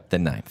Tuesday. Yep. The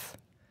 9th.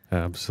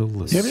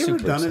 Absolutely. Have you ever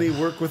done any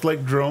work with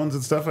like drones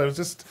and stuff? I was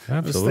just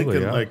Absolutely,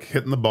 thinking yeah. like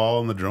hitting the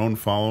ball and the drone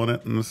following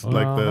it, and it's Well,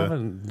 like I the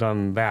haven't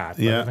done that.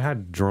 But Yeah. I've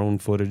had drone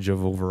footage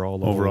of overall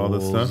the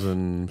this holes stuff?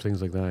 and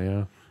things like that.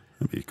 Yeah.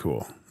 that'd be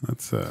cool.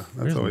 That's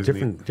There's always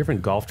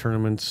different golf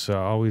tournaments.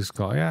 Always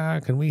call. Yeah,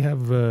 can we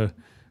have?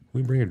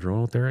 We bring a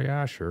drone out there?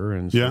 Yeah, sure.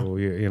 And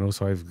so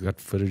so I've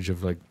got footage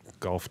of like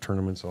golf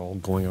tournaments all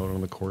going out on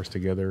the course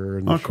together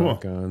and cool.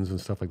 shotguns and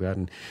stuff like that.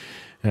 And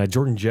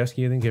Jordan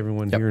Jeske, I think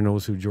everyone here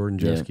knows who Jordan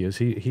Jeske is.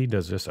 He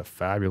does just a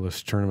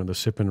fabulous tournament, the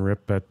Sip and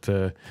Rip at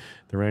the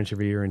ranch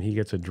every year, and he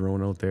gets a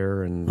drone out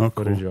there and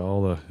footage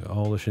of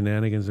all the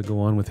shenanigans that go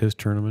on with his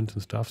tournament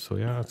and stuff. So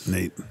yeah, it's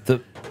neat.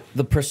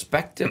 The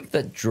perspective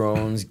that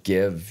drones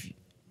give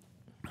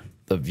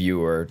the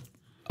viewer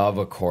of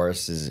a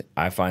course is,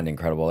 I find,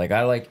 incredible.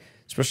 Like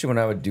especially when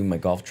I would do my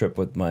golf trip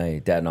with my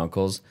dad and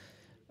uncles,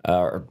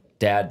 or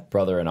dad,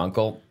 brother, and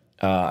uncle.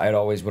 I'd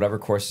always, whatever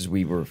courses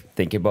we were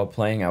thinking about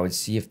playing, I would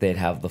see if they'd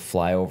have the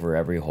flyover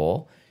every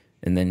hole.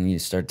 And then you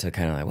start to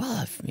kind of like,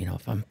 well,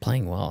 if I'm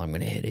playing well, I'm going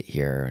to hit it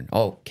here. And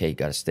okay, you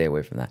got to stay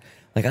away from that.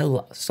 Like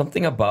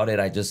something about it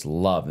I just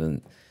love.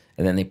 And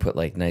then they put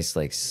like nice,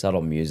 like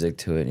subtle music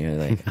to it. And you're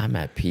like, I'm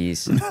at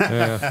peace.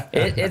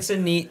 It's a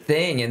neat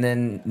thing. And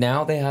then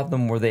now they have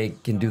them where they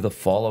can do the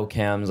follow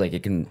cams. Like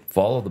it can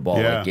follow the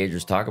ball like Gage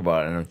was talking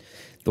about. And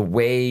the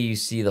way you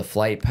see the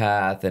flight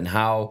path and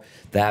how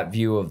that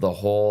view of the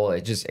hole,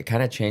 it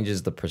kind of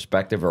changes the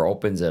perspective or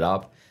opens it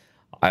up.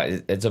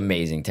 It's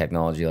amazing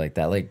technology like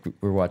that. Like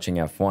we're watching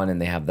F1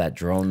 and they have that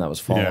drone that was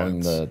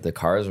following the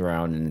cars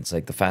around, and it's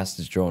like the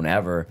fastest drone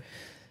ever.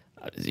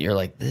 You're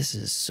like, this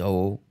is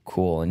so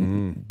cool.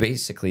 And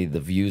basically the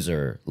views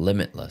are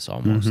limitless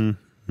almost.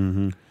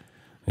 Yeah,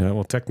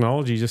 well,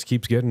 technology just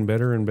keeps getting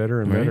better and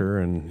better and better.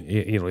 And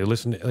you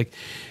listen, like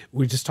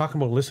we're just talking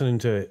about listening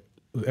to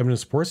Edmonton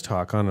Sports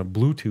Talk on a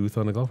Bluetooth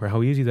on the golf cart,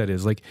 how easy that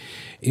is. Like,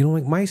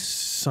 like my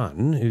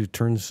son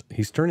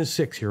he's turning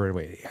 6 here right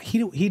away.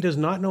 He does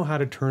not know how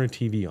to turn a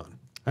TV on.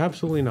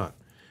 Absolutely not.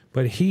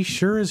 But he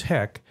sure as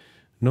heck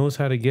knows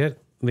how to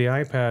get the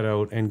iPad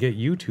out and get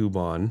YouTube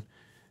on.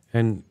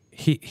 And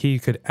he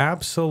could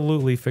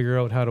absolutely figure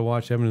out how to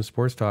watch Edmonton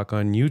Sports Talk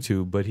on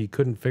YouTube, but he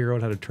couldn't figure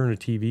out how to turn a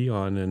TV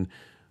on and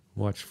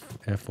watch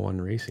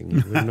F1 racing.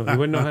 He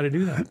wouldn't know how to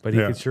do that, but he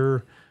could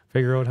sure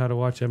figure out how to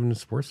watch Edmonton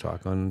Sports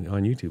Talk on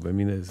YouTube. I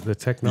mean, it's the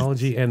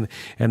technology and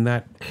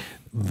that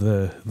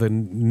the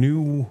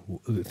new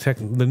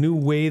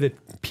way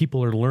that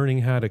people are learning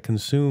how to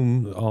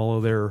consume all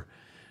of their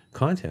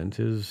content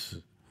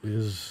is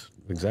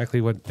exactly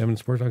what Edmonton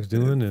Sports Talk is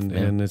doing,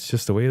 and it's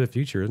just the way of the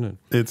future, isn't it?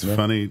 It's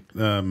funny.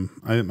 I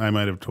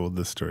might have told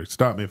this story.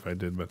 Stop me if I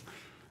did, but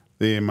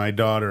my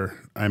daughter,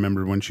 I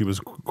remember when she was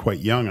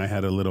quite young, I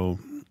had a little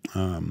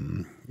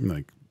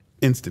like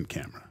instant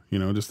camera.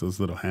 Just those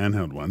little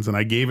handheld ones. And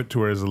I gave it to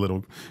her as a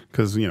little,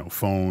 because,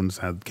 phones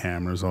had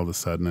cameras all of a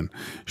sudden. And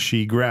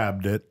she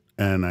grabbed it,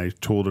 and I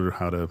told her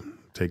how to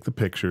take the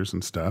pictures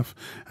and stuff.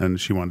 And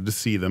she wanted to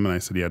see them. And I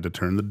said, you had to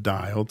turn the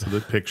dial to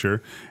the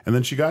picture. And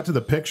then she got to the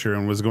picture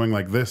and was going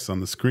like this on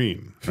the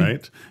screen,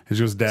 right? And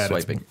she goes, Dad,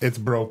 it's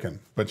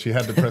broken. But she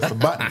had to press the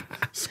button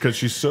because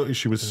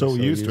she was so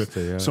used to it.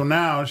 Yeah. So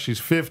now she's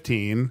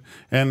 15,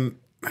 and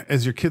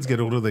as your kids get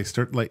older, they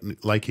start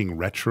liking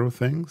retro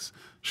things.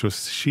 So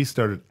she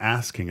started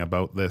asking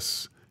about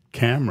this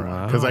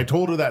camera because I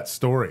told her that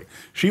story.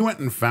 She went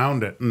and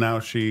found it, and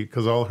now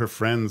because all her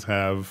friends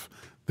have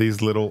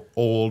these little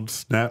old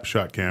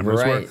snapshot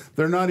cameras where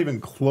they're not even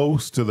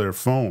close to their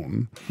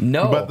phone.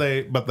 No, but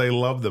they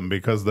love them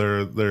because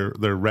they're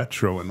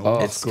retro and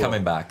old. It's school.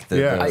 Coming back.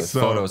 The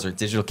photos or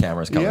digital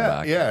cameras coming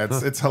back. Yeah,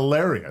 it's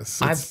hilarious.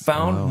 I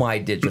found my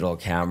digital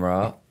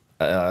camera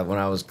when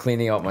I was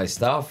cleaning out my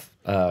stuff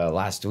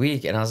last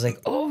week, and I was like,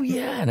 oh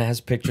yeah, and it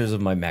has pictures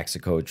of my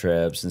Mexico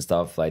trips and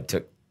stuff I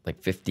took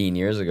like 15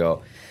 years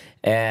ago.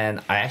 And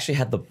I actually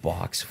had the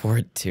box for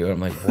it too. I'm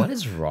like, what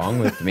is wrong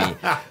with me?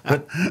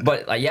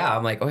 But yeah,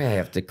 I'm like, oh yeah, you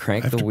have to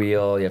crank the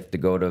wheel, you have to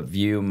go to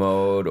view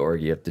mode, or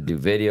you have to do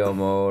video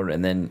mode,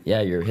 and then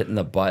yeah, you're hitting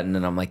the button.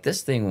 And I'm like,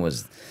 this thing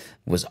was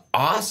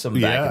awesome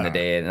back in the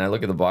day. And I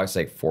look at the box,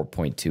 like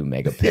 4.2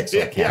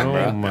 megapixel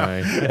camera. Oh my.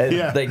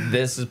 And, like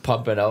this is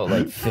pumping out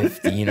like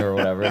 15 or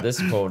whatever. This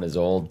phone is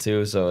old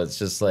too, so it's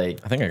just like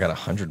I think I got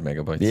 100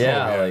 megabytes.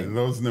 yeah, Yeah, like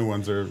those new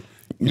ones are.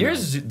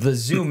 yours the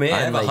zoom in.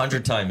 I have like,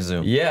 100 times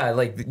zoom. yeah,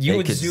 like you They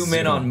would could zoom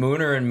in zoom. on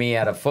Mooner and me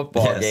at a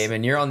football Yes. game,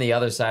 and you're on the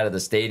other side of the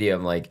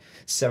stadium, like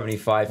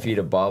 75 feet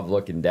above,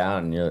 looking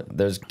down. And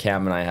there's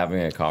Cam and I having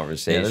a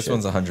conversation. Yeah, this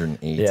one's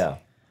 108. yeah.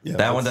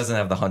 That one doesn't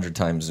have the 100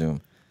 times zoom.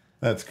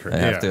 That's crazy. I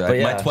have to. But My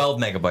yeah. 12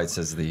 megabytes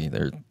is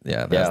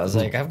Yeah, I was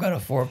like, I've got a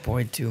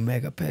 4.2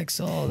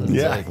 megapixel. And it's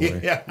Yeah,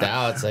 like, yeah.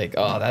 now it's like,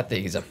 oh, that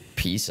thing is a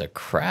piece of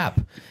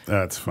crap.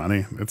 That's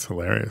funny. It's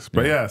hilarious.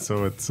 But yeah,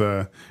 so it's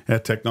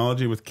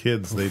technology with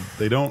kids.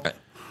 They don't.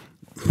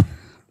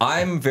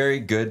 I'm very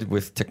good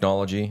with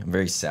technology. I'm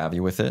very savvy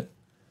with it.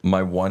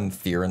 My one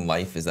fear in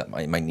life is that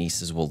my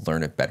nieces will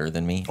learn it better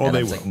than me. Oh, and they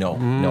I was will. like,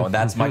 no.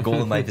 That's my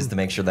goal in life is to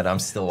make sure that I'm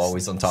still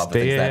always on top Stay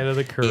of things. ahead that of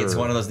the curve. It's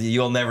one of those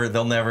they'll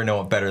never know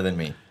it better than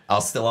me.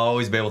 I'll still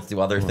always be able to do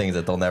other things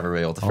that they'll never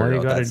be able to All figure you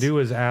out. got to That's- do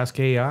is ask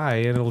AI,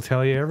 and it'll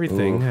tell you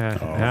everything.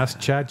 Ask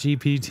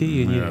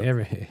ChatGPT,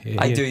 and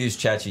I do use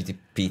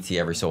ChatGPT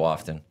every so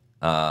often.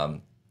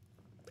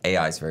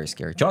 AI is very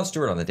scary. Jon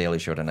Stewart on The Daily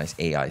Show had a nice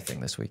AI thing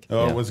this week.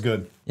 Oh, it was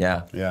good.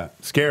 Yeah, Yeah,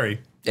 scary,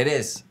 it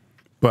is.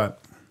 but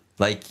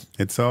Like,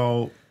 it's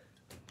all.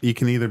 You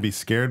can either be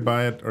scared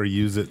by it or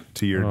use it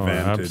to your Oh,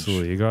 advantage.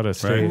 absolutely. You gotta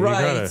stay. Right.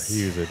 You gotta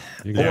use it.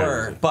 You gotta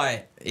use it.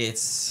 but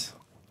it's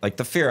like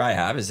the fear I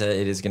have is that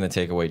it is going to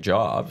take away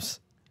jobs,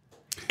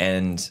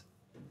 and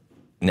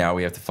now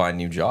we have to find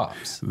new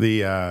jobs.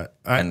 The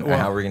And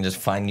how we're going to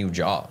just find new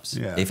jobs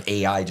Yeah. if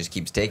AI just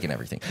keeps taking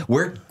everything.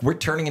 We're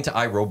turning into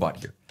iRobot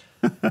here.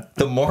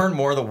 The more and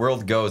more the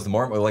world goes, the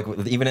more like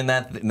even in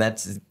that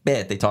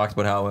bit they talked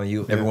about how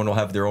everyone will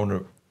have their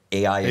own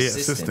AI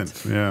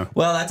assistant. Yeah.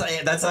 Well,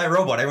 that's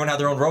iRobot. Everyone had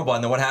their own robot,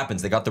 and then what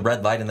happens? They got the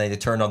red light and they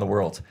turned on the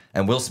world.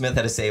 And Will Smith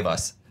had to save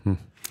us.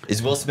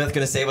 Is Will Smith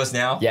going to save us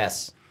now?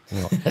 Yes.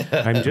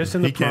 I'm just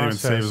in the He can't even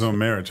save his process. own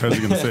marriage. How's he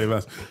going to save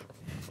us?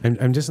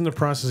 I'm just in the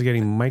process of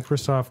getting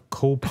Microsoft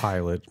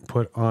Copilot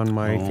put on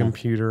my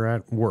computer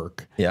at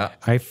work. Yeah.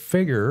 I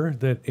figure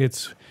that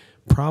it's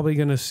probably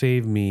going to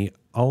save me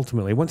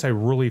ultimately once I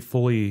really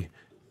fully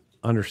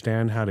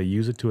understand how to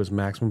use it to its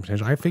maximum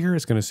potential. I figure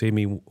it's going to save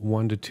me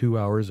 1 to 2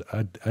 hours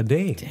a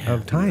day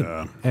of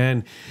time.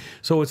 And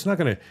so it's not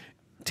going to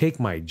take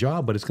my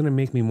job, but it's going to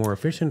make me more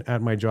efficient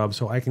at my job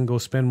so I can go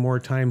spend more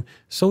time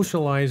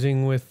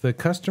socializing with the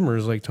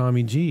customers like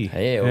Tommy G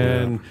Hey,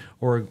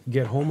 or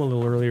get home a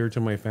little earlier to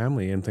my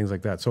family and things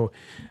like that. So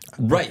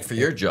Right, for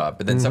your job,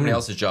 but then somebody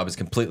else's job is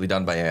completely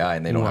done by AI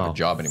and they don't have Well, a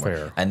job anymore.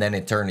 fair. And then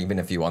it turned, even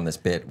if you on this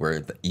bit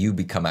where you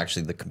become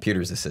actually the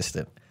computer's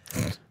assistant.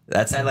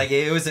 That's like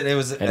it was a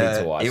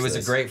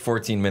this. great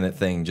 14-minute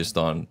thing just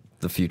on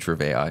the future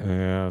of AI.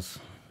 yes,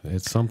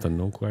 it's something,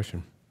 no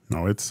question.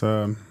 No, it's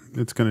going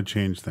to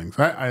change things.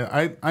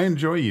 I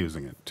enjoy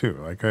using it too.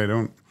 Like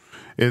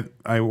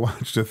I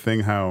watched a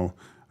thing how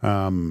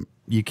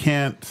you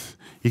can't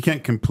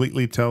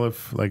completely tell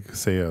if like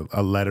say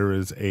a letter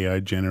is AI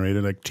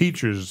generated. Like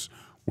teachers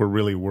were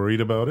really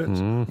worried about it.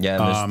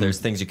 Yeah, and there's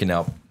things you can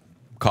now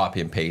copy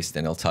and paste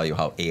and it'll tell you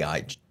how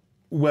AI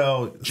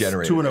Well,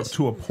 Generated this.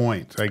 to a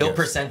point. I it'll guess.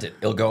 percent it.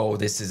 It'll go,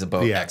 this is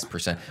about Yeah. X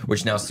percent,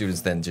 which now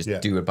students then just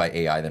do it by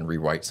AI, then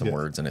rewrite some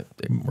words and it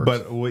works.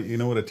 But you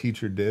know what a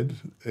teacher did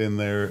in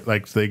their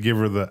like they give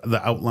her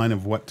the outline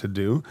of what to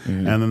do,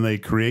 and then they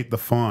create the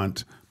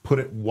font, put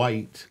it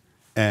white,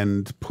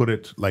 and put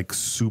it like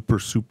super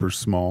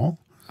small.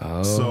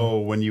 So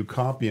when you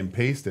copy and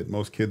paste it,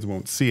 most kids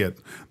won't see it.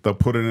 They'll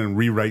put it in and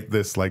rewrite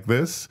this like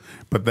this,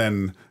 but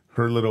then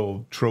her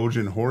little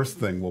Trojan horse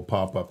thing will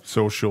pop up,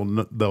 so she'll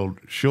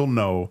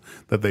know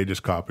that they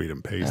just copied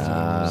and pasted.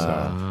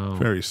 So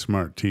very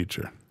smart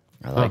teacher.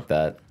 I like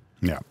that.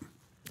 Yeah.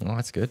 Oh,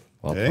 that's good.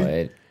 Well Hey.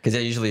 played. Because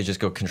they usually just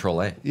go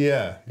Control A.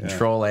 Yeah.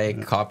 Control A,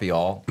 copy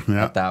all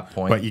Yeah. at that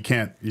point. But you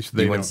can't. They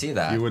wouldn't don't- see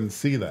that. You wouldn't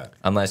see that.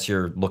 Unless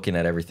you're looking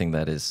at everything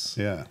that is.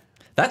 Yeah.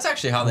 That's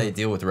actually how they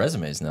deal with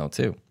resumes now,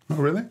 too. Oh,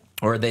 really?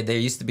 Or they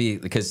used to be,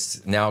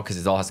 because it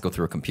all has to go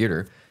through a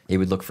computer, it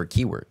would look for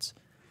keywords.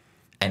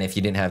 And if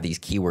you didn't have these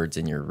keywords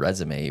in your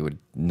resume, it would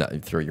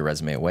throw your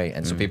resume away.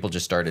 And so people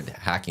just started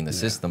hacking the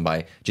system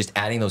by just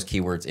adding those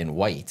keywords in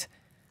white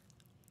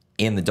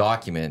in the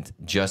document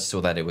just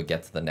so that it would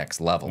get to the next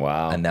level.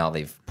 Wow. And now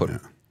they've put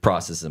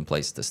processes in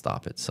place to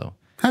stop it. So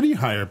How do you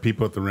hire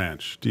people at the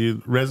ranch? Do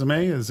you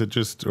resume? Is it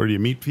just, or do you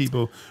meet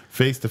people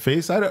face to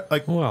face? I don't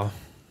like. Well,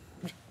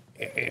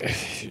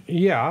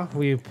 yeah,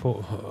 we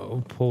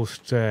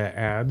post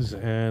ads,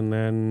 and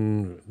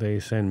then they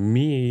send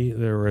me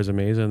their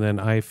resumes, and then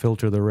I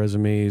filter the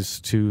resumes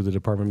to the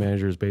department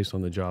managers based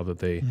on the job that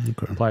they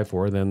apply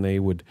for. Then they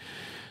would,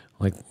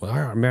 like,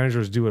 our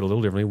managers do it a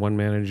little differently. One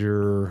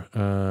manager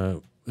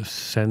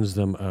sends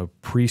them a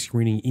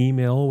pre-screening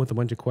email with a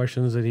bunch of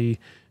questions that he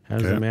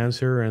has them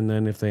answer, and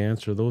then if they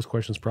answer those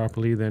questions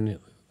properly, then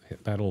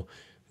that'll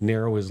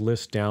narrow his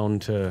list down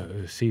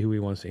to see who he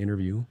wants to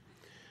interview.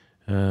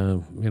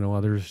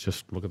 Others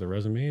just look at the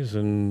resumes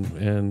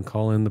and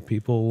call in the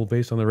people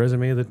based on the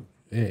resume that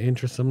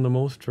interests them the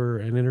most for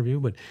an interview.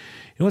 But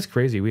what's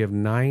crazy? We have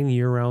 9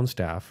 year-round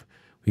staff.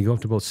 We go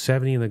up to about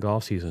 70 in the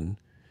golf season.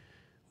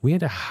 We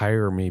had to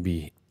hire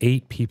maybe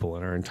 8 people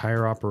in our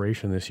entire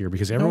operation this year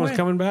because everyone's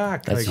coming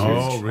back. That's huge.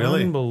 Oh,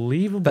 really?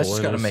 Unbelievable. That's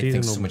just got to make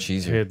things so much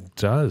easier. It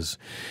does.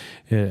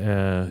 So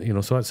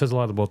it says a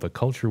lot about the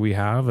culture we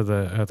have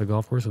at the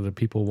golf course, and that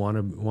people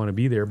want to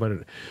be there. But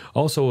it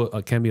also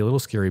can be a little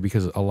scary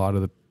because a lot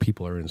of the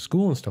people are in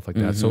school and stuff like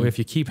that. So if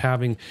you keep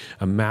having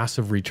a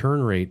massive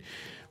return rate,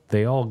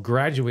 they all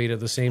graduate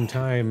at the same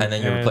time, and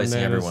then you're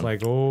replacing everyone.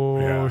 It's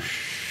like,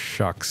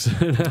 shucks,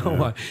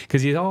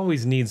 because you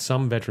always need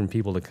some veteran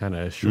people to kind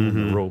of show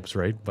them the ropes,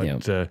 right? But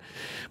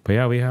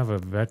yeah, we have a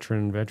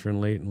veteran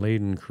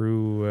laden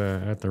crew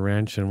at the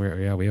ranch, and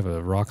we have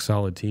a rock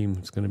solid team.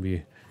 It's going to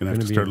be. Gonna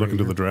have to start looking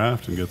to the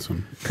draft and get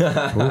some.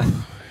 Do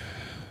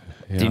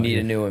you need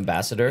a new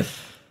ambassador?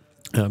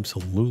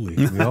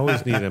 Absolutely, we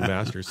always need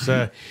ambassadors.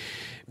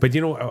 But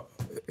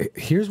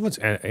here's what's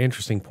an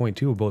interesting point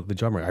too about the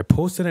job market. I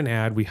posted an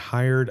ad. We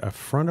hired a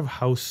front of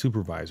house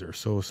supervisor,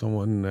 so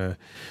someone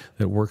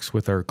that works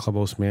with our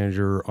clubhouse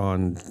manager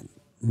on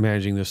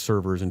managing the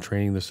servers and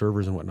training the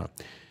servers and whatnot.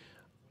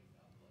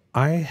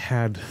 I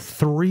had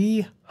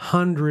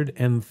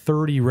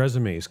 330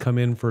 resumes come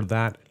in for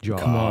that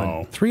job. Come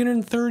on.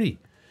 330.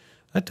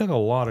 That took a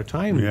lot of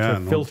time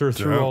to filter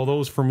through all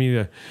those for me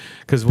to,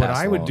 because what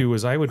I would do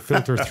is I would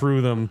filter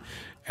through them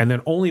and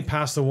then only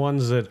pass the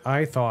ones that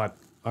I thought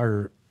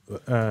are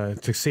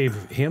to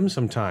save him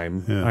some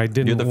time. Yeah. I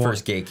didn't. You're the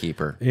first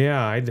gatekeeper.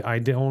 Yeah, I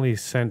did only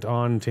sent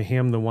on to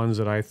him the ones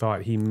that I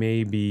thought he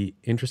may be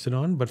interested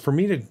on. But for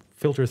me to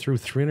filter through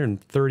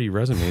 330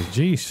 resumes,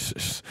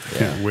 geez.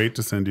 Can't wait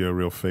to send you a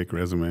real fake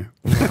resume.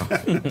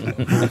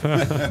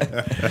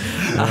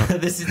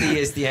 This is the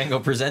EST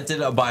Hangout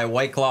presented by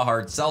Whiteclaw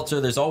Hard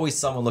Seltzer. There's always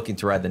someone looking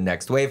to ride the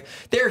next wave.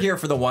 They're here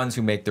for the ones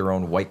who make their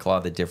own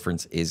Whiteclaw. The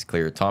difference is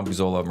clear. Tom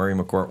Guzzola, Murray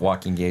McCourt,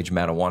 Joaquin, Gage,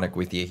 Matawanek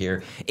with you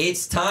here.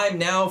 It's time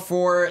now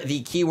for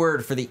the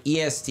keyword for the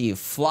EST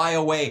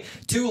Flyaway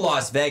to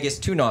Las Vegas.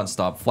 2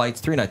 nonstop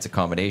flights, 3 nights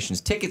accommodations,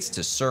 tickets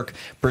to Cirque,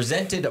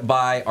 presented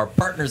by our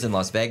partners in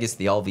Las Vegas,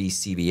 the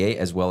LVCBA,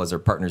 as well as our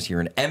partners here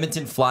in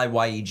Edmonton, Fly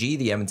YEG,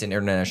 the Edmonton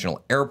International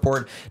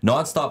Airport,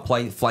 nonstop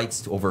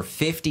flights to over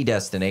 50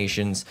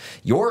 destinations.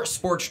 Your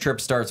sports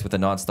trip starts with a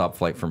nonstop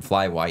flight from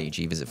Fly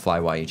YEG. Visit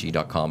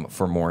flyyeg.com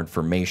for more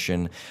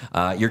information.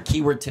 Your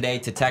keyword today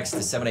to text to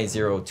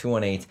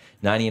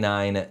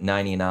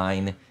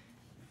 780-218-9999.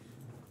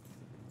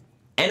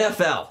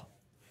 NFL.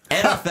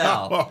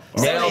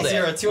 Nailed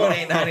it.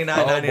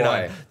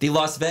 780-218-9999. The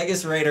Las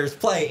Vegas Raiders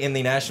play in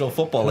the National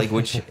Football League,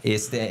 which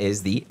is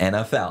the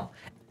NFL.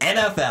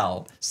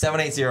 NFL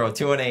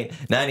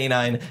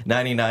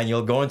 780-218-9999.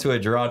 You'll go into a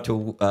draw to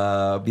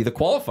be the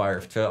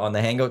qualifier on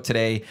the Hangout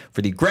today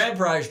for the grand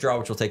prize draw,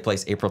 which will take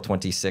place April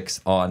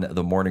 26th on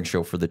the morning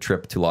show for the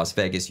trip to Las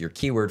Vegas. Your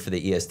keyword for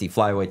the EST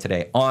Flyaway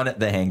today on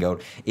the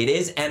Hangout. It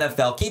is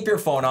NFL. Keep your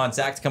phone on.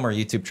 Zach to come our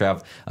YouTube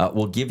Trev.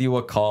 We'll give you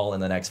a call in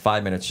the next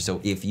 5 minutes or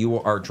so if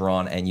you are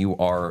drawn and you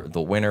are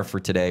the winner for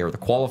today or the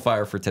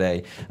qualifier for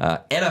today.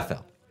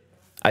 NFL.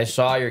 I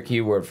saw your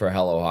keyword for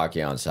Hello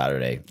Hockey on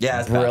Saturday. Yeah,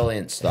 it's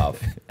brilliant stuff.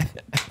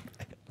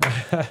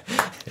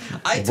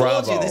 I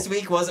told you this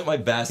week wasn't my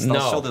best. No.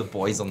 I'll show the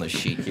boys on the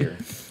sheet here.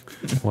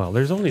 Well,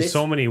 there's only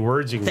so many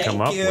words you can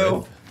come up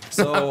with.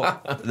 So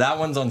that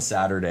one's on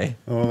Saturday.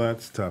 Oh,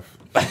 that's tough.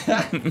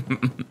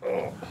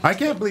 I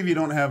can't believe you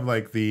don't have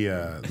like the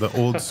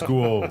old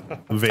school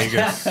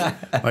Vegas,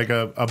 like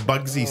a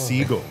Bugsy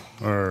Siegel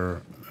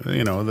or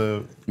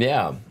some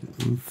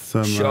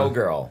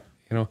Showgirl.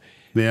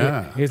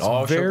 Yeah. It's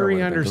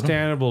very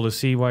understandable to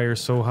see why you're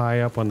so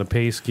high up on the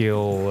pay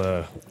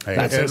scale.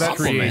 That's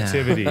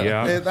creativity.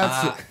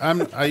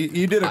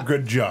 You did a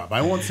good job.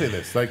 I won't say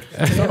this. Like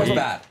It was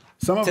bad.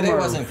 Today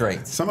wasn't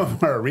great. Some of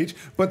them are a reach,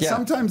 but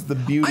sometimes the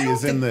beauty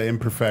is in the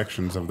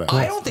imperfections of that.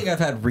 I don't think I've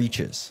had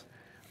reaches.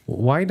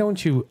 Why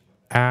don't you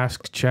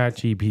ask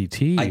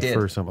ChatGPT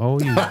for some? Oh,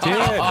 you did.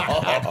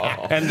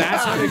 And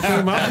that's what it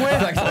came up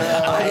with?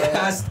 I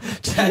asked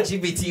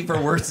ChatGPT for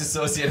words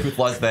associated with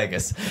Las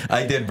Vegas.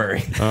 I did,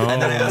 Murray.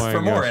 And then I asked for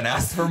more and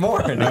asked for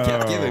more, and it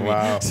kept giving me.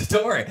 So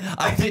don't worry.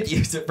 I did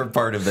use it for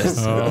part of this.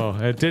 Oh,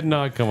 it did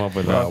not come up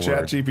with that word.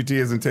 ChatGPT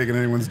hasn't taken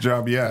anyone's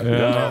job yet.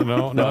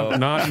 No,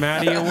 not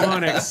Matty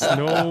Iwanix.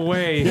 No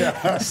way.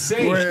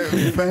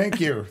 Safe. Thank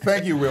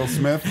you, Will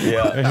Smith.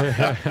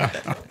 Yeah.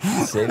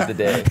 Save the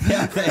day.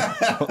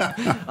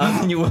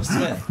 You Will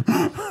Smith.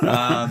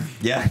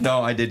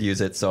 I did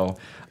use it. So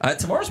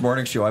tomorrow's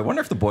morning show, I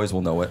wonder if the boys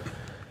will know it.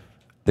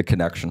 The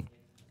connection.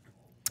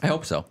 I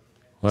hope so.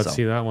 Let's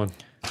see that one.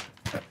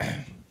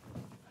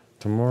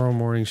 Tomorrow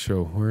morning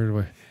show. Where do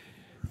I?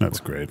 That's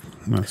great.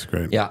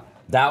 Yeah.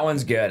 That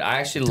one's good. I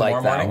actually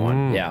like that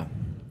morning? one. Yeah.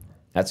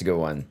 That's a good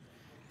one.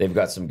 They've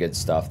got some good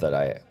stuff that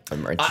I'm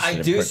interested I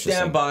in do purchasing.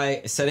 stand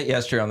by. I said it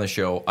yesterday on the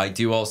show. I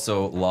do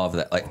also love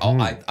that. Like,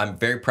 I'm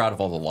very proud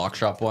of all the lock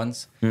shop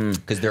ones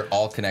because they're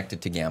all connected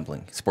to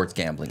gambling, sports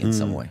gambling in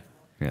some way.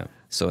 Yeah.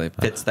 So it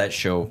fits that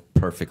show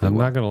perfectly. I'm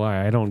well. not gonna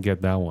lie, I don't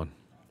get that one.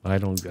 I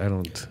don't.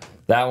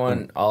 That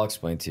one I'll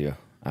explain to you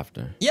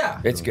after. Yeah,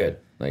 It's good.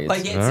 like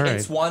it's, All right.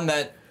 it's one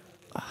that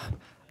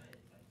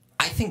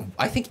I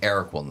think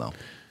Eric will know.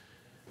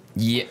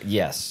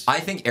 Yes. I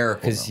think Eric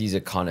will know. Because he's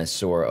a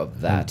connoisseur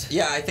of that.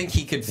 Yeah, I think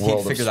he'd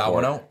World of figure that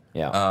one sport. out.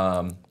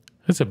 Yeah.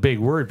 It's a big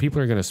word. People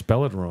are gonna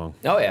spell it wrong,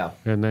 Oh yeah.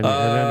 and then they're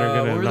What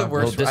gonna were the not,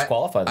 worst? They'll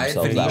disqualify I had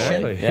themselves that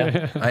Venetian. way.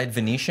 Yeah. I had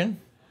Venetian.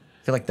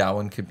 I feel like that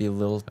one could be a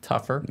little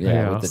tougher. Yeah.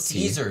 Yeah. With the T.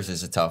 Caesars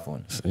is a tough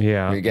one.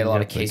 Yeah, You get a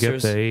lot of get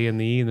casers. the A and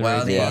the E. In the Well,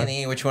 right the A spot. and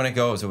E, which one it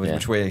goes, Yeah.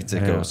 which way it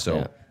Yeah. goes.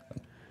 So,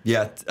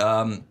 yeah. Ask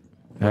the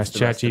rest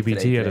of ChatGPT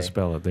today, how to Jay?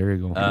 spell it. There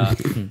you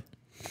go.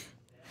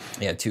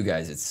 Yeah, two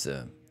guys. It's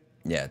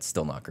it's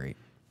still not great.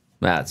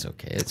 That's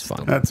okay. It's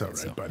fine. That's all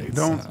right, buddy.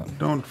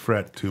 Don't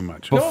fret too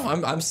much. No,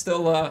 I'm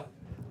still.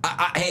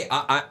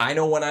 I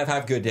know when I've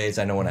had good days.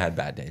 I know when I had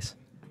bad days,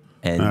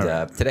 and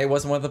right. today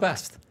wasn't one of the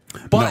best.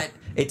 But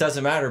it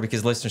doesn't matter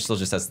because listeners still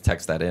just has to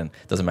text that in.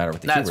 Doesn't matter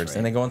what the That's keywords, right.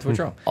 and they go into a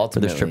draw for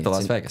Ultimately, this trip to it's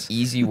Las an Vegas.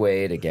 easy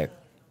way to get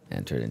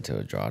entered into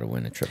a draw to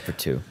win a trip for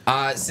two.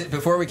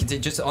 Before we continue,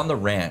 just on the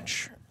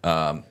ranch,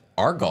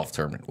 our golf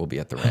tournament will be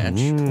at the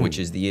ranch, which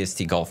is the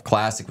EST Golf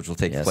Classic, which will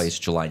take Yes. place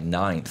July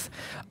 9th.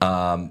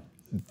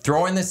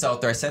 Throwing this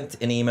out there, I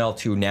sent an email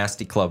to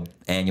Nasty Club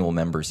annual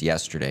members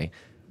yesterday.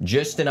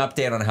 Just an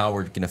update on how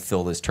we're going to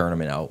fill this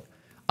tournament out.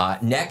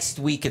 Next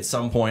week at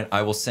some point,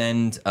 I will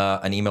send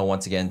an email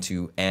once again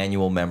to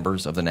annual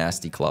members of the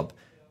Nasty Club.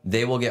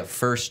 They will get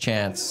first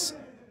chance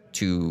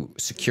to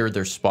secure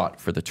their spot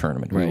for the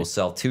tournament. We will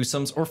sell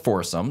twosomes or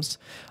foursomes.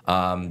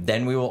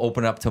 Then we will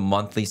open up to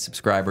monthly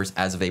subscribers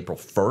as of April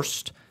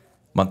 1st.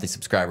 Monthly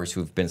subscribers who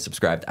have been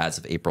subscribed as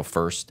of April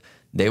 1st.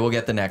 They will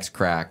get the next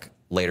crack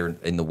later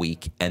in the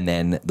week. And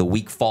then the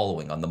week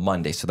following on the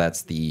Monday. So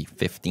that's the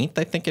 15th,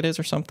 I think it is,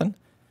 or something.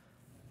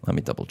 Let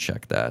me double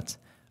check that.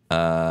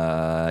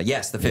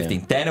 Yes, the 15th.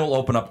 Yeah. Then it will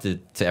open up to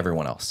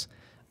everyone else.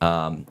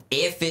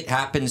 If it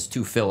happens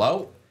to fill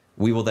out,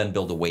 we will then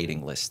build a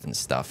waiting list and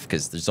stuff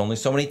because there's only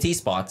so many T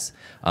spots.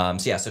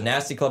 So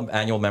Nasty Club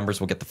annual members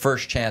will get the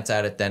first chance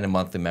at it, then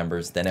monthly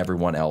members, then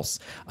everyone else.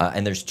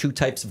 And there's two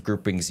types of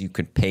groupings you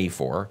could pay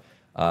for.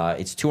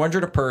 It's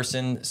 $200 a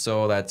person,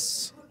 so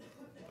that's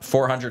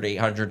 $400,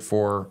 $800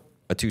 for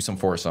a twosome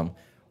foursome.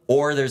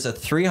 Or there's a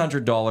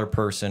 $300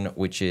 person,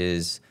 which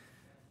is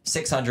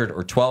 $600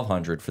 or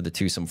 $1,200 for the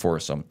twosome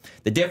foursome.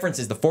 The difference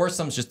is the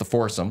foursome's just the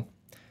foursome.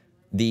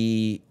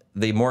 The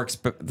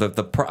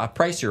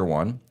pricier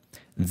one,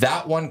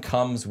 that one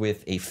comes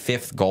with a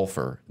fifth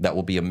golfer that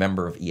will be a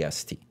member of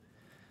EST.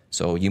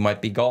 So you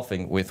might be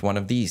golfing with one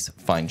of these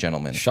fine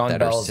gentlemen. Sean that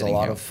Bell are is a sitting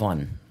lot here. of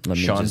fun. Let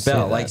me Sean just say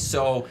Bell,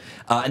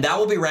 that. and that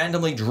will be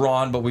randomly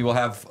drawn, but we will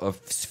have a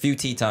few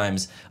tee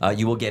times.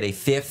 You will get a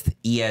fifth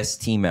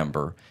EST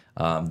member.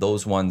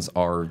 Those ones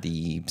are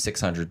the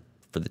 $600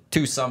 for the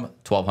twosome,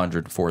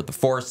 $1,200 for the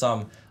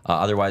foursome.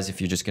 Otherwise, if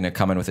you're just going to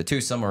come in with a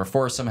twosome or a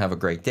foursome, have a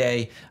great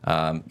day.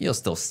 You'll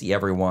still see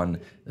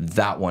everyone.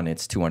 That one,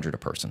 it's $200 a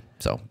person.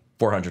 So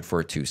 $400 for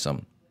a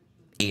twosome,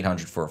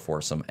 $800 for a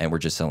foursome, and we're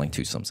just selling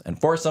twosomes and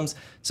foursomes.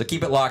 So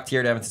keep it locked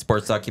here at Edmonton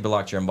Sports Talk. Keep it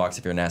locked to your inbox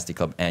if you're a Nasty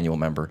Club annual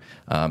member,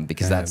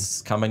 because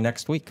that's coming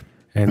next week.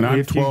 And Not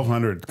if you-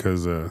 1,200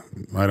 because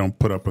I don't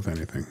put up with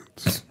anything.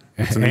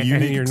 It's a and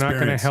unique you're not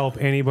going to experience. help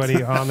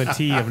anybody on the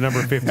tee of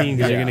number 15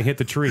 because you're going to hit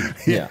the tree.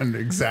 Yeah,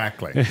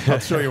 exactly. I'll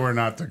show you where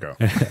not to go.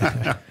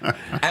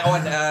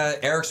 And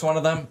Eric's one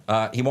of them.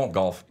 He won't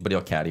golf, but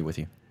he'll caddy with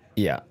you.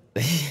 Yeah.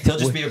 He'll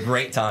just be a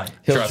great time.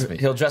 Trust me.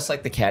 He'll dress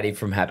like the caddy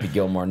from Happy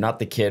Gilmore, not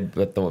the kid,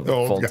 but the old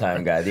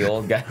full-time guy, the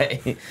old guy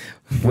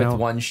with Well-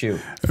 one shoe.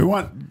 We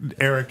want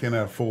Eric in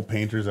a full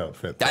painter's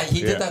outfit.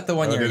 He did that the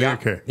one Oh, year. did he? Yeah,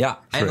 Okay. yeah.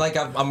 And Sure. like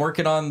I'm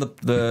working on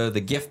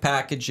the gift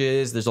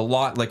packages. There's a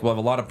lot. Like we'll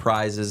have a lot of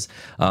prizes.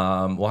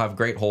 We'll have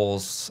great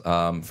holes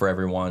for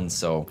everyone.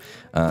 So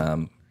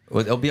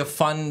it'll be a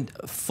fun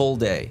full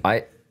day.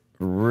 I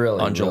really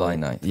On July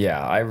 9th.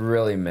 Yeah, I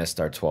really missed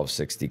our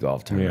 1260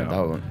 golf tournament. Yeah.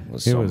 That one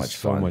was It so was much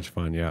so fun. much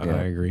fun. Yeah, Yeah.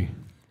 I agree.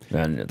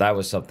 And that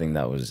was something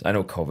that was, I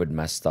know COVID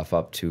messed stuff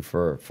up too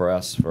for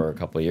us for a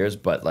couple of years,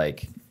 but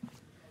like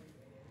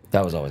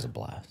that was always a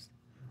blast.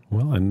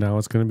 Well, and now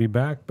it's going to be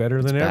back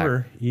better than back.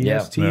 ever. Yeah.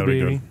 EST, That'll be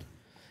baby. good.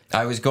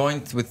 I was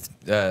going with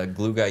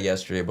Glue Guy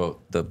yesterday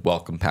about the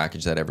welcome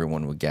package that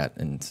everyone would get,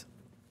 and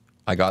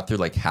I got through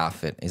like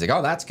half it. He's like,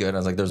 "Oh, that's good." I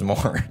was like, "There's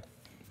more."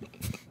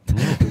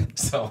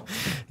 So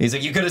he's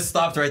like, "You could have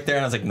stopped right there,"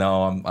 and I was like,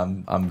 "No,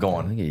 I'm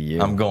going. Look at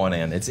you. I'm going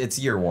in. It's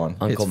year one.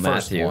 Uncle it's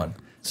first Matthew, one.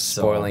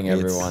 So spoiling it's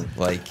everyone.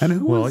 Like And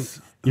who Well,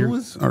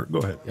 was? Or, go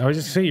ahead. I was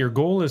just saying, your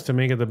goal is to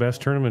make it the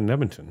best tournament in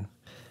Edmonton.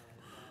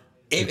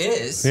 it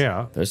is.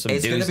 Yeah. There's some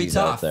It's going to be doozies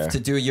out tough there. to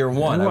do year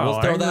one. I Well,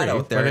 will throw I that agree,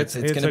 out there. but It's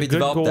it's going to a be good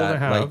developed goal to that.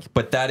 have. Like,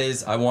 but that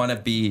is, I want to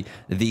be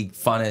the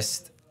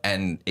funnest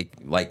and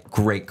like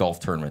great golf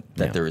tournament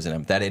that there is in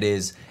them. That it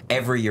is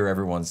every year.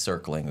 Everyone's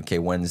circling. Okay,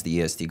 when's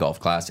the EST Golf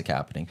Classic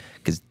happening?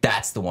 Because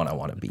that's the one I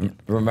want to be in.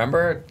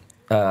 Remember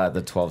the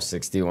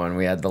 1261?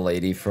 We had the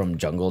lady from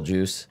Jungle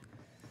Juice.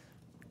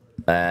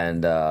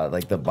 And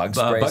like the bug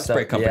spray stuff.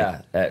 Spray company.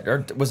 Yeah.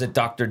 Or was it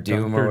Dr.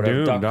 Doom or Dr.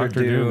 whatever? Doom,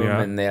 Dr. Doom,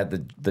 yeah. And they had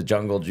the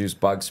Jungle Juice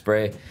bug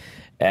spray.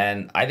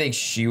 And I think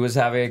she was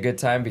having a good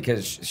time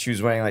because she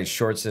was wearing like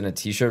shorts and a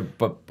t-shirt.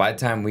 But by the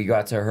time we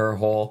got to her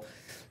hole,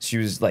 she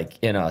was like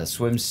in a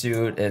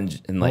swimsuit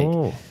and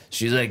like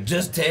she's like,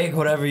 just take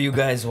whatever you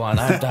guys want.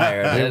 I'm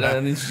tired. And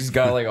then she's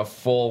got like a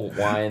full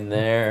wine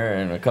there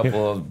and a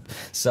couple of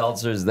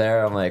seltzers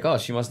there. I'm like, oh,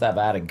 she must have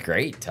had a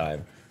great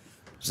time.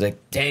 She's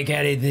like, take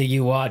anything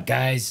you want,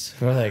 guys.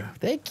 We're like,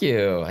 thank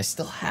you. I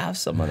still have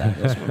some of that.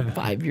 It was from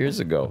 5 years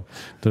ago.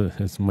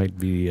 This might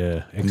be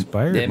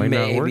expired. It might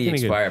not may work be again.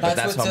 expired, but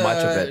that's how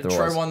much of it there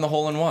Troy was. won the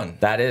hole-in-one.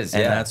 That is,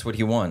 and yeah. that's what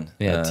he won.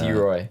 Yeah,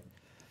 T-Roy.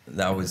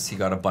 That was he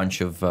got a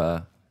bunch of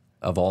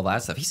all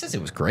that stuff. He says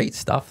it was great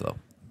stuff though.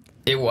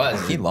 It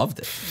was. He loved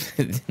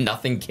it.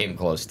 Nothing came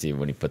close to you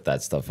when he put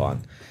that stuff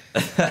on.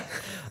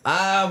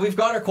 We've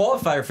got our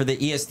qualifier for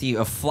the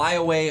EST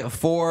Flyaway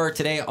 4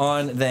 today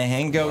on the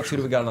Hangout. Who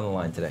do we got on the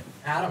line today?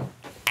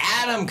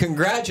 Adam,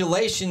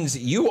 congratulations.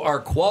 You are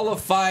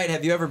qualified.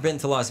 Have you ever been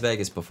to Las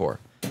Vegas before?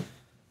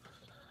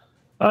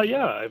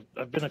 Yeah,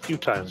 I've been a few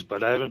times,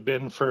 but I haven't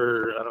been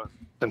for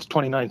since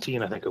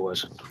 2019, I think it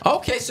was.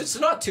 Okay, so it's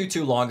not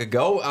too long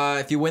ago.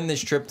 If you win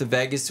this trip to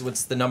Vegas,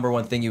 what's the number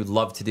one thing you would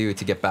love to do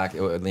to get back?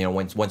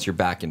 Once you're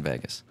back in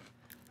Vegas.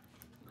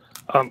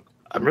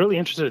 I'm really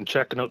interested in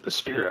checking out the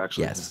Sphere,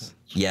 actually.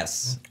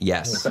 Yes.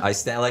 I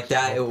stand like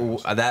that.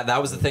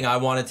 That was the thing I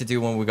wanted to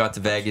do when we got to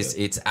Vegas.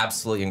 It's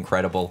absolutely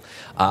incredible,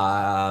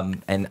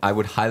 and I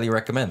would highly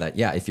recommend that.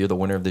 Yeah, if you're the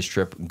winner of this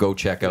trip, go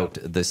check out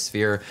the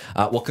Sphere.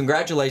 Well,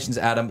 congratulations,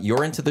 Adam.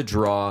 You're into the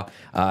draw.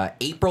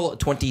 April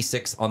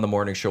 26th on the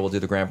morning show, we'll do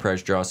the grand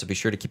prize draw. So be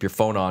sure to keep your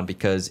phone on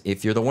because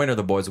if you're the winner,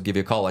 the boys will give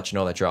you a call, let you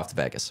know that you're off to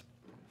Vegas.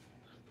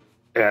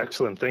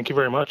 Excellent. Thank you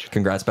very much.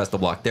 Congrats, best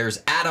of luck.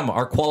 There's Adam,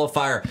 our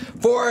qualifier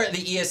for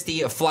the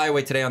EST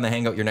Flyaway today on the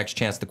Hangout. Your next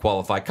chance to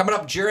qualify. Coming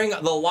up during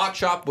the Lock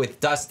Shop with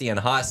Dusty and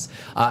Huss.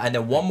 And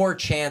then one more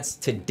chance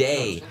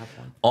today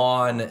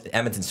on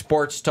Edmonton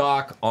Sports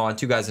Talk on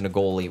Two Guys and a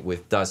Goalie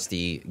with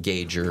Dusty,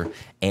 Gager,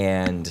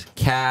 and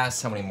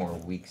Cass. How many more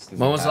weeks do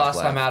we When was the have last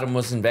left? time Adam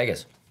was in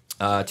Vegas?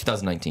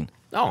 2019.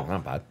 Oh,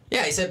 not bad.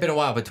 Yeah, he said it's been a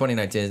while, but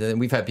 2019. And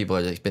we've had people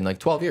that it's been like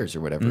 12 years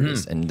or whatever it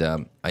is. And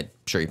I'm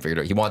sure he figured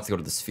out. He wants to go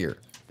to the Sphere.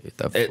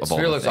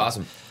 Sphere looks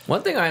awesome.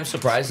 One thing I'm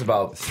surprised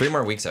about. 3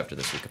 more weeks after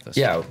this week of this.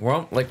 Yeah,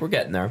 we're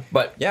getting there.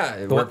 But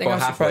yeah, the we're one thing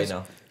about I'm halfway surprised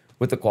now.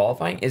 with the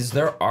qualifying is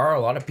there are a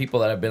lot of people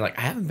that have been like,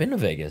 I haven't been to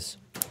Vegas.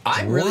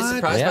 I'm really What?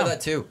 surprised by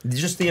that too.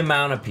 Just the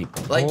amount of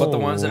people. Like- But the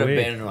ones that have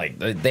Holy. been, like,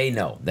 they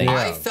know.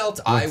 I felt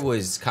I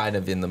was kind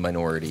of in the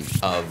minority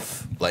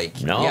of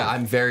like, No. yeah,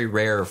 I'm very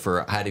rare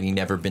for having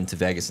never been to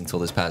Vegas until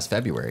this past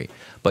February.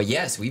 But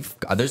yes,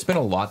 there's been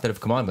a lot that have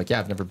come on. Like, yeah,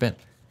 I've never been,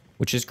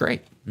 which is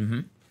great.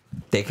 Mm-hmm.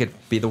 They could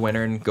be the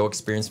winner and go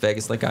experience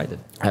Vegas like I did.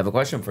 I have a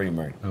question for you,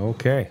 Murray.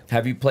 Okay.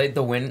 Have you played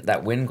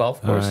that Wynn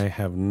golf course? I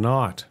have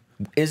not.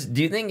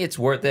 Do you think it's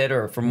worth it,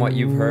 or from what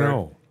you've heard?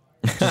 No.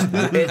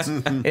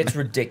 It's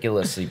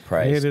ridiculously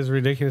priced. It is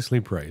ridiculously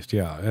priced.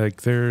 Yeah.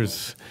 Like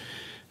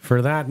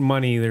for that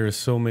money, there's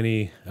so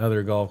many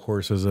other golf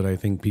courses that I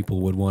think people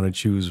would want to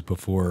choose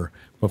before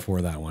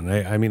that one.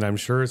 I mean, I'm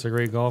sure it's a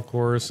great golf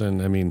course,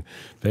 and I mean,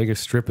 Vegas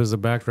Strip is a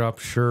backdrop,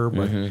 sure,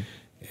 but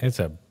it's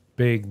a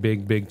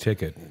big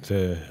ticket.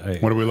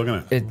 What are we looking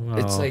at?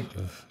 It's like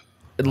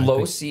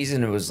low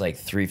season. It was like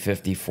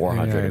 350,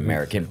 400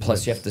 American.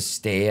 Plus, you have to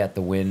stay at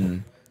the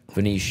Wynn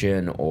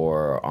Venetian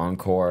or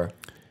Encore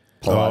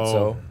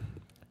Palazzo,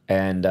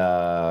 and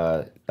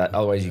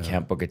otherwise you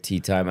can't book a tee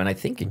time. And I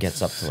think it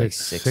gets up to like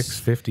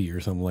 $650 or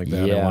something like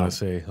that. I Yeah. want to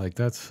say like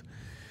that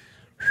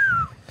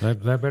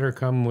better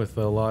come with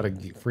a lot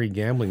of free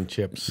gambling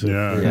chips.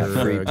 Yeah.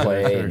 free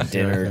play and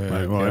dinner.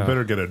 Right, well, I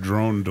better get a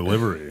drone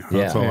delivery.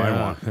 That's all I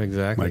want.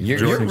 Exactly. Like You're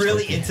Jordan's-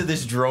 really into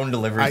this drone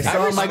delivery. I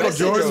saw Michael respect this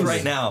Jordan's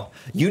right now.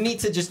 You need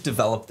to just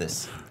develop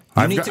this.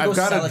 You need to go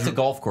sell it to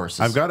golf courses.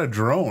 I've got a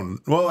drone.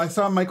 Well, I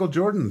saw Michael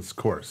Jordan's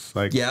course.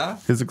 Like, Yeah?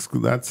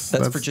 that's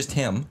That's for just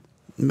him.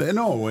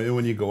 No,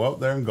 when you go out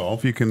there and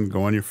golf, you can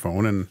go on your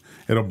phone and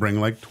it'll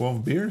bring like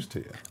 12 beers to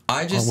you.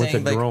 I'm just with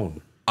saying, a like,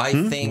 drone. I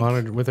think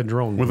With a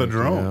drone. With a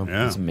drone,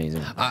 yeah. It's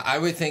amazing. I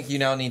would think you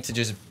now need to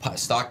just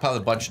stockpile a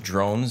bunch of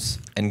drones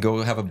and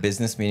go have a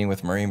business meeting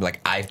with Murray and be like,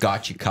 I've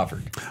got you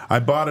covered. I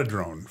bought a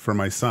drone for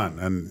my son,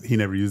 and he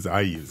never used it.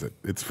 I use it.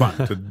 It's fun.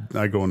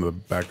 I go into the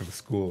back of the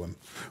school and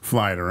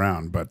fly it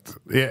around, but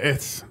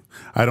it's.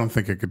 I don't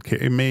think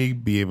it may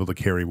be able to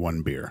carry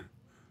one beer,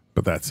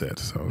 but that's it.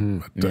 So,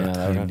 but,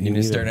 Yeah, You need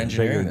to start a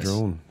engineering bigger this.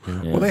 drone.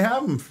 Yeah. well, they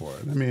have them for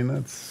it. I mean,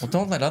 that's Well,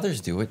 don't let others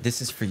do it.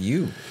 This is for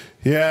you.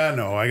 yeah.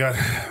 No, I got,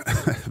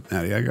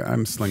 Maddie.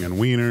 I'm slinging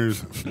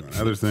wieners, doing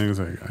other things.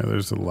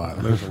 There's a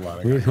lot. There's a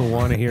lot. We Of don't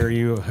want to hear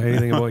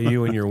anything about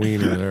you and your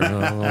wiener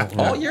there.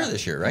 All year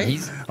this year, right?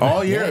 He's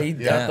all year. Yeah,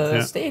 he's at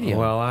the stadium.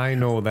 Well, I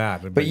know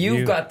that. but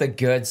you've got the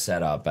good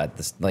setup at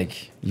this.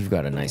 Like you've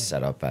got a nice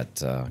setup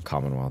at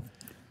Commonwealth.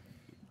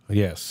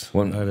 Yes,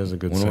 When, that is a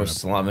good when we're setup.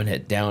 slumming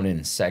it down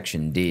in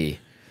Section D,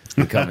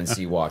 we come and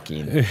see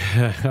Joaquin.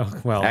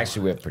 Well,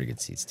 Actually, we have pretty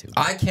good seats too.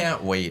 I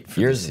can't wait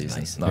for Yours this is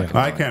season. nice. Not gonna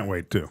I lie. can't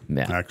wait too.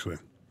 Yeah. Actually,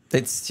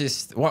 It's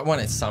just when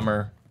it's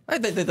summer.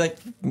 Like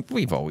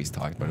we've always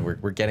talked about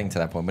it. We're getting to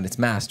that point, but it's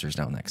Masters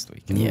now next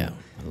week. Yeah,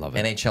 I love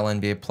it.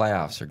 NHL, NBA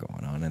playoffs are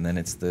going on, and then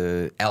it's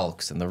the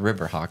Elks and the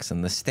Riverhawks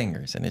and the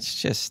Stingers, and it's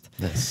just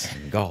This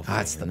golf.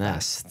 that's the and that.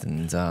 best.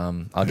 And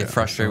I'll get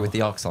frustrated with the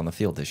Elks on the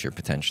field this year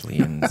potentially.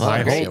 And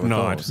I see hope how it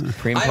not. goes.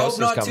 Pre and I hope post is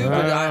not coming. too,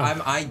 but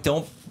I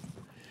don't.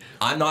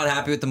 I'm not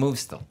happy with the move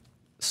still.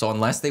 So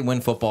unless they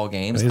win football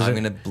games, Is I'm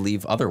it- going to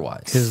believe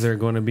otherwise. is there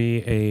going to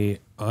be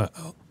a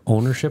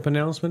ownership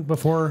announcement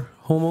before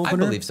home I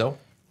opener? believe so.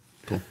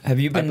 Have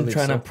you been believe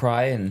trying so. to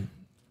pry and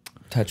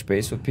touch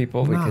base with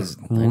people? Because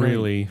I know-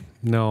 Really,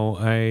 no.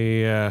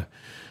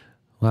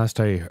 Last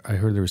I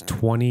heard there was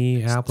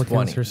 20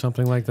 applicants 20. or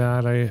something like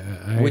that.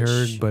 I Which-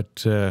 heard,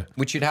 but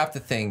Which you'd have to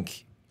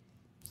think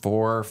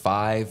 4 or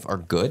 5 are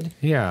good.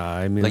 yeah,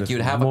 I mean, Like,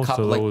 you'd have a most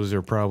couple, of like- those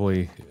are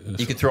probably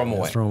You could throw them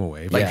away. Throw them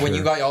away. Like for when you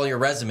sure. got all your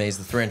resumes,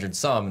 the 300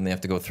 some, and they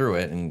have to go through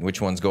it, and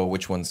which ones go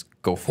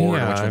forward,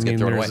 Yeah, and which ones I mean, get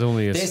thrown away. there's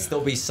only a This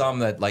there'll be some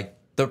that like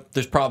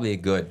there's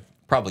probably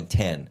probably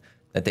 10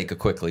 that they could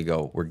quickly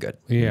go. We're good.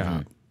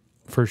 Yeah,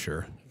 for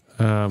sure.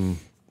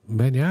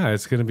 But yeah,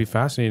 it's going to be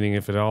fascinating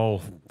if it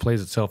all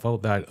plays itself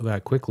out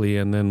that quickly,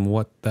 and then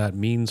what that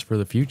means for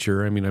the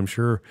future. I mean, I'm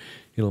sure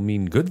it'll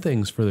mean good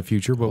things for the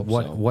future, but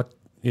what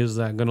is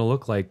that going to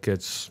look like?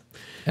 It's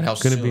And how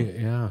going to soon? be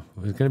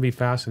it's going to be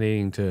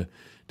fascinating to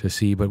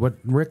see. But what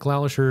Rick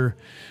Lallisher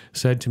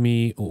said to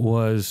me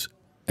was,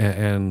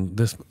 and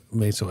this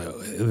made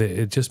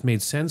it just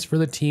made sense for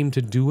the team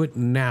to do it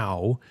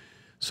now,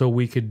 so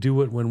we could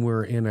do it when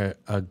we're in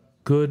a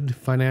good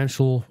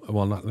financial,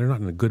 well, they're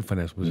not in a good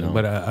financial position,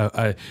 but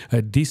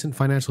a decent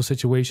financial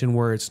situation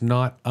where it's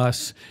not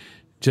us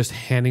just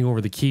handing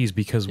over the keys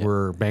because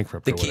we're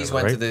bankrupt. The or keys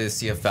whatever, went to right? the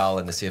CFL,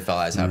 and the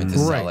CFL is having to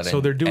sell Right, it. so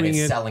and- they're doing and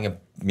it's it- selling a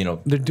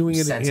They're doing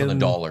it cents on the in-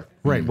 dollar.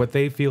 right? What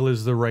they feel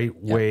is the right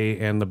way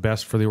and the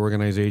best for the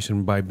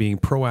organization by being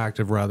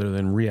proactive rather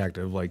than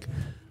reactive, like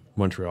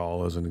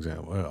Montreal as an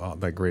example,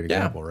 that great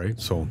example, right?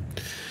 So,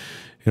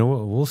 you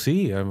know, we'll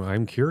see.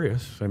 I'm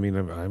curious. I mean,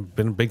 I've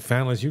been a big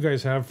fan, as you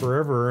guys have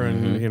forever,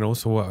 and you know,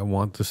 so I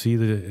want to see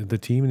the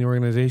team and the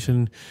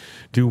organization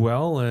do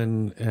well.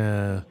 And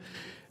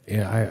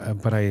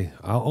but I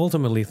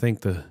ultimately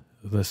think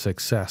the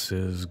success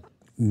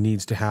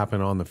needs to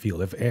happen on the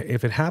field.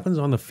 If it happens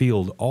on the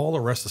field, all the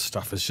rest of the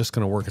stuff is just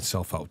going to work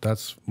itself out.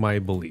 That's my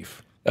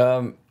belief.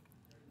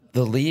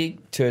 The league,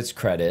 to its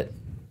credit,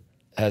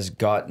 has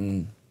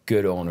gotten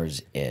good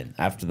owners in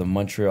after the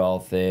Montreal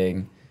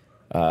thing,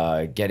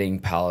 getting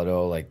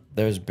Palado. Like,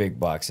 there's big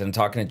bucks. And I'm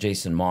talking to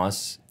Jason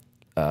Moss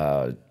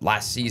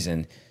last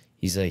season.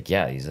 He's like,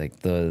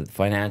 the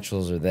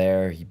financials are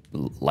there. He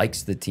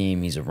likes the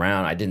team. He's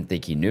around. I didn't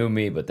think he knew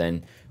me, but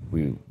then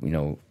we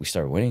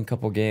started winning a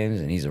couple games,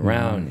 and he's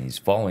around. And he's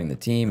following the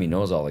team. He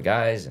knows all the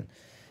guys. And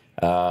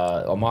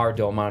Omar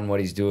Doman,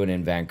 what he's doing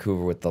in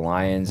Vancouver with the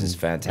Lions is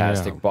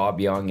fantastic. Yeah. Bob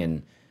Young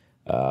and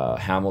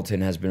Hamilton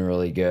has been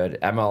really good.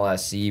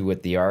 MLSE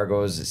with the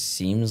Argos, it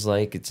seems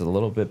like it's a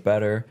little bit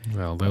better.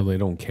 Well, they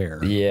don't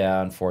care. Yeah,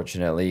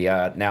 unfortunately.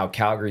 Now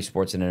Calgary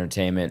Sports and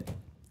Entertainment.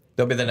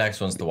 They'll be the next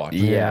ones to watch.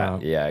 Yeah,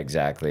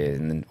 exactly.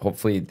 And then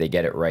hopefully they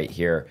get it right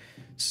here.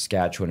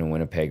 Saskatchewan and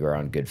Winnipeg are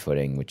on good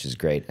footing, which is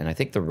great. And I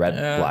think the Red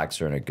Blacks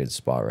are in a good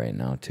spot right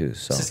now too.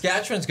 So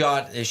Saskatchewan's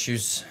got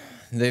issues.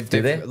 Do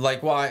they?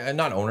 Like, well,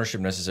 not ownership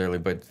necessarily,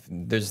 but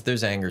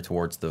there's anger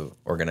towards the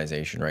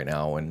organization right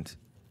now, and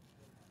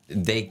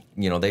they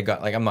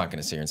got, like, I'm not going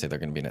to sit here and say they're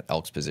going to be in an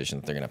Elks position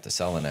that they're going to have to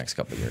sell in the next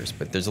couple of years,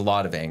 but there's a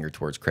lot of anger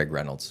towards Craig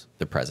Reynolds,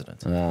 the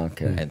president. Oh,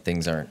 okay. And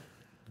things aren't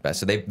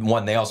best. So they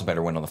also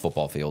better win on the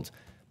football field,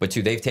 but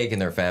two, they've taken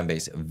their fan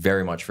base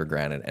very much for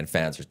granted, and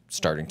fans are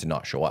starting to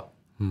not show up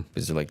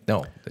because they're like,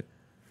 no,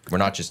 we're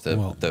not just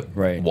the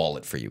Right.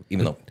 wallet for you,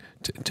 even though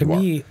To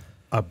me,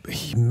 a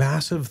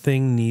massive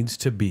thing needs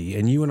to be,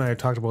 and you and I have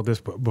talked about this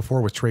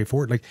before with Trey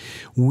Ford, like,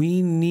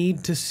 we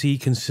need to see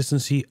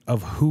consistency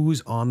of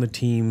who's on the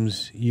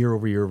teams year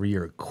over year over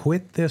year.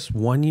 Quit this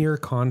 1 year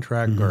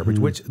contract garbage,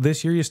 which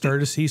this year you started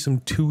to see some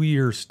 2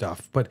 year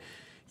stuff, but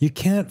You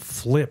can't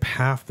flip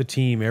half the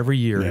team every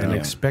year and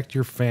expect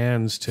your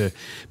fans to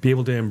be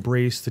able to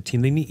embrace the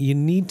team. You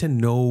need to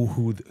know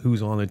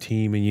who's on the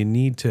team, and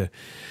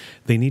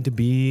they need to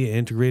be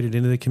integrated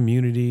into the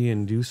community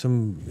and do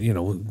some,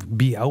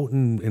 be out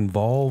and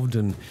involved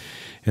and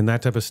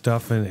that type of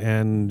stuff.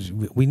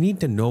 And we need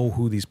to know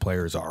who these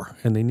players are,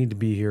 and they need to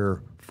be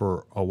here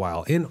for a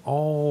while in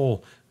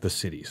all the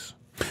cities.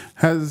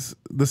 Has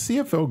the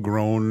CFL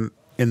grown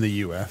in the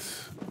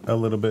U.S. a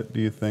little bit, do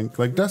you think?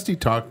 Like Dusty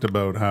talked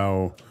about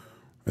how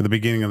at the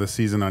beginning of the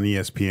season on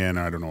ESPN,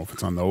 I don't know if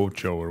it's on the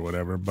Ocho or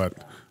whatever,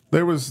 but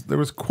there was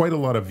quite a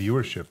lot of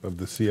viewership of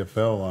the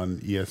CFL on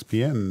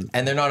ESPN.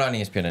 And they're not on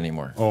ESPN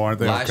anymore. Oh, aren't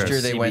they? Last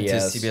year they went to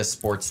CBS. CBS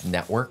Sports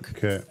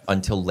Network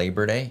until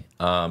Labor Day.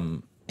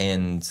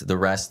 And the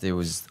rest, it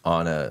was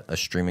on a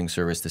streaming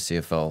service the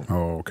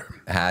CFL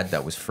had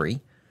that was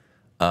free.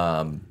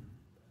 And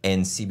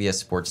CBS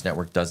Sports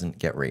Network doesn't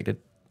get rated,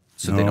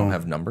 so they don't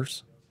have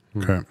numbers.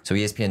 Okay. So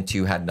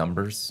ESPN2 had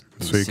numbers.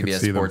 So you could CBS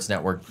see them. Sports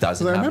Network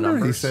doesn't I have remember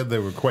numbers. he said they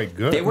were quite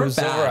good. They were was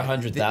bad. over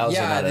 100,000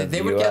 Yeah, out of they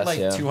the would get US, like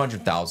yeah.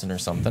 200,000 or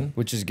something.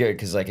 Which is good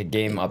because like a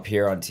game up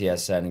here on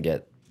TSN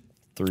get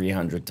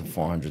 300 to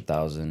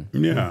 400,000.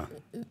 Yeah.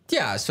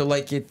 Yeah, so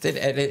like it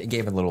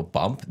gave a little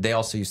bump. They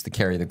also used to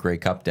carry the Grey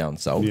Cup down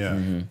south.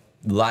 Yeah.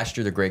 Last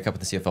year, the Grey Cup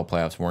and the CFL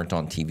playoffs weren't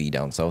on TV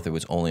down south. It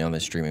was only on the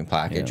streaming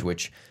package,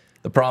 which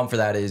the problem for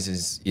that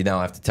is you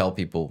now have to tell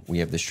people we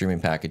have the streaming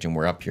package and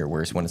we're up here.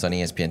 Whereas when it's on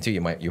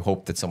ESPN2, you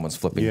hope that someone's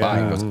flipping by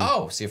and goes,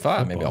 oh,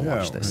 CFL, maybe I'll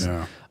watch this.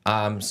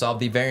 Yeah. So I'll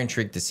be very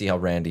intrigued to see how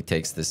Randy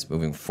takes this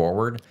moving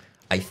forward.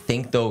 I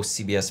think, though,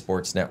 CBS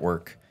Sports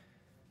Network,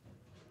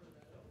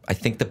 I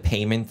think the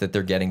payment that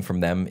they're getting from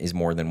them is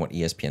more than what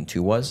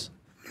ESPN2 was.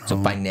 So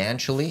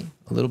financially,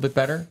 a little bit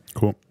better.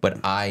 Cool. But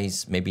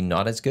eyes, maybe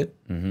not as good.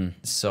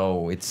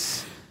 So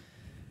it's...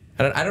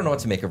 I don't know what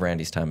to make of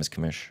Randy's time as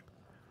commish.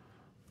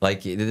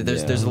 Like,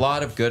 there's a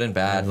lot of good and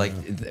bad. Like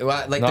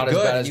Not the as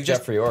good, bad as you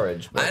Jeffrey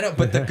Orridge. But. I know,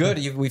 but the good,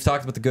 we've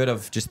talked about the good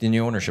of just the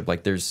new ownership. Like,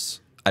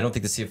 I don't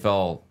think the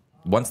CFL,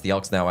 once the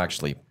Elks now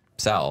actually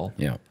sell,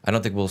 I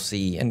don't think we'll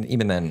see, and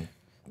even then,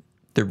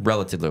 they're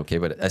relatively okay,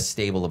 but as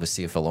stable of a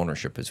CFL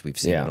ownership as we've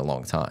seen in a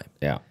long time.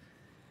 Yeah.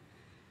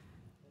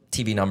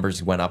 TV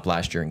numbers went up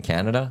last year in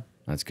Canada.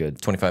 That's good.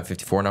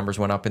 25-54 numbers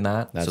went up in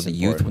that. That's so the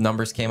important. youth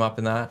numbers came up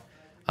in that.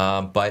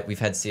 But we've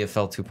had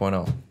CFL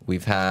 2.0.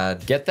 We've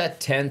had... Get that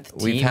 10th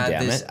team, We've had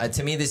damn this... it.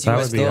 to me, this That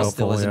U.S. would be deal helpful,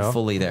 still isn't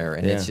fully there.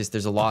 And it's just...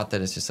 There's a lot that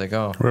is just like,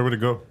 oh... Where would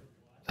it go?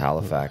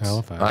 Halifax.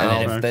 Halifax. And then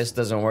Halifax. if this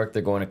doesn't work,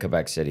 they're going to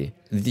Quebec City.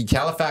 The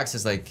Halifax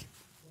is like...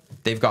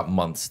 They've got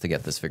months to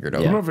get this figured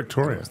out. What about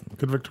Victoria?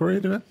 Could Victoria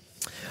do it?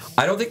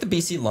 I don't think the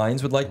BC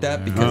Lions would like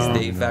that because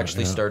they've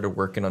actually started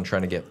working on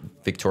trying to get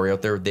Victoria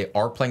out there. They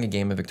are playing a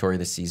game in Victoria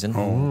this season.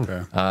 Oh,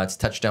 okay. It's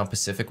Touchdown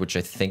Pacific, which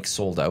I think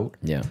sold out.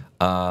 Yeah.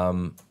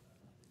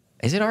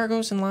 Is it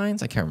Argos and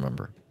Lions? I can't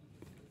remember.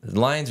 The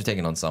Lions are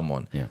taking on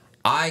someone. Yeah.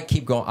 I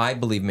keep going. I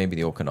believe maybe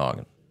the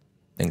Okanagan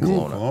in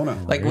Kelowna.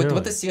 Kelowna. Like Really?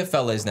 what the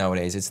CFL is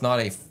nowadays, it's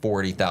not a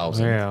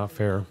 40,000. Yeah,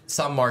 fair.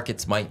 Some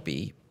markets might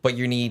be, but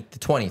you need the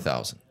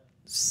 20,000,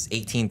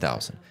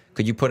 18,000.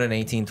 Could you put an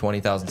 18,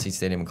 20,000 seat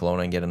stadium in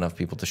Kelowna and get enough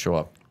people to show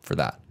up for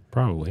that?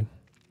 Probably.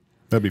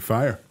 That'd be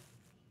fire.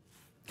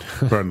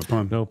 Pardon the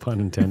pun. No pun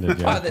intended.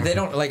 Yeah. They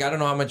don't like. I don't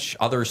know how much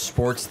other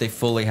sports they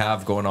fully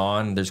have going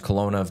on. There's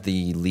Kelowna of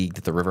the league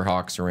that the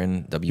Riverhawks are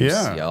in,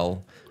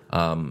 WCL.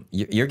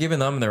 You're giving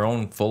them their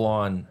own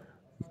full-on.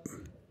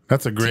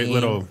 That's a great team.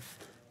 little.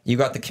 You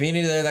got the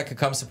community there that could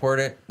come support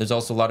it. There's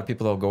also a lot of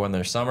people that'll go in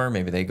their summer.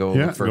 Maybe they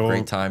go for a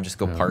great time, just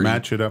go party.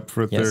 Match it up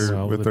for Yes. their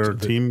Well, with the- their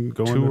the team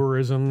going.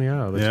 tourism,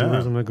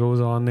 tourism that goes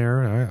on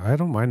there. I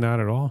don't mind that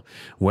at all.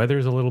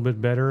 Weather's a little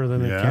bit better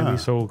than it can Yeah. be.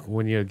 So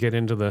when you get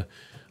into the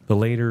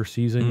later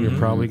season, you're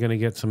probably going to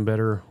get some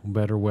better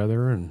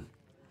weather. And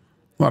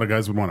A lot of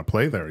guys would want to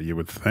play there. You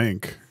would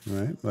think,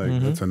 right?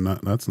 Like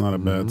that's not a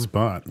bad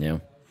spot. Yeah.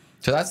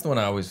 So that's the one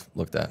I always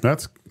looked at.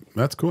 That's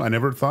cool. I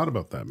never thought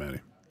about that, Matty.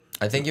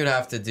 I think you'd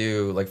have to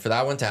do, like, for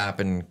that one to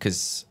happen,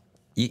 because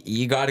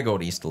you got to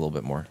go east a little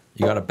bit more.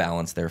 You got to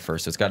balance there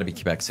first. So it's got to be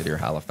Quebec City or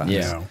Halifax.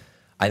 Yeah.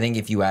 I think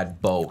if you add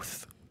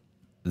both,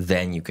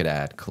 then you could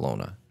add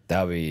Kelowna.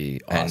 That would be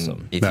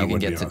awesome. And if That you can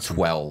would get be to awesome.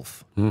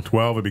 12,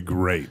 12 would be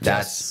great.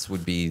 that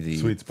would be the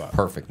Sweet spot.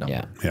 perfect number.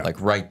 Yeah. Yeah. Like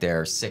right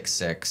there,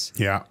 6-6.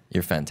 Yeah.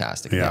 You're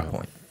fantastic Yeah. at that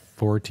point.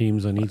 4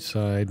 teams on each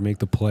side make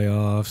the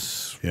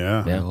playoffs.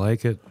 Yeah. I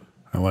like it.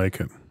 I like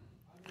it.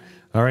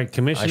 All right, I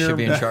Commissioner. should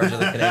be in charge of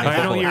the Canadian I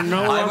know football. you're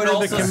no I would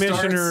longer the also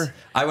commissioner.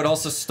 I would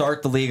also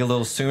start the league a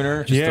little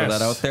sooner. Just throw Yes.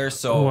 that out there.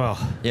 So, Well.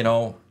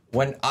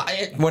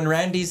 when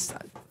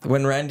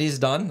Randy's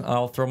done,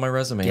 I'll throw my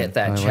resume. Get in.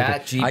 that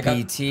chat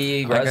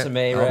GPT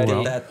resume I'll ready.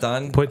 get that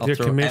done. Put I'll your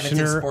throw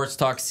commissioner- Edmonton Sports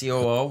Talk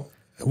COO,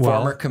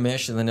 former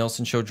commissioner of the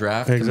Nielsen Show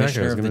draft, Exactly. I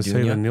commissioner was of going the to say the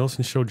Junior.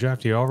 Nielsen Show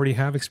draft. You already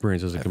have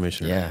experience as a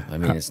commissioner. Yeah. I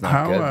mean, it's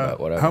not good, but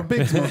whatever. How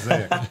big's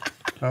Mosaic?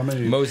 How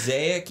many?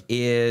 Mosaic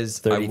is,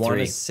 I want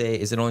 33. to say,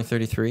 is it only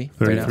 33?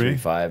 33? Right now?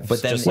 5.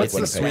 But then just it's like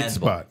What's the Winnipeg. sweet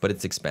expandable. spot? But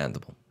it's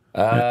expandable.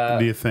 What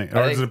do you think?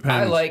 Or does it depend?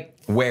 I like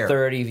Where?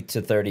 30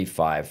 to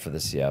 35 for the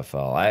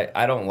CFL.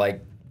 I don't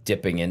like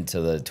dipping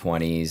into the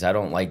 20s. I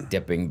don't like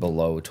dipping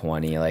below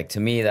 20. Like, to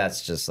me,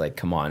 that's just like,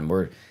 come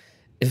on.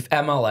 If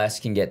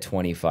MLS can get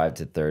 25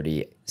 to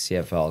 30,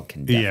 CFL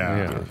can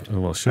definitely do it.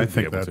 Well, should I be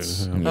think able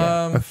that's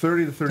to. a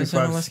 30 to Does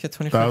MLS get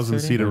 25, 35,000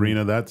 30? seat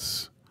arena.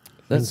 That's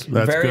That's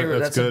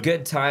good. That's a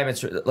good time.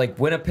 It's like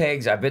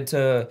Winnipeg's. I've been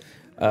to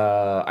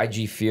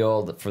IG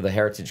Field for the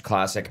Heritage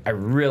Classic. I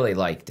really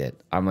liked it.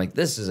 I'm like,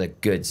 this is a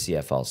good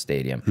CFL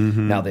stadium.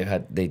 Now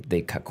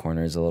they cut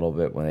corners a little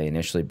bit when they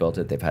initially built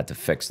it. They've had to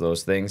fix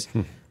those things.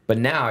 But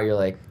now you're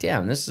like,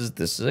 damn, this is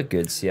a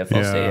good CFL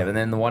stadium. And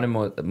then the one in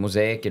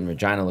Mosaic in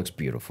Regina looks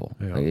beautiful.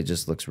 Like, it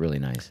just looks really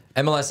nice.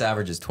 MLS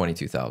average is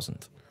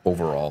 22,000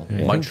 overall.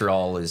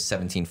 Montreal is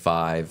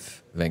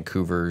 17.5,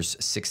 Vancouver's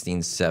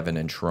 16.7,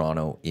 and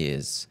Toronto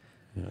is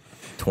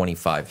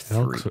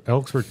 25.3.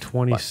 Elks were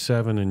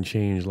 27 and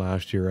change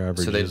last year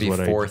average. So they'd be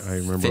fourth, I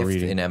remember fifth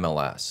reading. in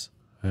MLS.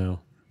 Yeah.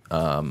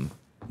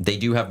 They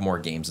do have more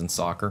games in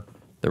soccer.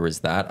 There is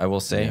that, I will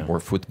say,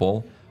 or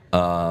football.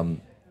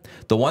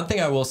 The one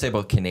thing I will say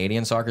about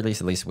Canadian soccer, at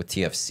least with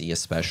TFC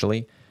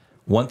especially,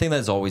 one thing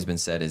that's always been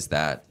said is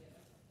that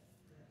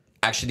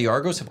actually the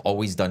Argos have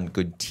always done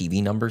good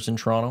TV numbers in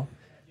Toronto.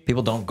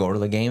 People don't go to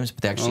the games,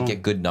 but they actually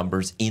get good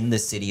numbers in the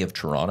city of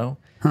Toronto.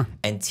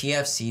 And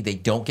TFC, they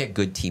don't get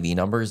good TV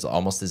numbers,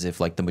 almost as if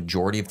like the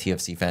majority of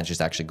TFC fans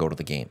just actually go to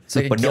the game.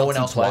 like a but no one guilty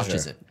else pleasure.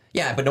 watches it.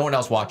 Yeah, but no one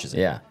else watches it.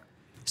 Yeah.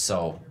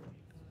 So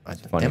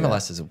funny,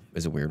 MLS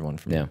is a weird one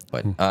for me. Yeah.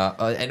 But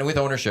and with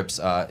ownerships,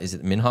 is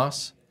it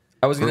Minhas?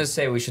 I was going to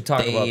say we should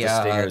talk about the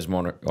Stingers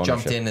ownership.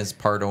 Jumped in as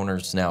part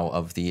owners now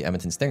of the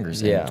Edmonton Stingers.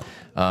 Yeah.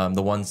 And,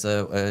 the ones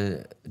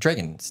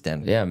Dragon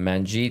stand. Yeah,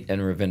 Manjeet and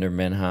Ravinder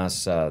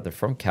Minhas, they're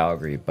from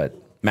Calgary, but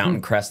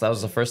Mountain Crest, that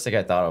was the first thing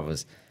I thought of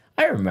was,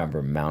 I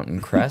remember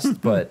Mountain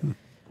Crest, but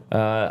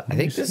I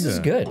think this is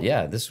good.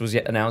 Yeah, this was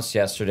announced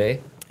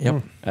yesterday.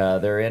 Yep.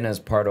 They're in as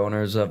part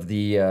owners of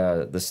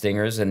the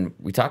Stingers, and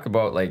we talk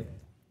about like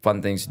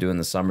fun things to do in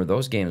the summer.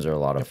 Those games are a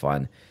lot of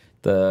fun.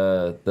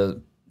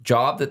 The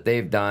job that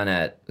they've done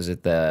at, is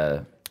it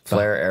the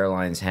Flair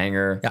Airlines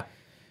hangar?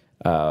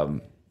 Yeah.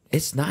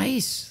 It's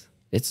nice.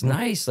 It's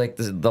nice. Like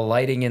the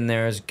lighting in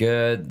there is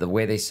good. The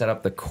way they set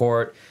up the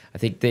court. I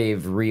think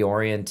they've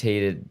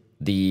reorientated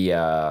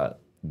the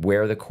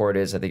where the court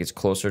is. I think it's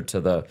closer to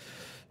the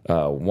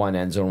one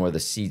end zone where the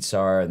seats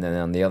are, and then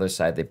on the other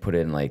side they put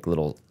in like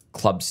little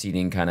club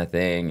seating kind of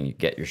thing. And you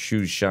get your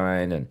shoes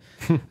shined, and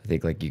I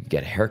think like you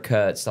get a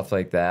haircut, stuff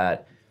like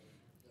that.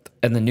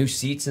 And the new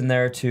seats in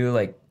there too.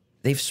 Like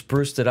they've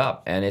spruced it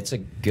up, and it's a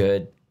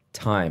good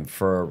time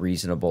for a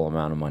reasonable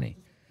amount of money.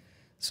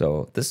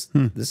 So this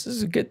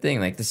is a good thing.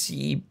 Like the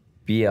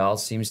CBL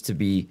seems to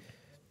be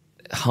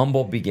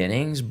humble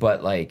beginnings,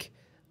 but like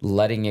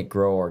letting it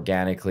grow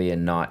organically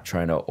and not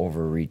trying to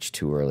overreach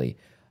too early.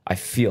 I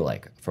feel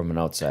like from an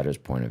outsider's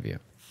point of view.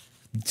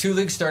 Two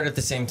leagues started at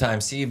the same time,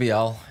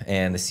 CBL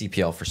and the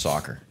CPL for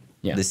soccer.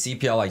 Yeah. The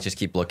CPL, I just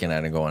keep looking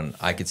at it and going,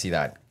 I could see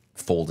that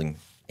folding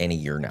any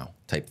year now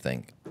type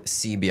thing.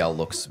 CBL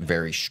looks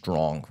very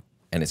strong,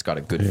 and it's got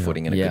a good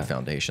footing and a good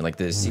foundation. Like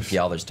the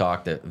CPL, there's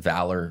talk that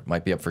Valor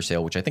might be up for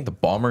sale, which I think the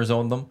Bombers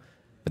own them,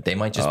 but they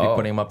might just be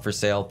putting them up for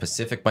sale.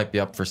 Pacific might be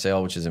up for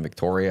sale, which is in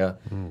Victoria.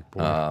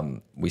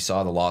 We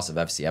saw the loss of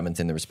FC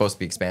Edmonton. There was supposed to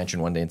be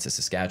expansion one day into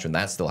Saskatchewan.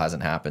 That still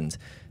hasn't happened.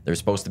 There's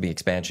supposed to be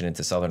expansion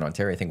into Southern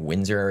Ontario. I think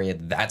Windsor area.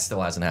 That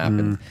still hasn't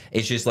happened.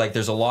 It's just like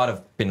there's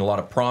been a lot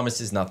of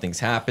promises. Nothing's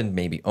happened.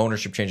 Maybe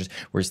ownership changes.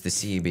 Whereas the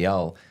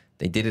CEBL,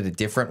 they did it a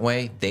different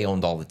way. They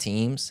owned all the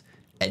teams.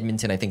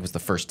 Edmonton, I think, was the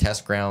first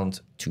test ground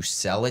to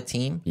sell a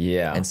team.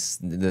 Yeah. And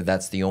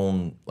that's the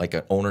an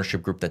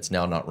ownership group that's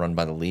now not run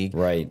by the league.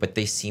 Right. But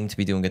they seem to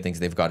be doing good things.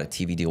 They've got a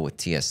TV deal with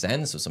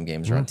TSN, so some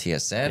games are on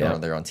TSN, or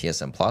they're on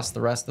TSN Plus,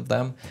 the rest of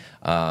them.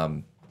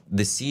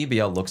 The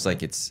CBL looks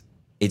like it's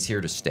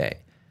here to stay.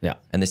 Yeah.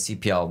 And the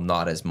CPL,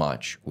 not as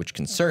much, which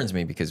concerns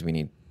me because we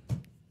need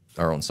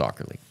our own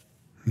soccer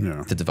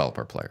league to develop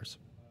our players.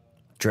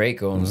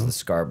 Drake owns the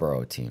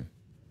Scarborough team.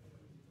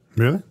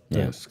 Really?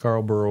 Yeah.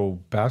 Scarborough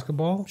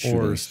basketball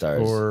Shooting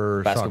Stars.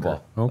 or Basketball.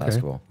 Soccer? Okay.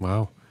 Basketball.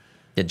 Wow.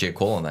 Yeah, J.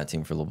 Cole on that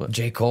team for a little bit.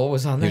 J. Cole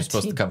was on He that was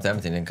supposed team. to come to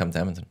Edmonton, didn't come to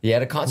Edmonton. He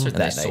had a concert And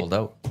they that night. sold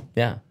out.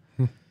 Yeah.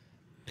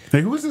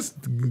 Hey, who was this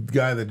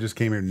guy that just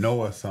came here?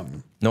 Noah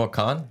something. Noah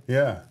Khan?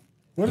 Yeah.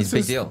 What He's is a big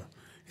his- deal.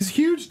 He's a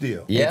huge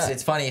deal. Yeah.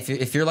 It's funny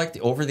if you're like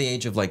over the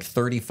age of like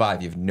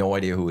 35, you have no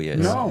idea who he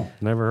is. No.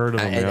 Never heard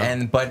of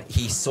him. But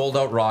he sold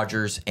out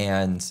Rogers,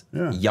 and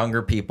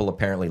younger people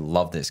apparently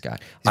love this guy.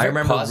 I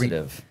remember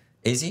positive.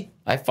 Is he?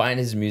 I find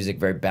his music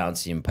very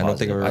bouncy and positive. I don't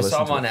think I've ever I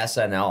saw listened him on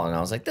SNL, and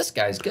I was like, this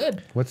guy's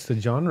good. What's the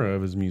genre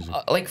of his music?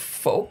 Like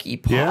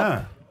folky pop.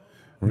 Yeah.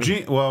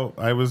 Gene, well,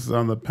 I was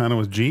on the panel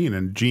with Gene,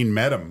 and Gene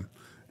met him,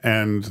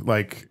 and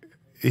like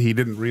he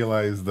didn't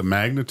realize the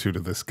magnitude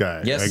of this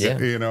guy. Yes. Like,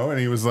 you know, and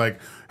he was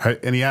like,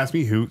 and he asked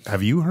me, "Who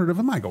have you heard of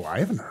him?" I go, "I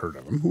haven't heard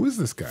of him. Who is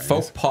this guy?"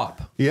 Folk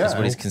pop is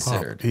what he's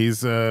considered.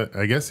 He's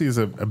I guess he's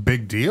a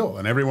big deal,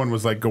 and everyone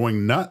was like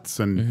going nuts,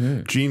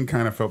 and Gene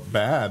kind of felt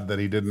bad that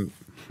he didn't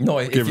No,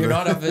 if Give you're the-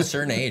 not of a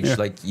certain age,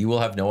 like you will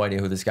have no idea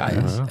who this guy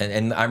is.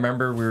 And I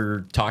remember we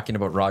were talking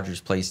about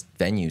Rogers Place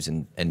venues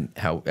and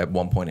how at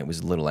one point it was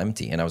a little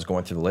empty. And I was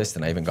going through the list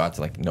and I even got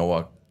to like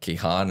Noah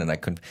Kahan and I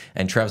couldn't.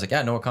 And Trev was like,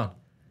 yeah, Noah Khan.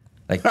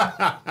 Like,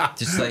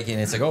 just like, and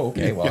it's like, oh,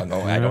 okay, well,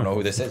 no, I don't know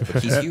who this is,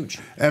 but he's huge.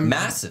 And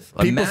massive.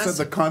 People said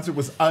the concert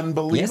was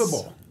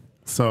unbelievable. Yes.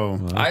 So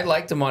I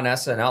liked him on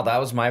SNL. That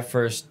was my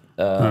first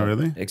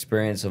really?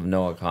 experience of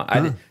Noah Khan. I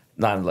did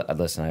not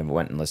listen. I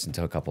went and listened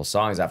to a couple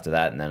songs after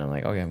that, and then I'm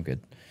like, okay, I'm good.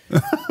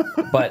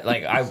 But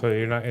like So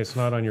you're not. It's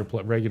not on your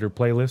regular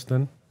playlist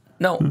then.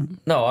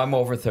 no, I'm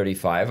over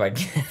 35. I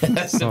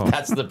guess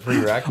that's the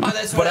prereq. Oh,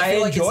 that's but what I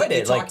feel like. enjoyed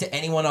It's like you it. talk to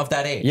anyone of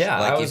that age. Yeah,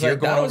 like I if was you're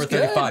like, going that over was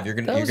good. 35, you're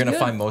That gonna was good.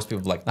 find most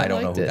people like I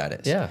don't know liked who it. that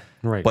is. Yeah.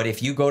 Right. But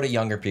if you go to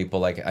younger people,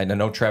 like I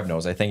know Trev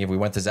knows. I think if we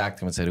went to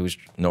Zach and said who's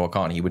Noah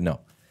Khan, he would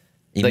know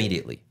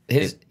immediately.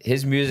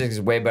 His music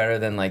is way better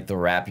than like the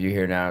rap you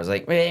hear now. It's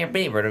like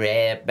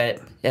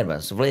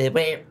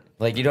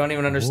like you don't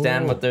even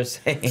understand what they're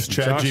saying. it's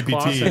Chat Josh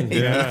Clausen.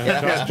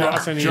 GPT. Josh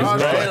Clausen. he's Josh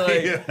right.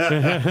 Right?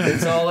 Like,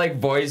 it's all like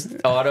voice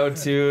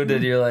auto-tuned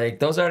and you're like,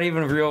 those aren't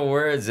even real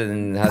words,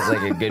 and has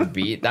like a good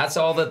beat. That's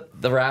all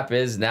that the rap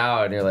is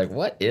now, and you're like,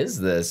 what is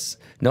this?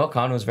 Noah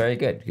Khan was very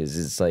good because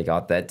it's like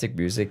authentic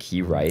music.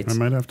 He writes. I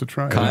might have to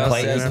try it. Kyle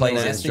He says plays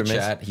in the instruments.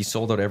 chat, he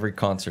sold out every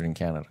concert in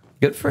Canada.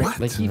 Good for him.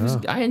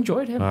 Like I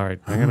enjoyed him. All right,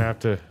 I'm gonna have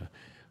to.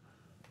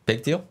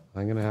 Big deal.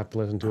 I'm gonna have to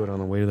listen to it on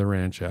the way to the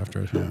ranch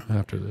after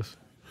this.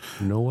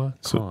 Noah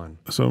Khan.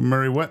 So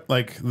Murray, what,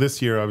 like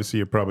this year, obviously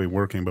you're probably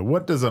working, but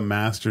what does a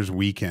Masters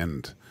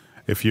weekend,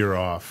 if you're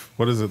off,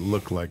 what does it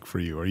look like for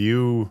you? Are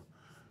you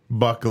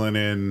buckling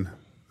in,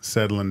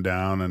 settling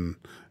down,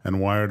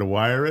 and wire to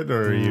wire it,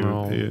 or are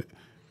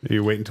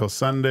you waiting until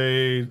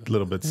Sunday, a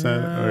little bit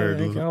set? I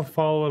think I'll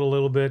follow it a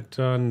little bit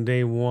on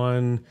day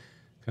one,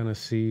 kind of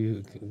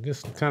see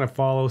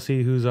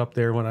who's up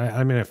there. When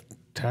I mean, if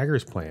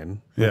Tagger's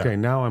playing, okay,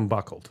 now I'm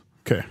buckled.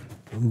 Okay.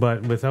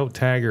 But without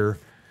Tagger,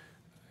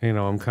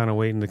 I'm kind of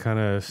waiting to kind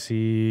of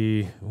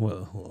see,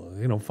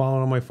 following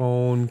on my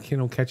phone,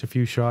 catch a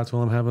few shots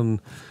while I'm having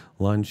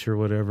lunch or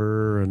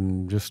whatever,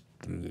 and just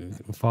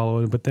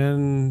follow it. But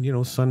then,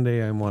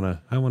 Sunday I wanna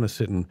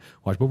sit and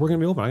watch. But we're gonna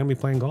be open. I'm gonna be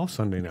playing golf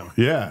Sunday now.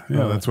 Yeah,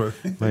 that's what.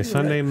 My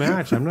Sunday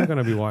match. I'm not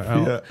gonna be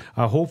watching.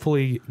 I'll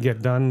hopefully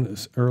get done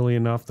early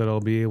enough that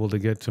I'll be able to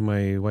get to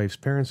my wife's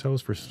parents'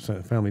 house for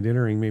family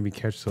dinner and maybe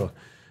catch the,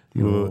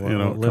 coming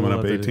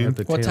up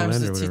 18th. What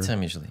time's the tea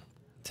time usually?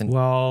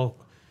 Well,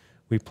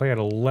 we play at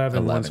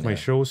 11 once my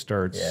show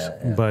starts,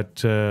 but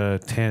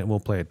 10 we'll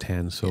play at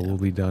 10, so we'll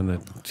be done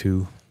at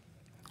 2.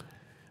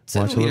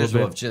 Watch a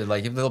little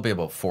bit. There'll be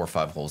about 4 or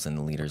 5 holes in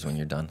the leaders when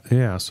you're done.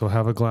 Yeah, so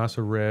have a glass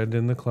of red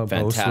in the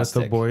clubhouse with the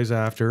Fantastic. boys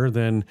after,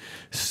 then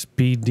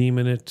speed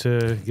demon it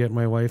to get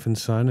my wife and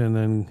son, and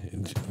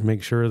then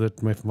make sure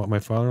that my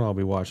father-in-law will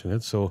be watching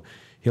it, so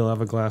he'll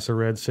have a glass of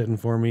red sitting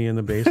for me in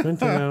the basement,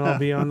 and then I'll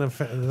be on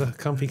the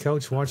comfy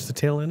couch, watch the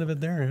tail end of it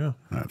there, yeah.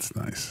 That's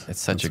nice.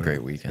 It's such a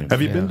great weekend.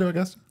 Have you been to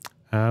Augusta?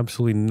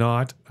 Absolutely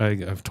not.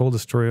 I've told the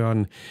story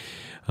on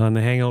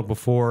the Hangout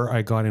before.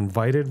 I got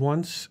invited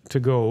once to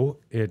go.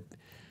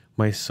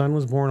 My son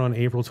was born on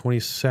April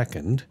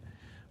 22nd,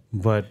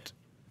 but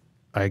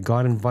I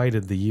got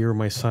invited the year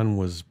my son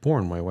was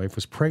born. My wife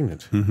was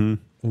pregnant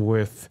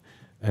with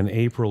an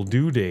April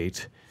due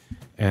date,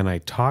 and I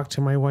talked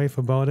to my wife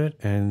about it,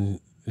 and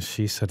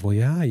she said, well,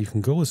 yeah, you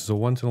can go. This is a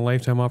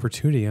once-in-a-lifetime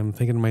opportunity. I'm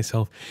thinking to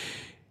myself,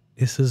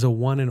 this is a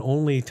one and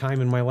only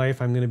time in my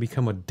life I'm going to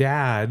become a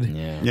dad.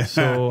 Yeah.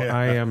 So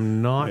I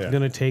am not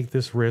going to take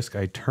this risk.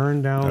 I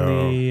turned down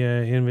the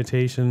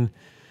invitation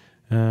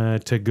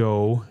to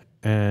go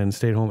and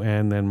stayed home,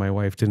 and then my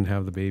wife didn't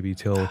have the baby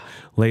till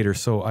later.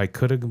 So I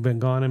could have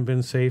gone and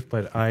been safe,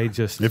 but I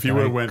just If you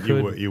would have went,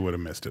 you would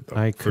have missed it though.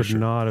 I for could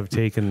not have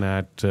taken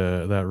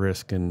that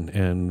risk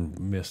and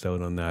missed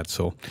out on that.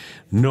 So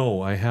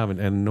no, I haven't,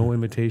 and no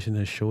invitation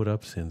has showed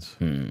up since.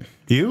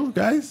 You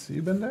guys,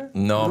 you been there?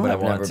 No, but I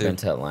I've want never to. been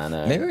to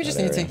Atlanta. Maybe we just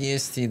that need to area. take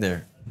EST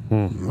there.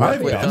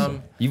 I've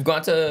been. You've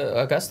gone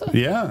to Augusta?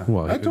 Yeah,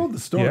 Well, I told the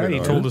story. Yeah, he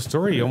though. told the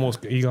story. He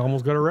almost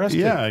got arrested.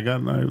 Yeah, I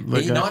got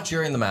Not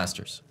during the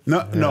Masters.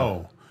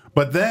 no.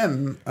 But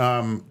then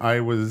I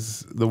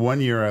was the one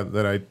year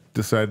that I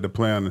decided to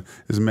play on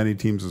as many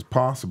teams as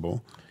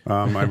possible.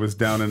 I was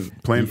down and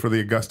playing for the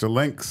Augusta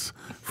Lynx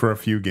for a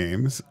few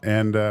games,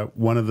 and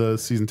one of the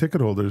season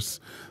ticket holders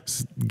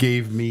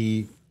gave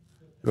me,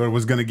 or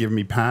was going to give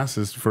me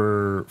passes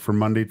for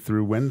Monday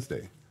through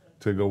Wednesday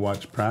to go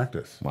watch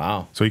practice.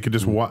 Wow. So you could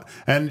just watch.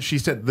 And she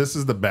said, this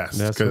is the best.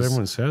 That's what 'cause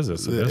everyone says.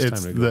 It's the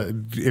best time to go.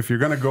 if you're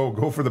going to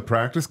go for the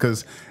practice,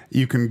 because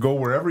you can go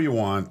wherever you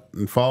want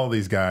and follow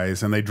these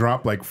guys, and they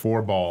drop like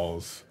 4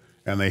 balls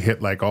and they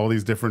hit like all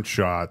these different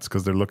shots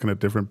because they're looking at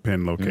different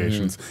pin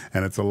locations,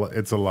 and it's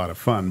a lot of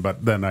fun.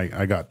 But then I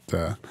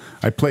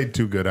played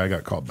too good. I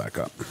got called back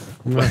up.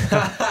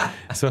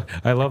 So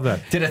I love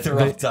that. Did it at the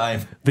wrong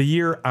time. The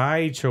year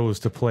I chose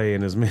to play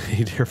in as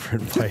many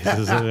different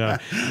places,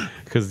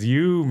 because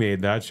you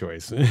made that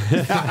choice. No,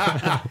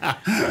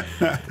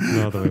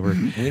 the way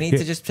We need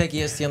to just take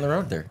EST on the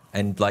road there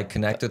and like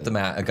connect with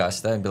the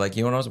Augusta and be like,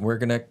 you know what, we're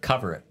gonna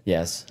cover it.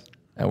 Yes.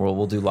 And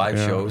we'll do live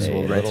shows. Hey,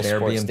 We'll rent an little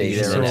sports Airbnb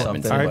station there or in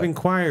something. I've but-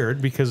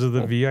 inquired because of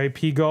the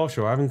VIP golf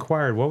show. I've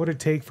inquired what would it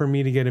take for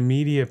me to get a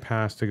media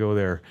pass to go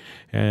there,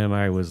 and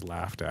I was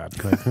laughed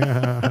at. Like,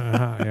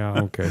 yeah,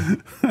 okay.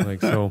 Like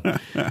so,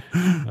 I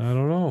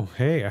don't know.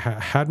 Hey, I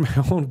had my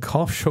own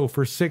golf show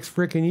for 6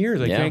 freaking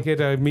years. I can't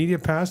get a media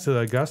pass to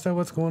Augusta.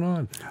 What's going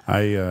on?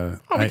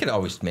 we could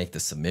always make the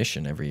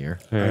submission every year.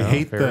 I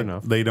hate fair that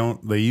enough. they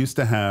don't. They used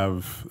to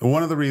have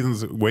one of the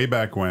reasons way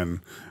back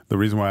when. The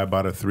reason why I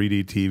bought a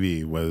 3D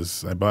TV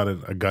was I bought it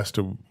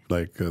Augusta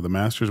like the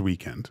Masters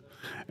weekend,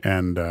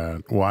 and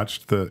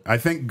watched the. I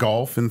think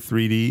golf in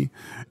 3D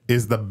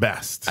is the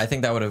best. I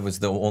think that was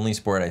the only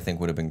sport I think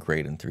would have been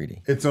great in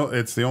 3D.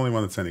 It's the only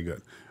one that's any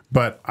good.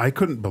 But I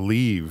couldn't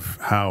believe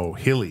how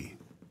hilly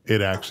it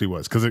actually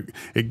was, because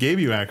it gave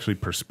you actually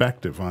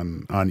perspective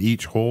on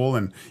each hole,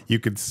 and you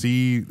could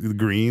see the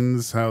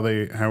greens how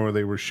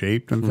they were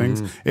shaped and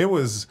things.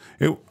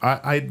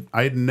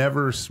 I'd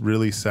never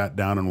really sat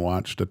down and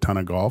watched a ton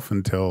of golf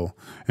until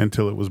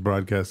it was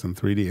broadcast in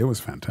 3D. It was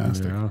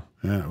fantastic.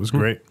 Yeah, it was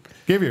great.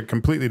 Gave you a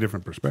completely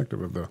different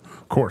perspective of the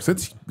course.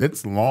 It's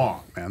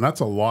long, man. That's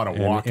a lot of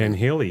walking And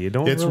hilly. You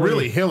don't. It's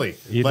really hilly.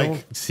 You Like,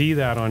 don't see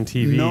that on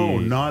TV. no,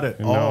 not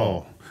at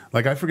all.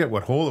 Like, I forget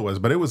what hole it was,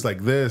 but it was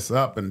like this,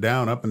 up and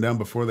down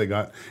before they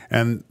got,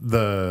 and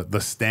the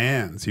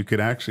stands, you could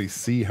actually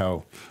see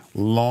how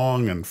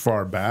long and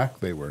far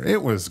back they were.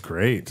 It was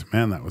great.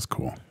 Man, that was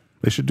cool.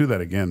 They should do that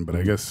again, but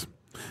I guess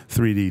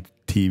 3D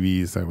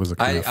TVs, that was a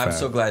kind of I'm fad.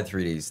 so glad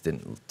 3Ds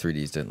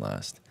didn't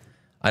last.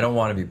 I don't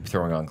want to be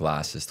throwing on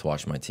glasses to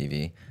watch my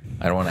TV.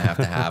 I don't want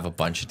to have a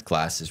bunch of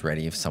glasses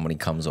ready if somebody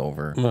comes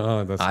over.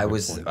 No, that's a I good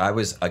was point. I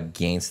was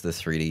against the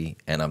 3D,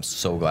 and I'm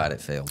so glad it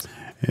failed.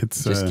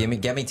 It's Just get me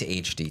to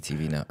HD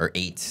TV now, or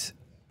 8K,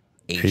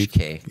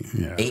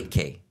 yeah.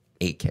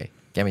 8K.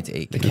 Get me to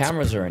 8K. The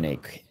cameras are in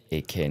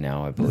 8K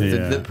now, I believe.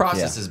 Yeah. The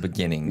process Yeah. is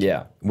beginning.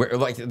 Yeah.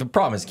 Like the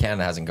problem is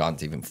Canada hasn't gone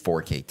to even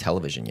 4K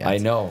television yet. I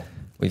know.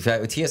 We've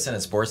had TSN and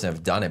Sportsnet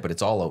have done it, but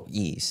it's all out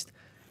east.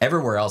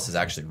 Everywhere else has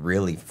actually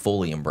really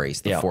fully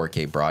embraced the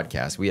 4K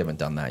broadcast. We haven't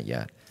done that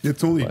yet.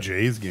 It's only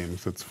Jays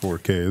games that's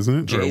 4K, isn't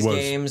it? Or it Jays was.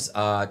 games,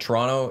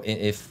 Toronto.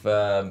 If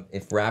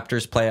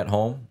Raptors play at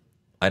home,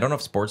 I don't know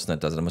if Sportsnet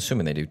does it. I'm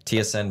assuming they do.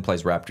 TSN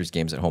plays Raptors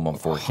games at home on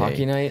 4K.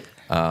 Hockey night?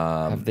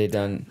 Have they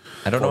done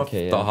I don't know 4K if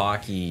yet? the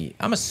hockey.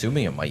 I'm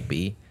assuming it might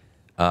be.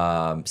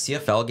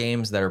 CFL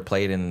games that are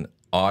played in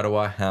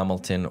Ottawa,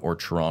 Hamilton, or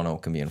Toronto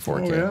can be in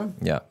 4K. Oh,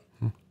 yeah.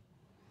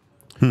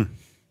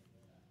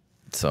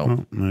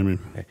 So Maybe.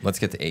 let's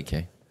get to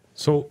 8K.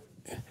 So,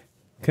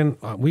 can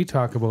we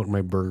talk about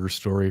my burger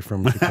story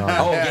from Chicago?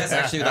 Oh, yes,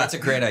 actually, that's a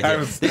great idea.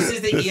 This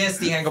is the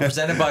EST Hangout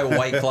presented by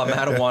Whiteclaws.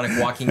 Matt Iwanek,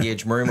 Joaquin,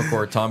 Gage, Murray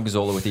McCourt, Tom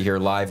Gazzola with you here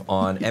live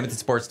on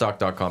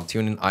EdmontonSportsTalk.com.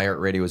 Tune in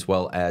iHeartRadio as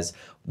well as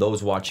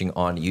those watching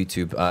on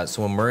YouTube.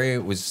 So when Murray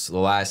was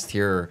last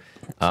here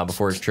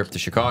before his trip to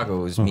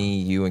Chicago, it was me,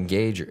 you, and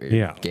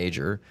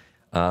Gager.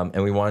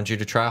 And we wanted you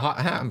to try a hot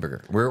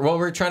hamburger.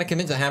 We're trying to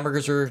convince that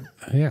hamburgers are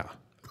Yeah.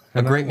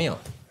 a great meal.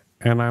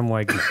 And I'm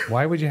like,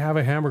 why would you have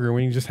a hamburger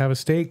when you just have a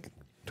steak,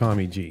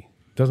 Tommy G?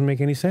 Doesn't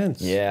make any sense.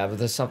 Yeah, but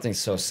there's something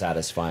so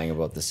satisfying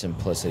about the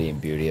simplicity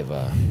and beauty of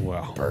a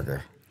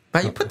burger.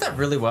 But you put that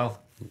really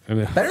well.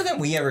 And Better than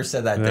we ever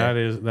said that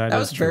day. that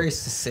was is true. very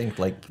succinct,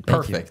 like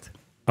perfect.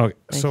 Okay,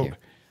 so you.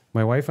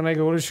 my wife and I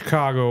go to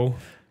Chicago,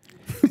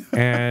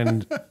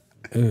 and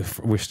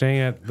we're staying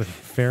at the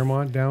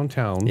Fairmont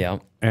downtown. Yeah.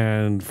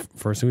 And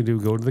first thing we do,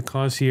 go to the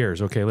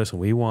concierge. Okay, listen,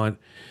 we want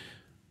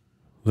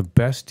the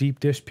best deep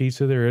dish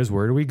pizza there is.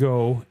 Where do we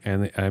go?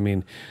 And I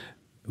mean,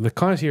 the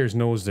concierge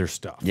knows their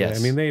stuff. Yes.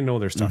 I mean, they know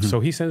their stuff. So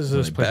he sends us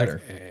this place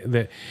better.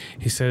 that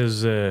he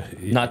says,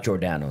 Not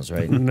Giordano's,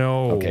 right?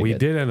 no, Okay, we good.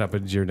 did end up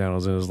at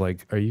Giordano's, and it was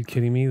like, are you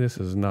kidding me? This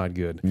is not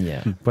good.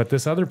 Yeah. But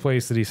this other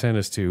place that he sent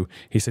us to,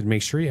 he said,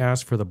 make sure you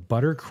ask for the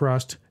butter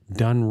crust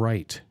done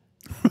right.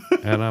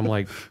 And I'm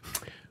like,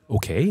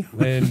 okay.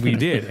 And we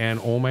did. And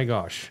oh my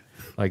gosh,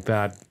 like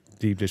that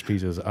deep dish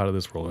pizza is out of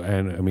this world.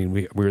 And I mean,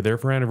 we were there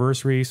for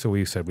anniversary, so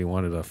we said we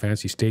wanted a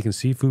fancy steak and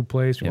seafood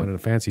place. We wanted a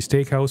fancy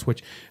steakhouse,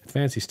 which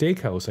fancy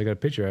steakhouse, I got a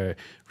picture.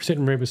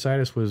 Sitting right beside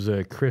us was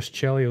Chris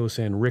Chelios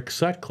and Rick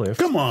Sutcliffe.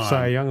 Come on.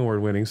 Cy Young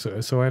Award winning.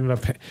 So I ended up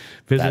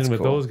visiting That's with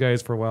cool. those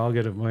guys for a while.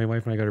 My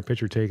wife and I got our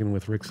picture taken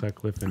with Rick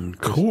Sutcliffe and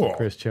Cool.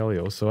 Chris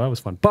Chelios. So that was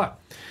fun. But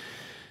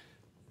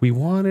we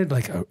wanted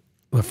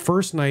the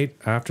first night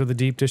after the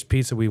deep dish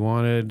pizza, we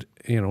wanted,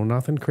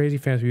 nothing crazy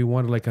fancy. We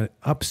wanted like an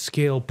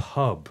upscale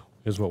pub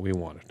is what we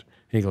wanted.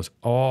 And he goes,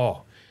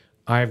 oh,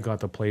 I've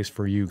got the place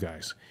for you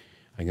guys.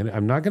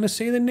 I'm not gonna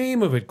say the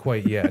name of it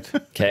quite yet.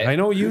 Okay. I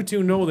know you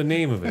two know the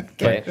name of it.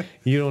 Okay. But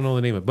you don't know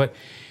the name of it. But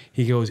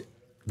he goes,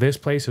 this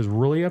place is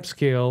really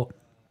upscale,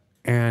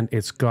 and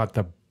it's got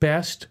the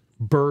best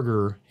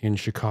burger in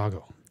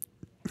Chicago.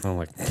 I'm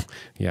like,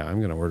 yeah, I'm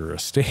gonna order a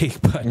steak.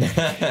 But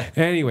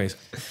anyways,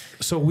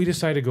 so we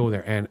decided to go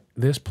there, and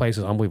this place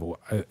is unbelievable.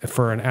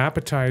 For an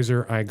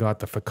appetizer, I got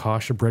the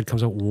focaccia bread,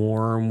 comes out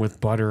warm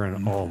with butter,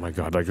 and oh my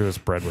god, like this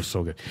bread was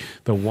so good.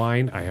 The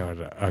wine, I had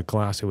a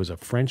glass. It was a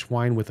French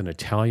wine with an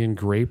Italian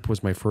grape.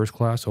 Was my first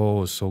glass. Oh,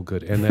 it was so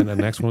good. And then the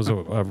next one was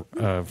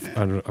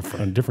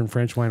a different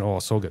French wine. Oh,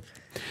 so good.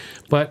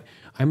 But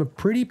I'm a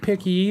pretty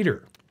picky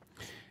eater,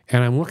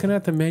 and I'm looking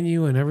at the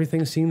menu, and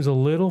everything seems a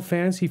little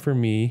fancy for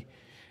me,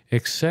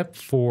 except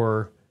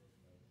for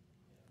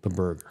the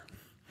burger.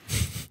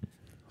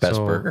 Best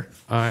So burger?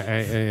 I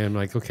am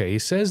like, okay, he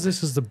says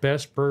this is the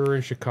best burger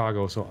in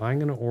Chicago, so I'm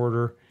going to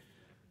order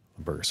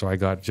a burger. So I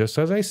got, just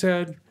as I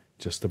said,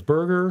 just the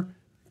burger,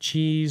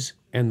 cheese,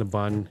 and the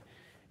bun.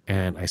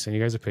 And I sent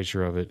you guys a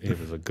picture of it. It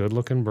was a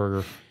good-looking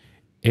burger.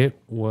 It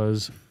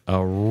was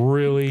a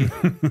really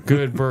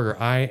good burger.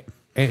 I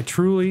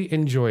truly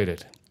enjoyed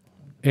it.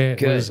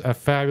 It was a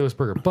fabulous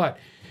burger. But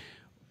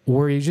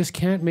where you just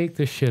can't make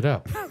this shit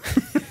up.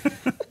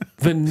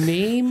 The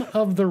name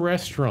of the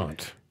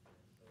restaurant,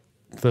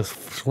 the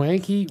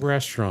swanky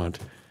restaurant,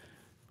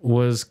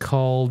 was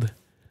called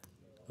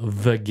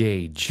The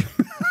Gage.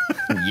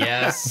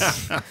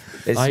 Yes.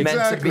 It's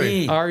meant to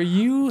be. Are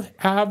you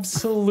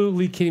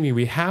absolutely kidding me?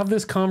 We have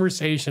this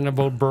conversation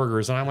about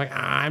burgers, and I'm like,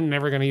 I'm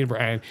never going to eat a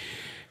burger.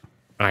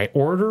 I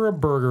order a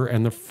burger,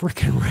 and the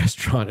freaking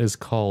restaurant is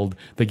called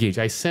The Gage.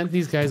 I sent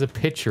these guys a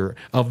picture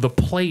of the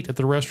plate at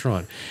the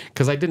restaurant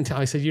because I didn't tell.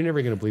 I said, you're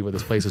never going to believe what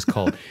this place is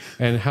called.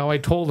 And how I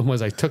told them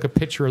was I took a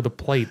picture of the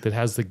plate that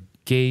has the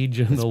Gage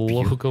and the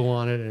logo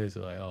on it, and it's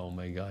like, oh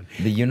my god.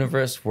 The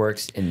universe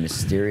works in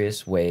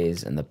mysterious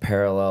ways, and the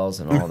parallels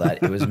and all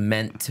that. It was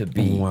meant to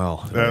be.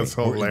 Well, That's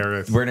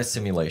hilarious. We're in a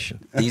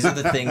simulation. These are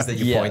the things that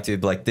you point to.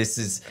 Like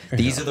these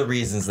are the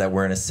reasons that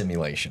we're in a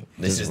simulation.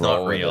 This is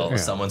not real. Yeah.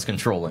 Someone's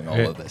controlling all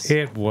of this.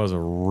 It was a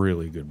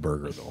really good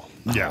burger, though.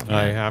 Yeah.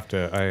 I have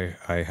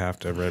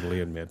to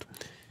readily admit.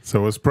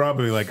 So it's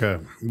probably like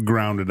a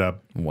grounded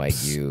up,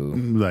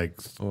 Wagyu. like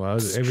Well,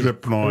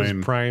 strip it loin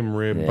was prime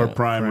rib or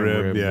prime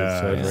rib. it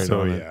Yeah. said right So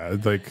on it. yeah,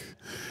 it's like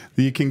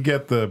you can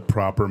get the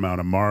proper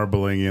amount of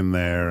marbling in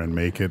there and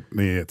make it.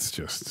 It's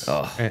just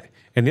And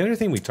the other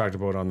thing we talked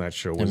about on that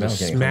show was now a I'm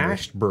getting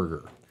smashed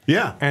burger.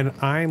 yeah. And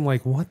I'm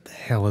like, what the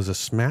hell is a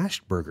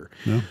smashed burger?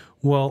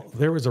 Well,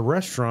 there was a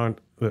restaurant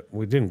that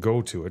we didn't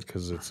go to it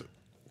because it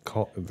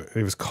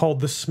was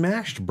called the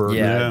Smashed Burger.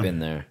 Yeah, Yeah. I've been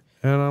there.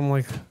 And I'm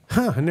like,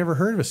 I never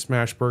heard of a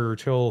smash burger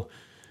till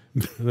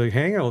the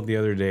hangout the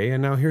other day.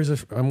 And now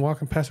I'm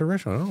walking past a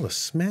restaurant. Oh, the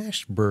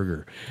smashed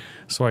burger.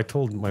 So I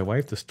told my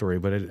wife the story,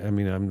 but I wasn't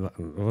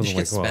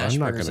like, well, I'm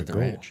not going to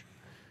go.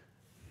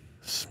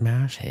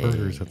 Smashed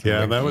burgers at the Yeah,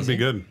 ranch. that would be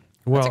good.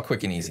 Well, That's a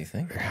quick and easy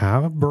thing.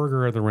 have a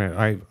burger at the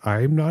ranch.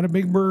 I'm not a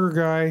big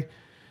burger guy.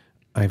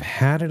 I've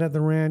had it at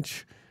the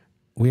ranch.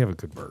 We have a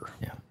good burger.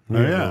 Yeah. We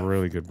have yeah. a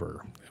really good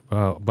burger.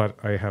 But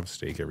I have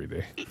steak every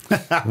day.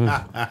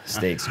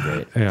 Steak's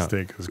great. Yeah.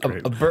 Steak is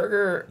great. A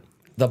burger,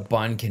 the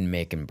bun can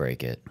make and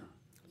break it.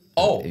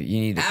 Oh, You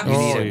need a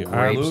absolutely.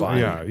 great bun.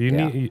 Yeah, you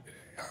need.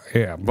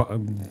 Yeah, but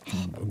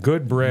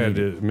good bread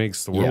it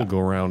makes the world Yeah. go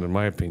round, in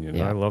my opinion.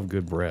 Yeah. I love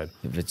good bread.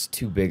 If it's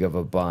too big of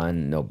a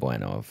bun, no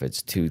bueno. If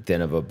it's too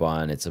thin of a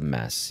bun, it's a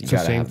mess. You It's the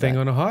gotta same have thing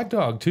that. on a hot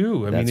dog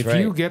too. I mean, That's if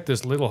you right. get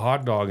this little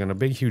hot dog and a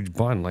big huge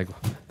bun, like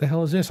what the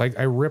hell is this? I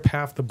rip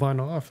half the bun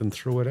off and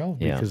throw it out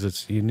Yeah.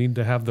 because you need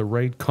to have the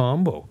right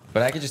combo.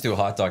 But I could just do a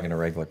hot dog and a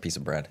regular piece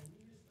of bread.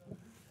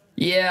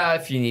 Yeah,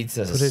 if you need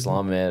to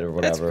slum it or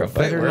whatever. perfect.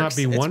 but- It Better not works.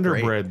 be It's Wonder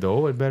great. Bread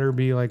though. It better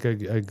be like a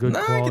good No,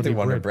 I quality can do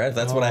Wonder bread.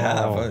 That's what I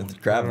have. Oh.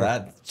 Grab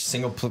that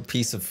single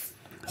piece of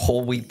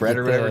whole wheat bread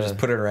or whatever. Just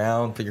put it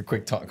around. Put your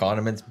quick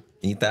condiments.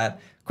 Eat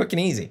that. Quick and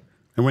easy.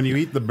 And when you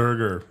eat the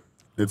burger,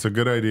 it's a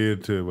good idea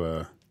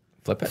to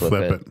Flip it.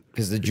 flip it.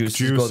 Because the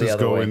juices go the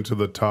other way. into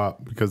the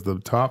top because the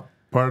top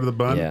part of the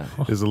bun Yeah.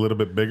 is a little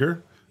bit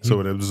bigger, so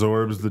it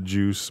absorbs the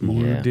juice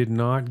more. Yeah. You did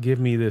not give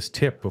me this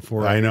tip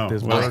before I I know. ate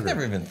this Well, I've burger.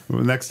 never even.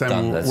 Well, next time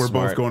Done. That's we're both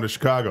smart. going to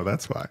Chicago.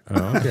 That's why.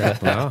 Okay,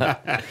 well,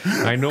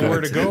 I know where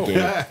to go. I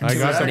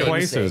got the Namesake.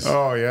 places.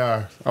 Oh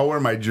yeah, I'll wear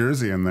my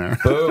jersey in there.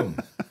 Boom.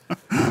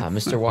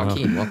 Mr.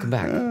 Joaquin, welcome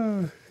back.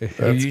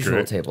 Your usual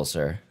great. table,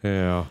 sir.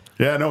 Yeah.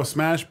 Yeah, no,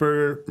 smash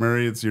burger,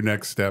 Murray. It's your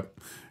next step.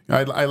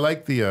 I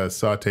like the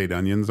sautéed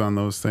onions on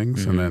those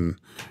things, and then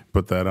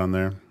put that on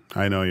there.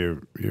 I know you're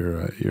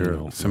a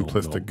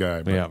simplistic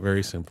guy, but Yeah,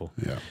 very simple.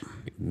 yeah.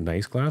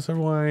 Nice glass of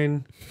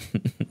wine.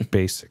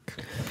 Basic.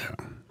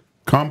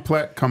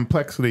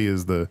 Complexity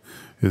is the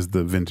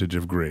vintage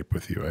of grape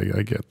with you.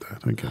 I get that.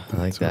 I get that. I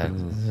like So-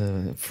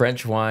 that.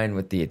 French wine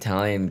with the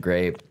Italian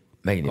grape.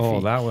 Magnifique. Oh,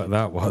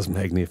 that was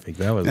magnific.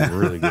 That was a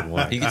really good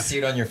wine. You can see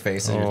it on your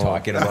face as you're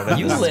talking about it.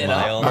 You The lit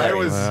up. smile. I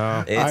was,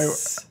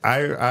 It's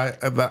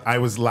I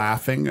was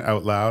laughing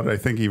out loud. I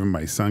think even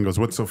my son goes,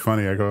 "What's so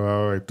funny?" I go,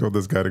 "Oh, I told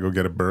this guy to go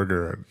get a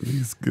burger.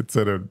 It's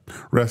at a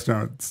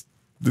restaurant.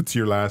 It's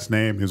your last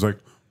name." He's like,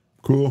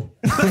 "Cool."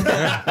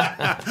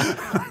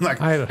 I'm like,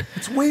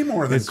 it's way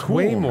more than cool.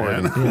 Way more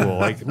man. than cool.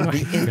 Like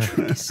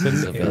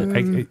intricacies of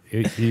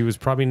it. he was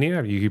probably named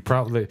after you.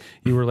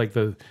 You were like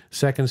the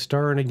second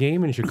star in a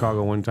game in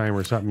Chicago one time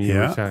or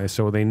something.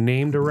 So they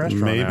named a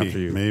restaurant after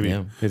you. Maybe.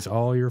 Yeah. It's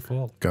all your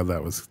fault. God,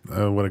 that was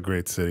what a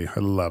great city. I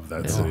love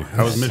that city.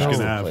 How was so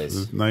Michigan Ave? place. It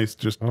was nice,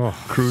 just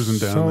cruising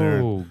down there.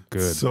 So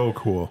good. So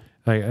cool.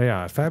 Like,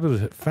 yeah,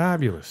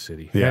 fabulous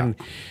city. Yeah. And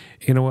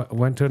you know what?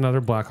 Went to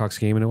another Blackhawks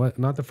game, and it was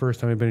not the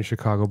first time I've been in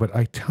Chicago. But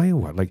I tell you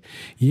what, like,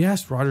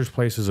 yes, Rogers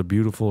Place is a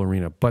beautiful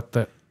arena,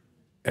 but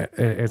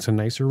it's a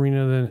nicer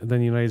arena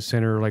than United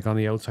Center, like on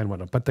the outside and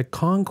whatnot. But the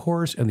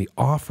concourse and the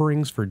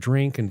offerings for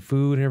drink and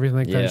food and everything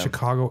like that in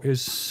Chicago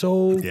is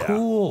so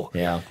cool.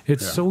 Yeah.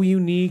 It's so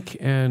unique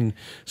and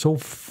so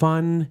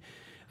fun.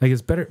 Like,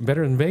 it's better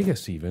than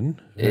Vegas even.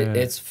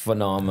 It's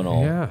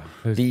phenomenal.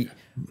 Yeah.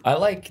 I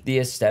like the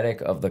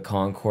aesthetic of the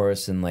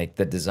concourse and like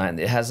the design.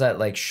 It has that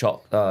like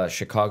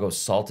Chicago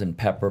salt and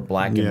pepper,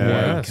 black and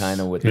white, kind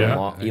of with the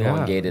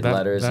elongated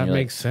letters. That and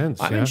makes like,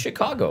 sense. I'm in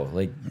Chicago.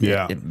 Like,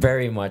 it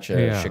very much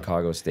a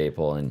Chicago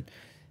staple, and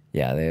they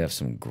have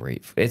some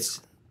great.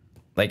 It's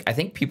like I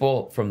think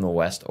people from the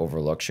West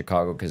overlook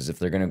Chicago because if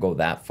they're gonna go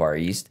that far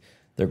east,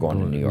 they're going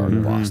to New York,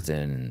 Boston,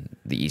 and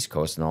the East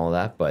Coast, and all of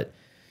that, but.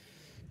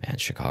 Man,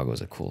 Chicago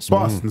is a cool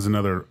spot. Boston's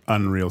another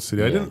unreal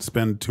city. I didn't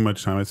spend too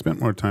much time. I spent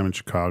more time in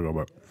Chicago,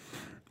 but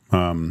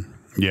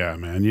yeah,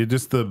 man, you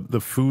just the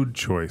food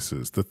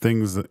choices, the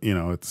things that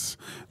it's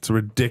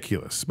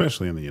ridiculous,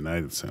 especially in the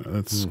United Center.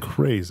 That's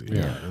crazy.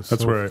 Yeah,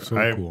 that's where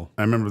cool.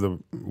 I remember the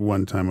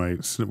one time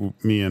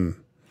me and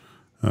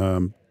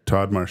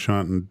Todd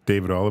Marchant and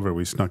David Oliver,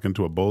 we snuck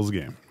into a Bulls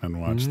game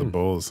and watched the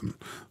Bulls and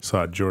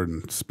saw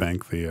Jordan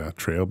spank the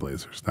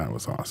Trailblazers. That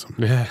was awesome.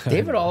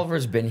 David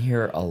Oliver's been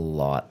here a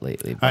lot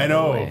lately. I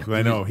know.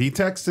 He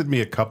texted me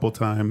a couple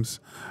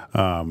times.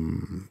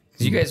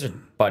 You guys are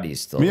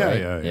buddies still,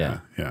 right?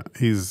 Yeah.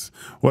 He's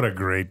what a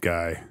great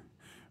guy.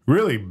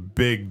 Really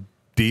big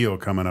deal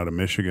coming out of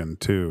Michigan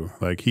too.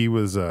 Like he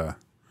was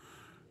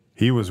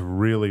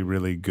really,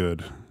 really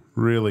good.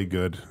 Really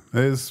good.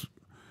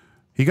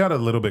 He got a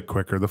little bit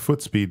quicker. The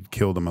foot speed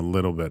killed him a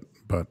little bit,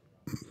 but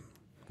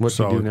what's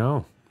he do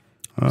now?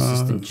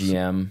 Assistant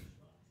GM.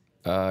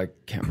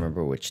 Can't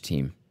remember which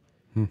team.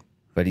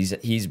 But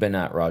he's been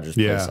at Rogers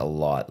Place a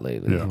lot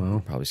lately.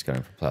 Probably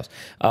scouting for playoffs.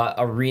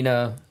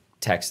 Arena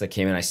text that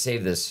came in. I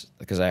saved this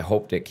because I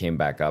hoped it came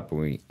back up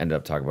when we ended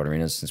up talking about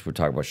arenas since we're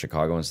talking about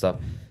Chicago and stuff.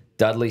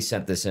 Dudley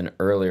sent this in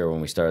earlier when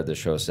we started the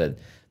show. Said,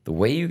 the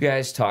way you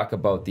guys talk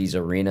about these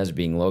arenas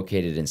being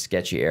located in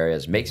sketchy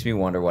areas makes me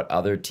wonder what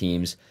other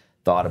teams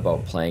thought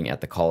about playing at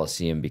the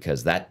Coliseum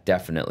because that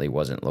definitely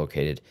wasn't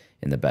located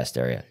in the best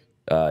area.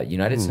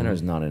 United Center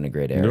is not in a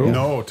great area.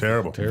 No,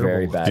 terrible.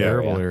 Very bad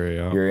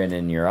area. You're in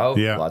and you're out.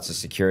 Yeah. Lots of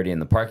security in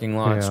the parking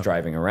lots,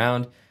 driving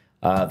around.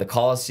 The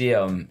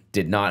Coliseum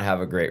did not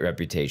have a great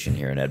reputation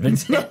here in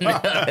Edmonton.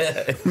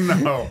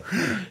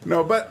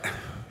 No, but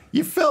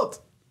you felt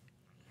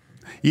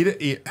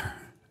it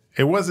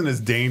wasn't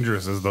as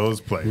dangerous as those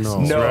places,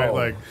 right?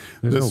 Like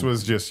this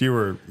was just you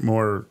were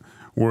more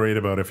worried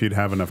about if you'd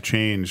have enough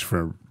change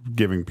for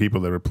giving people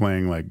that were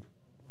playing like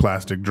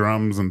plastic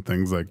drums and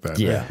things like that.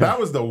 Yeah. That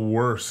was the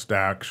worst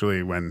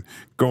actually when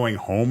going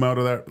home out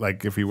of that.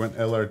 Like if you went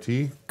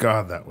LRT,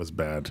 God, that was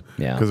bad.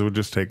 Yeah. Because it would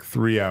just take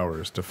 3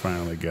 hours to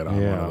finally get on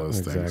one of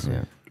those things.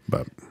 Yeah.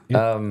 But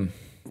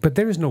But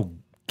there was no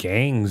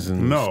gangs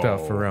and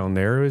stuff around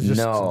there. It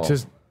was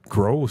just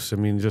gross. I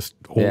mean, just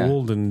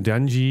old and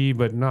dingy,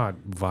 but not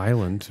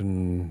violent.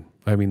 And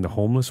I mean, the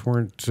homeless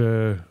weren't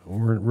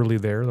really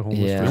there. The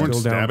homeless they were weren't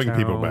still stabbing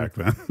downtown. people back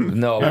then.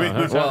 No,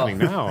 That's happening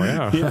now.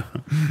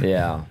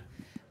 yeah.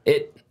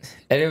 It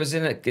was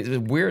in a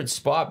weird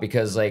spot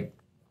because like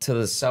to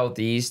the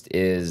southeast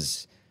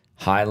is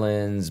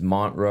Highlands,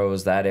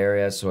 Montrose, that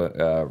area,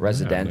 so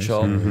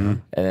residential,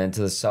 and then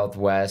to the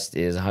southwest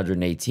is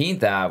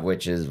 118th Ave,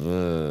 which is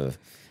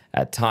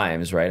at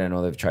times, right? I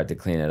know they've tried to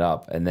clean it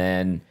up, and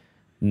then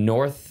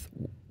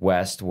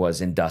northwest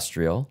was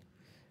industrial.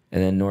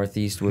 And then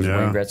northeast was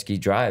Wayne Gretzky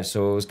Drive.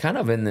 So it was kind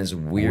of in this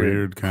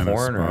weird kind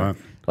corner. of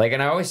spot. Like,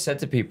 and I always said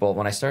to people,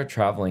 when I started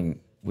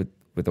traveling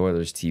with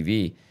Oilers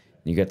TV,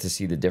 you get to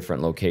see the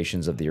different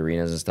locations of the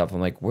arenas and stuff.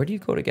 I'm like, where do you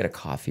go to get a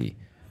coffee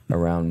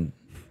around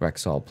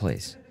Rexall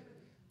Place?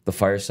 The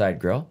Fireside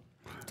Grill?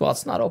 Well,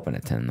 it's not open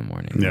at 10 in the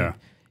morning. Yeah. Like,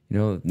 you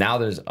know, now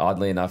there's,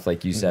 oddly enough,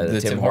 like you said, The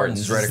Tim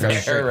Hortons right across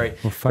the street.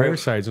 Right. Well,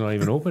 Fireside's not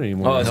even open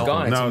anymore. Oh, it's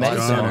gone. No, It's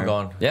it's amazing.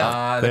 gone.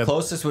 Yeah. The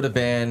closest would have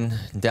been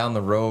down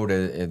the road.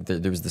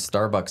 There was the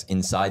Starbucks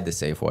inside the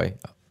Safeway.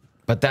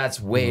 But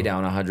that's way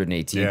down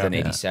 118th and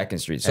 82nd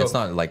Street. So it's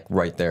not like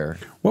right there.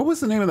 What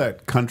was the name of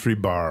that country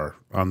bar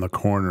on the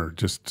corner?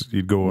 Just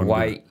you'd go on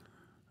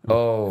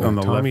Oh, on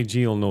the Tommy left.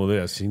 G will know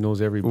this. He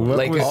knows everybody. What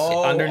like was-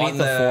 underneath on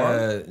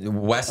the form.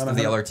 west of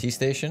the LRT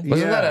station.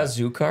 Wasn't Yeah. that a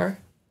zoo car?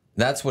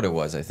 That's what it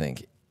was, I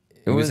think.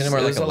 It was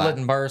anywhere like a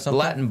Latin bar or something.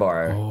 Latin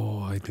bar. Oh,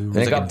 I do. And was it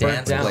like got a burnt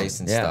dance down. place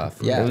and Yeah. stuff.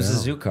 Yeah. It was a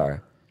zoo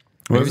car.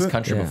 Maybe it Was was it?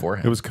 country Yeah.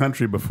 beforehand. It was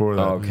country before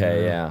that.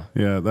 Okay, yeah.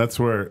 Yeah, that's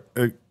where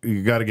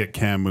you got to get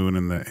Cam Moon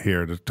in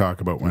here to talk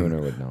about when Mooner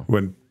would know.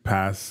 when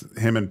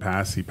him and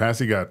Passy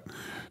got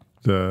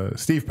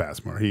Steve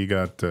Passmore. He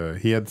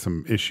had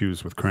some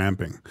issues with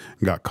cramping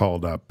and got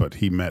called up, but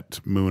he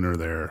met Mooner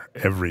there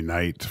every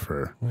night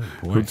to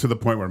the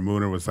point where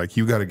Mooner was like,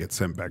 "You got to get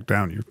sent back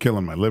down. You're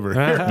killing my liver."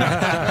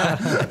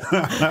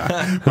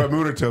 But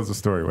Mooner tells the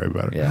story way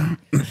better. Yeah.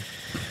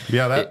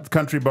 Yeah, that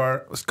country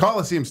bar,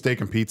 Coliseum Steak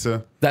and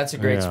Pizza. That's a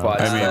great Yeah.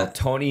 spot. I mean-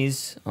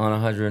 Tony's on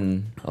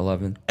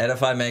 111.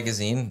 Edify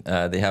Magazine,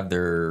 they have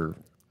their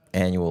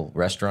annual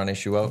restaurant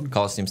issue out.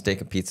 Coliseum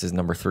Steak and Pizza is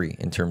number 3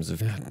 in terms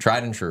of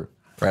tried and true.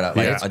 Right out.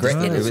 Like, Yeah, it's great.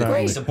 It is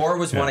great. Sabor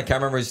was one. I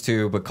can't remember his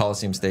 2, but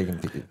Coliseum Steak and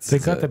Pizza. They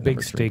got the big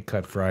number 3. steak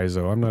cut fries,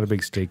 though. I'm not a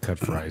big steak cut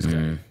fries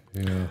guy.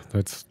 Yeah,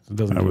 it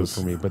doesn't do it was-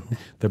 for me. But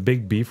the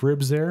big beef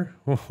ribs there,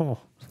 the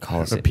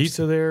Coliseum.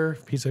 pizza there,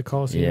 Pizza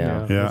Coliseum,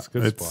 Yeah. Yeah, that's a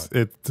good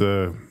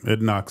spot.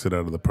 it knocks it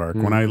out of the park.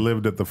 When I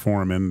lived at the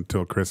Forum Inn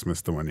until Christmas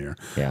the one year,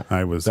 Yeah.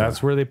 I was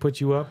That's where they put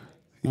you up.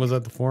 Was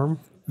that the Forum?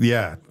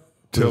 yeah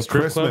The till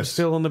strip club Christmas.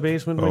 still in the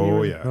basement? when Oh, you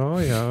were- yeah. Oh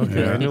yeah.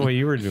 Okay, I know what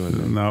you were doing.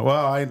 Then. No,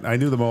 well, I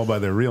knew them all by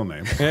their real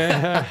name.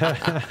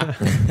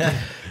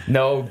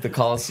 No, the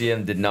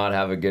Coliseum did not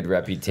have a good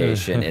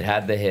reputation. It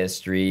had the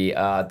history.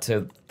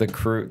 To the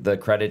crew, the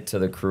credit to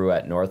the crew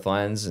at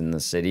Northlands in the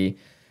city,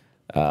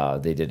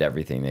 they did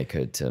everything they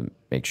could to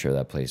make sure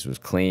that place was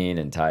clean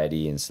and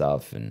tidy and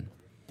stuff,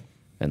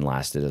 and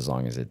lasted as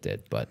long as it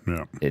did. But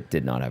Yeah. it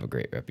did not have a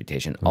great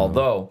reputation.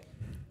 Although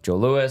Joe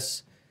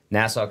Louis,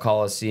 Nassau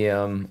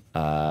Coliseum,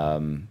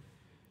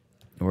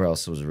 where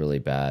else was really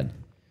bad?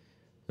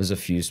 There's a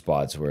few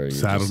spots where you're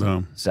Saddle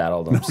Dome.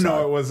 Saddle Dome.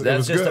 No, it was- it That's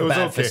was just good. It a was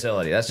bad okay.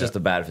 facility. That's just a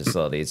bad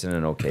facility. It's in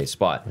an okay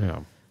spot. Yeah.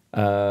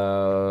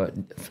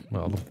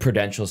 Well,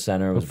 Prudential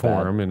Center was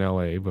Forum bad. in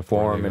LA before.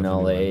 Forum they in got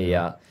the new LA, one,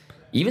 yeah.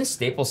 Even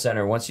Staples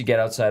Center, once you get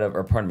outside of,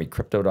 or pardon me,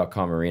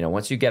 Crypto.com Arena,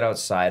 once you get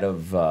outside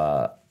of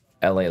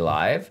LA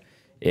Live,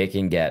 it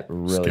can get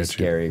really Sketchy.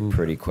 scary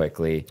pretty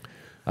quickly.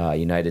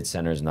 United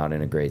Center's not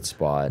in a great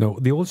spot. No,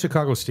 the old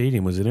Chicago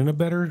Stadium, was it in a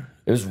better?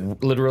 It was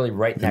literally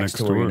right next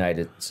to where door.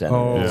 United Center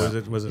Oh,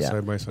 is. was it Yeah.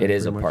 side by side? It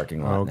is a pretty much?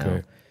 parking lot Oh,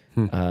 okay.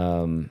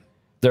 now.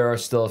 There are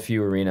still a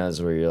few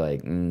arenas where you're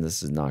like,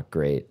 this is not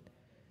great.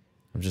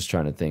 I'm just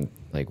trying to think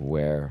like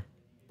where,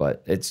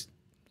 but it's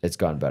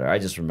gotten better. I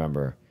just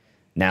remember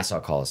Nassau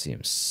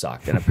Coliseum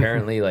sucked, and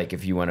apparently, like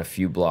if you went a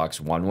few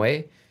blocks one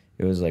way,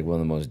 it was like one of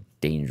the most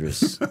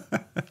dangerous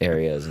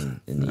areas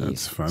in the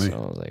east. funny. So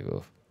I was like,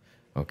 oof,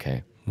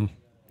 okay,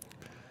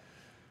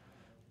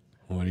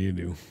 What do you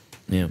do?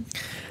 yeah.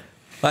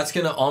 That's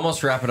going to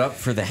almost wrap it up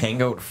for the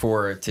Hangout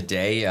for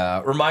today.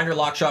 Reminder,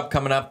 Lock Shop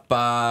coming up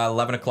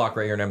 11 o'clock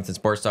right here in Edmonton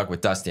Sports Talk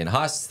with Dusty and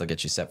Huss. They'll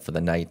get you set for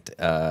the night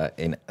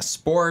in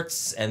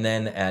sports. And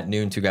then at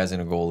noon, 2 guys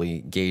and a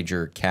goalie,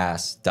 Gager,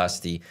 Cass,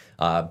 Dusty.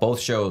 Both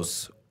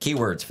shows,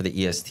 keywords for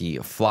the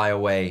EST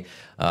Flyaway.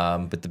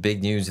 But the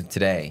big news of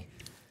today,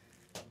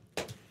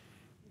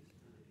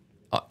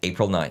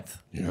 April 9th.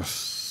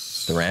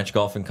 Yes. The Ranch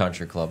Golf and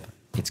Country Club.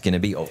 It's going to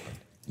be open.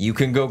 You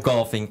can go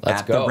golfing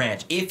Let's at go. the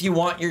ranch. If you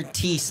want your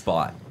tee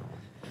spot,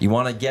 you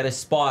want to get a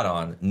spot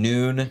on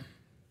noon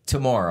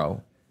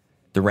tomorrow,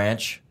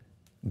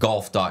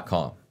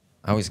 theranchgolf.com.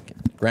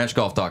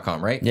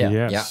 Ranchgolf.com, right? Yeah.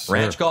 Yes, Yeah, sir.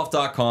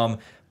 ranchgolf.com,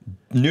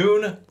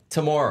 noon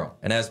tomorrow.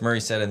 And as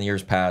Murray said in the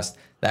years past,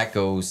 that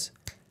goes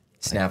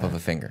snap of a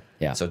finger.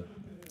 Yeah. So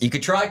you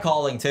could try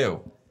calling too.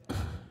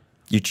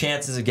 Your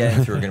chances of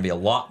getting through are going to be a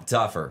lot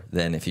tougher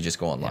than if you just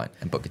go online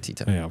and book a tee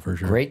time. Yeah, for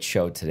sure. Great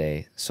show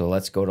today. So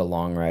let's go to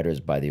Long Riders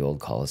by the old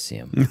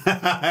Coliseum.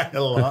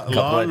 Couple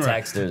Couple of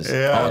texters.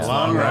 Yeah, Oh, it's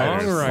long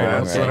riders. Long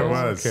Riders. That's what it Okay.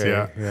 was. Okay,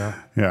 Yeah.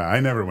 yeah.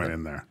 I never went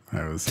in there.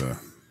 I was.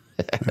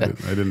 I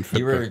didn't fit.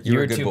 You were You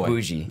were a good too boy.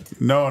 bougie.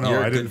 No,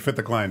 you're a I didn't good- fit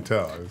the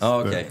clientele. I was- Oh,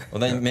 okay. Well,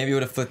 then maybe you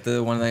would have flipped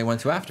the one that I went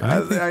to after.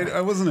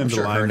 I wasn't into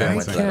sure line Hernan I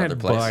went to dancing. that other can't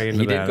place. buy into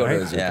He did that. go to I,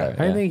 his yeah.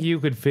 I think you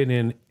could fit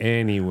in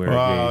anywhere.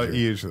 Well, Gage.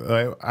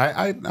 usually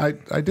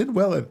I did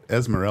well at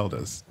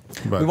Esmeralda's,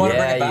 but We want to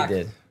Yeah, bring it back. you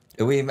did.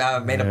 We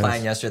made a plan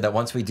Yes. yesterday that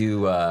once we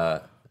do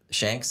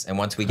Shanks and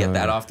once we get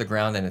that off the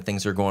ground and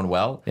things are going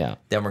well, Yeah.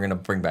 then we're going to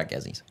bring back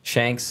Ezzy's.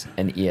 Shanks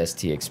and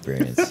EST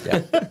experience.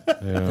 Yeah.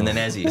 And then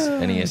Ezzy's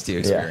and EST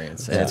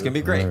experience. And it's going to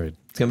be great. All right.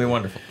 It's going to be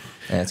wonderful.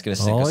 And it's going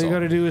to sink All us you all. got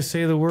to do is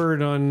say the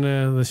word on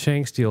the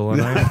Shanks deal,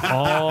 and I'm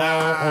all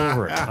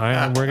over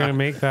it. We're going to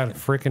make that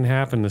frickin'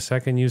 happen. The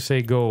second you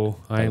say go,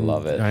 I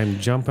love it. I'm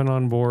jumping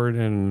on board,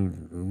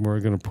 and we're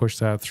going to push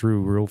that through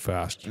real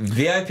fast.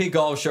 VIP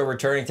Golf Show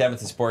returning to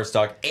Edmonton Sports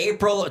Talk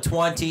April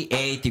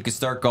 28th. You can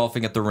start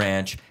golfing at the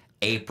ranch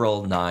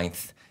April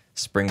 9th.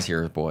 Spring's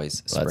here,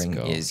 boys. Spring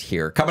go. is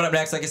here. Coming up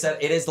next, like I said,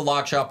 it is the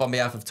Lock Shop. On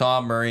behalf of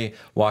Tom, Murray,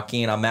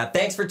 Joaquin, I'm Matt.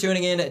 Thanks for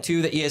tuning in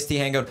to the EST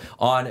Hangout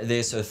on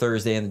this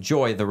Thursday.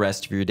 Enjoy the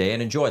rest of your day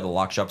and enjoy the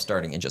Lock Shop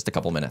starting in just a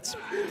couple minutes.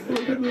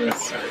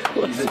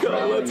 Let's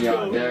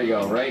go. There you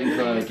go, right in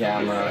front of the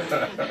camera.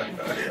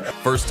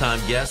 First-time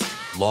guest,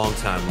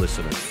 long-time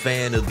listener,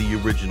 fan of the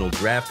original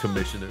draft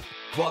commissioner.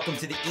 Welcome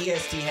to the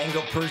EST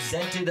Hangout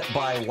presented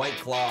by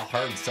Whiteclaw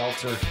Hard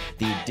Seltzer.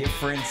 The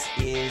difference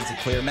is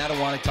clear. Matt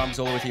Iwanek, Tom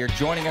Zola with here.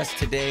 Joining us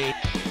today.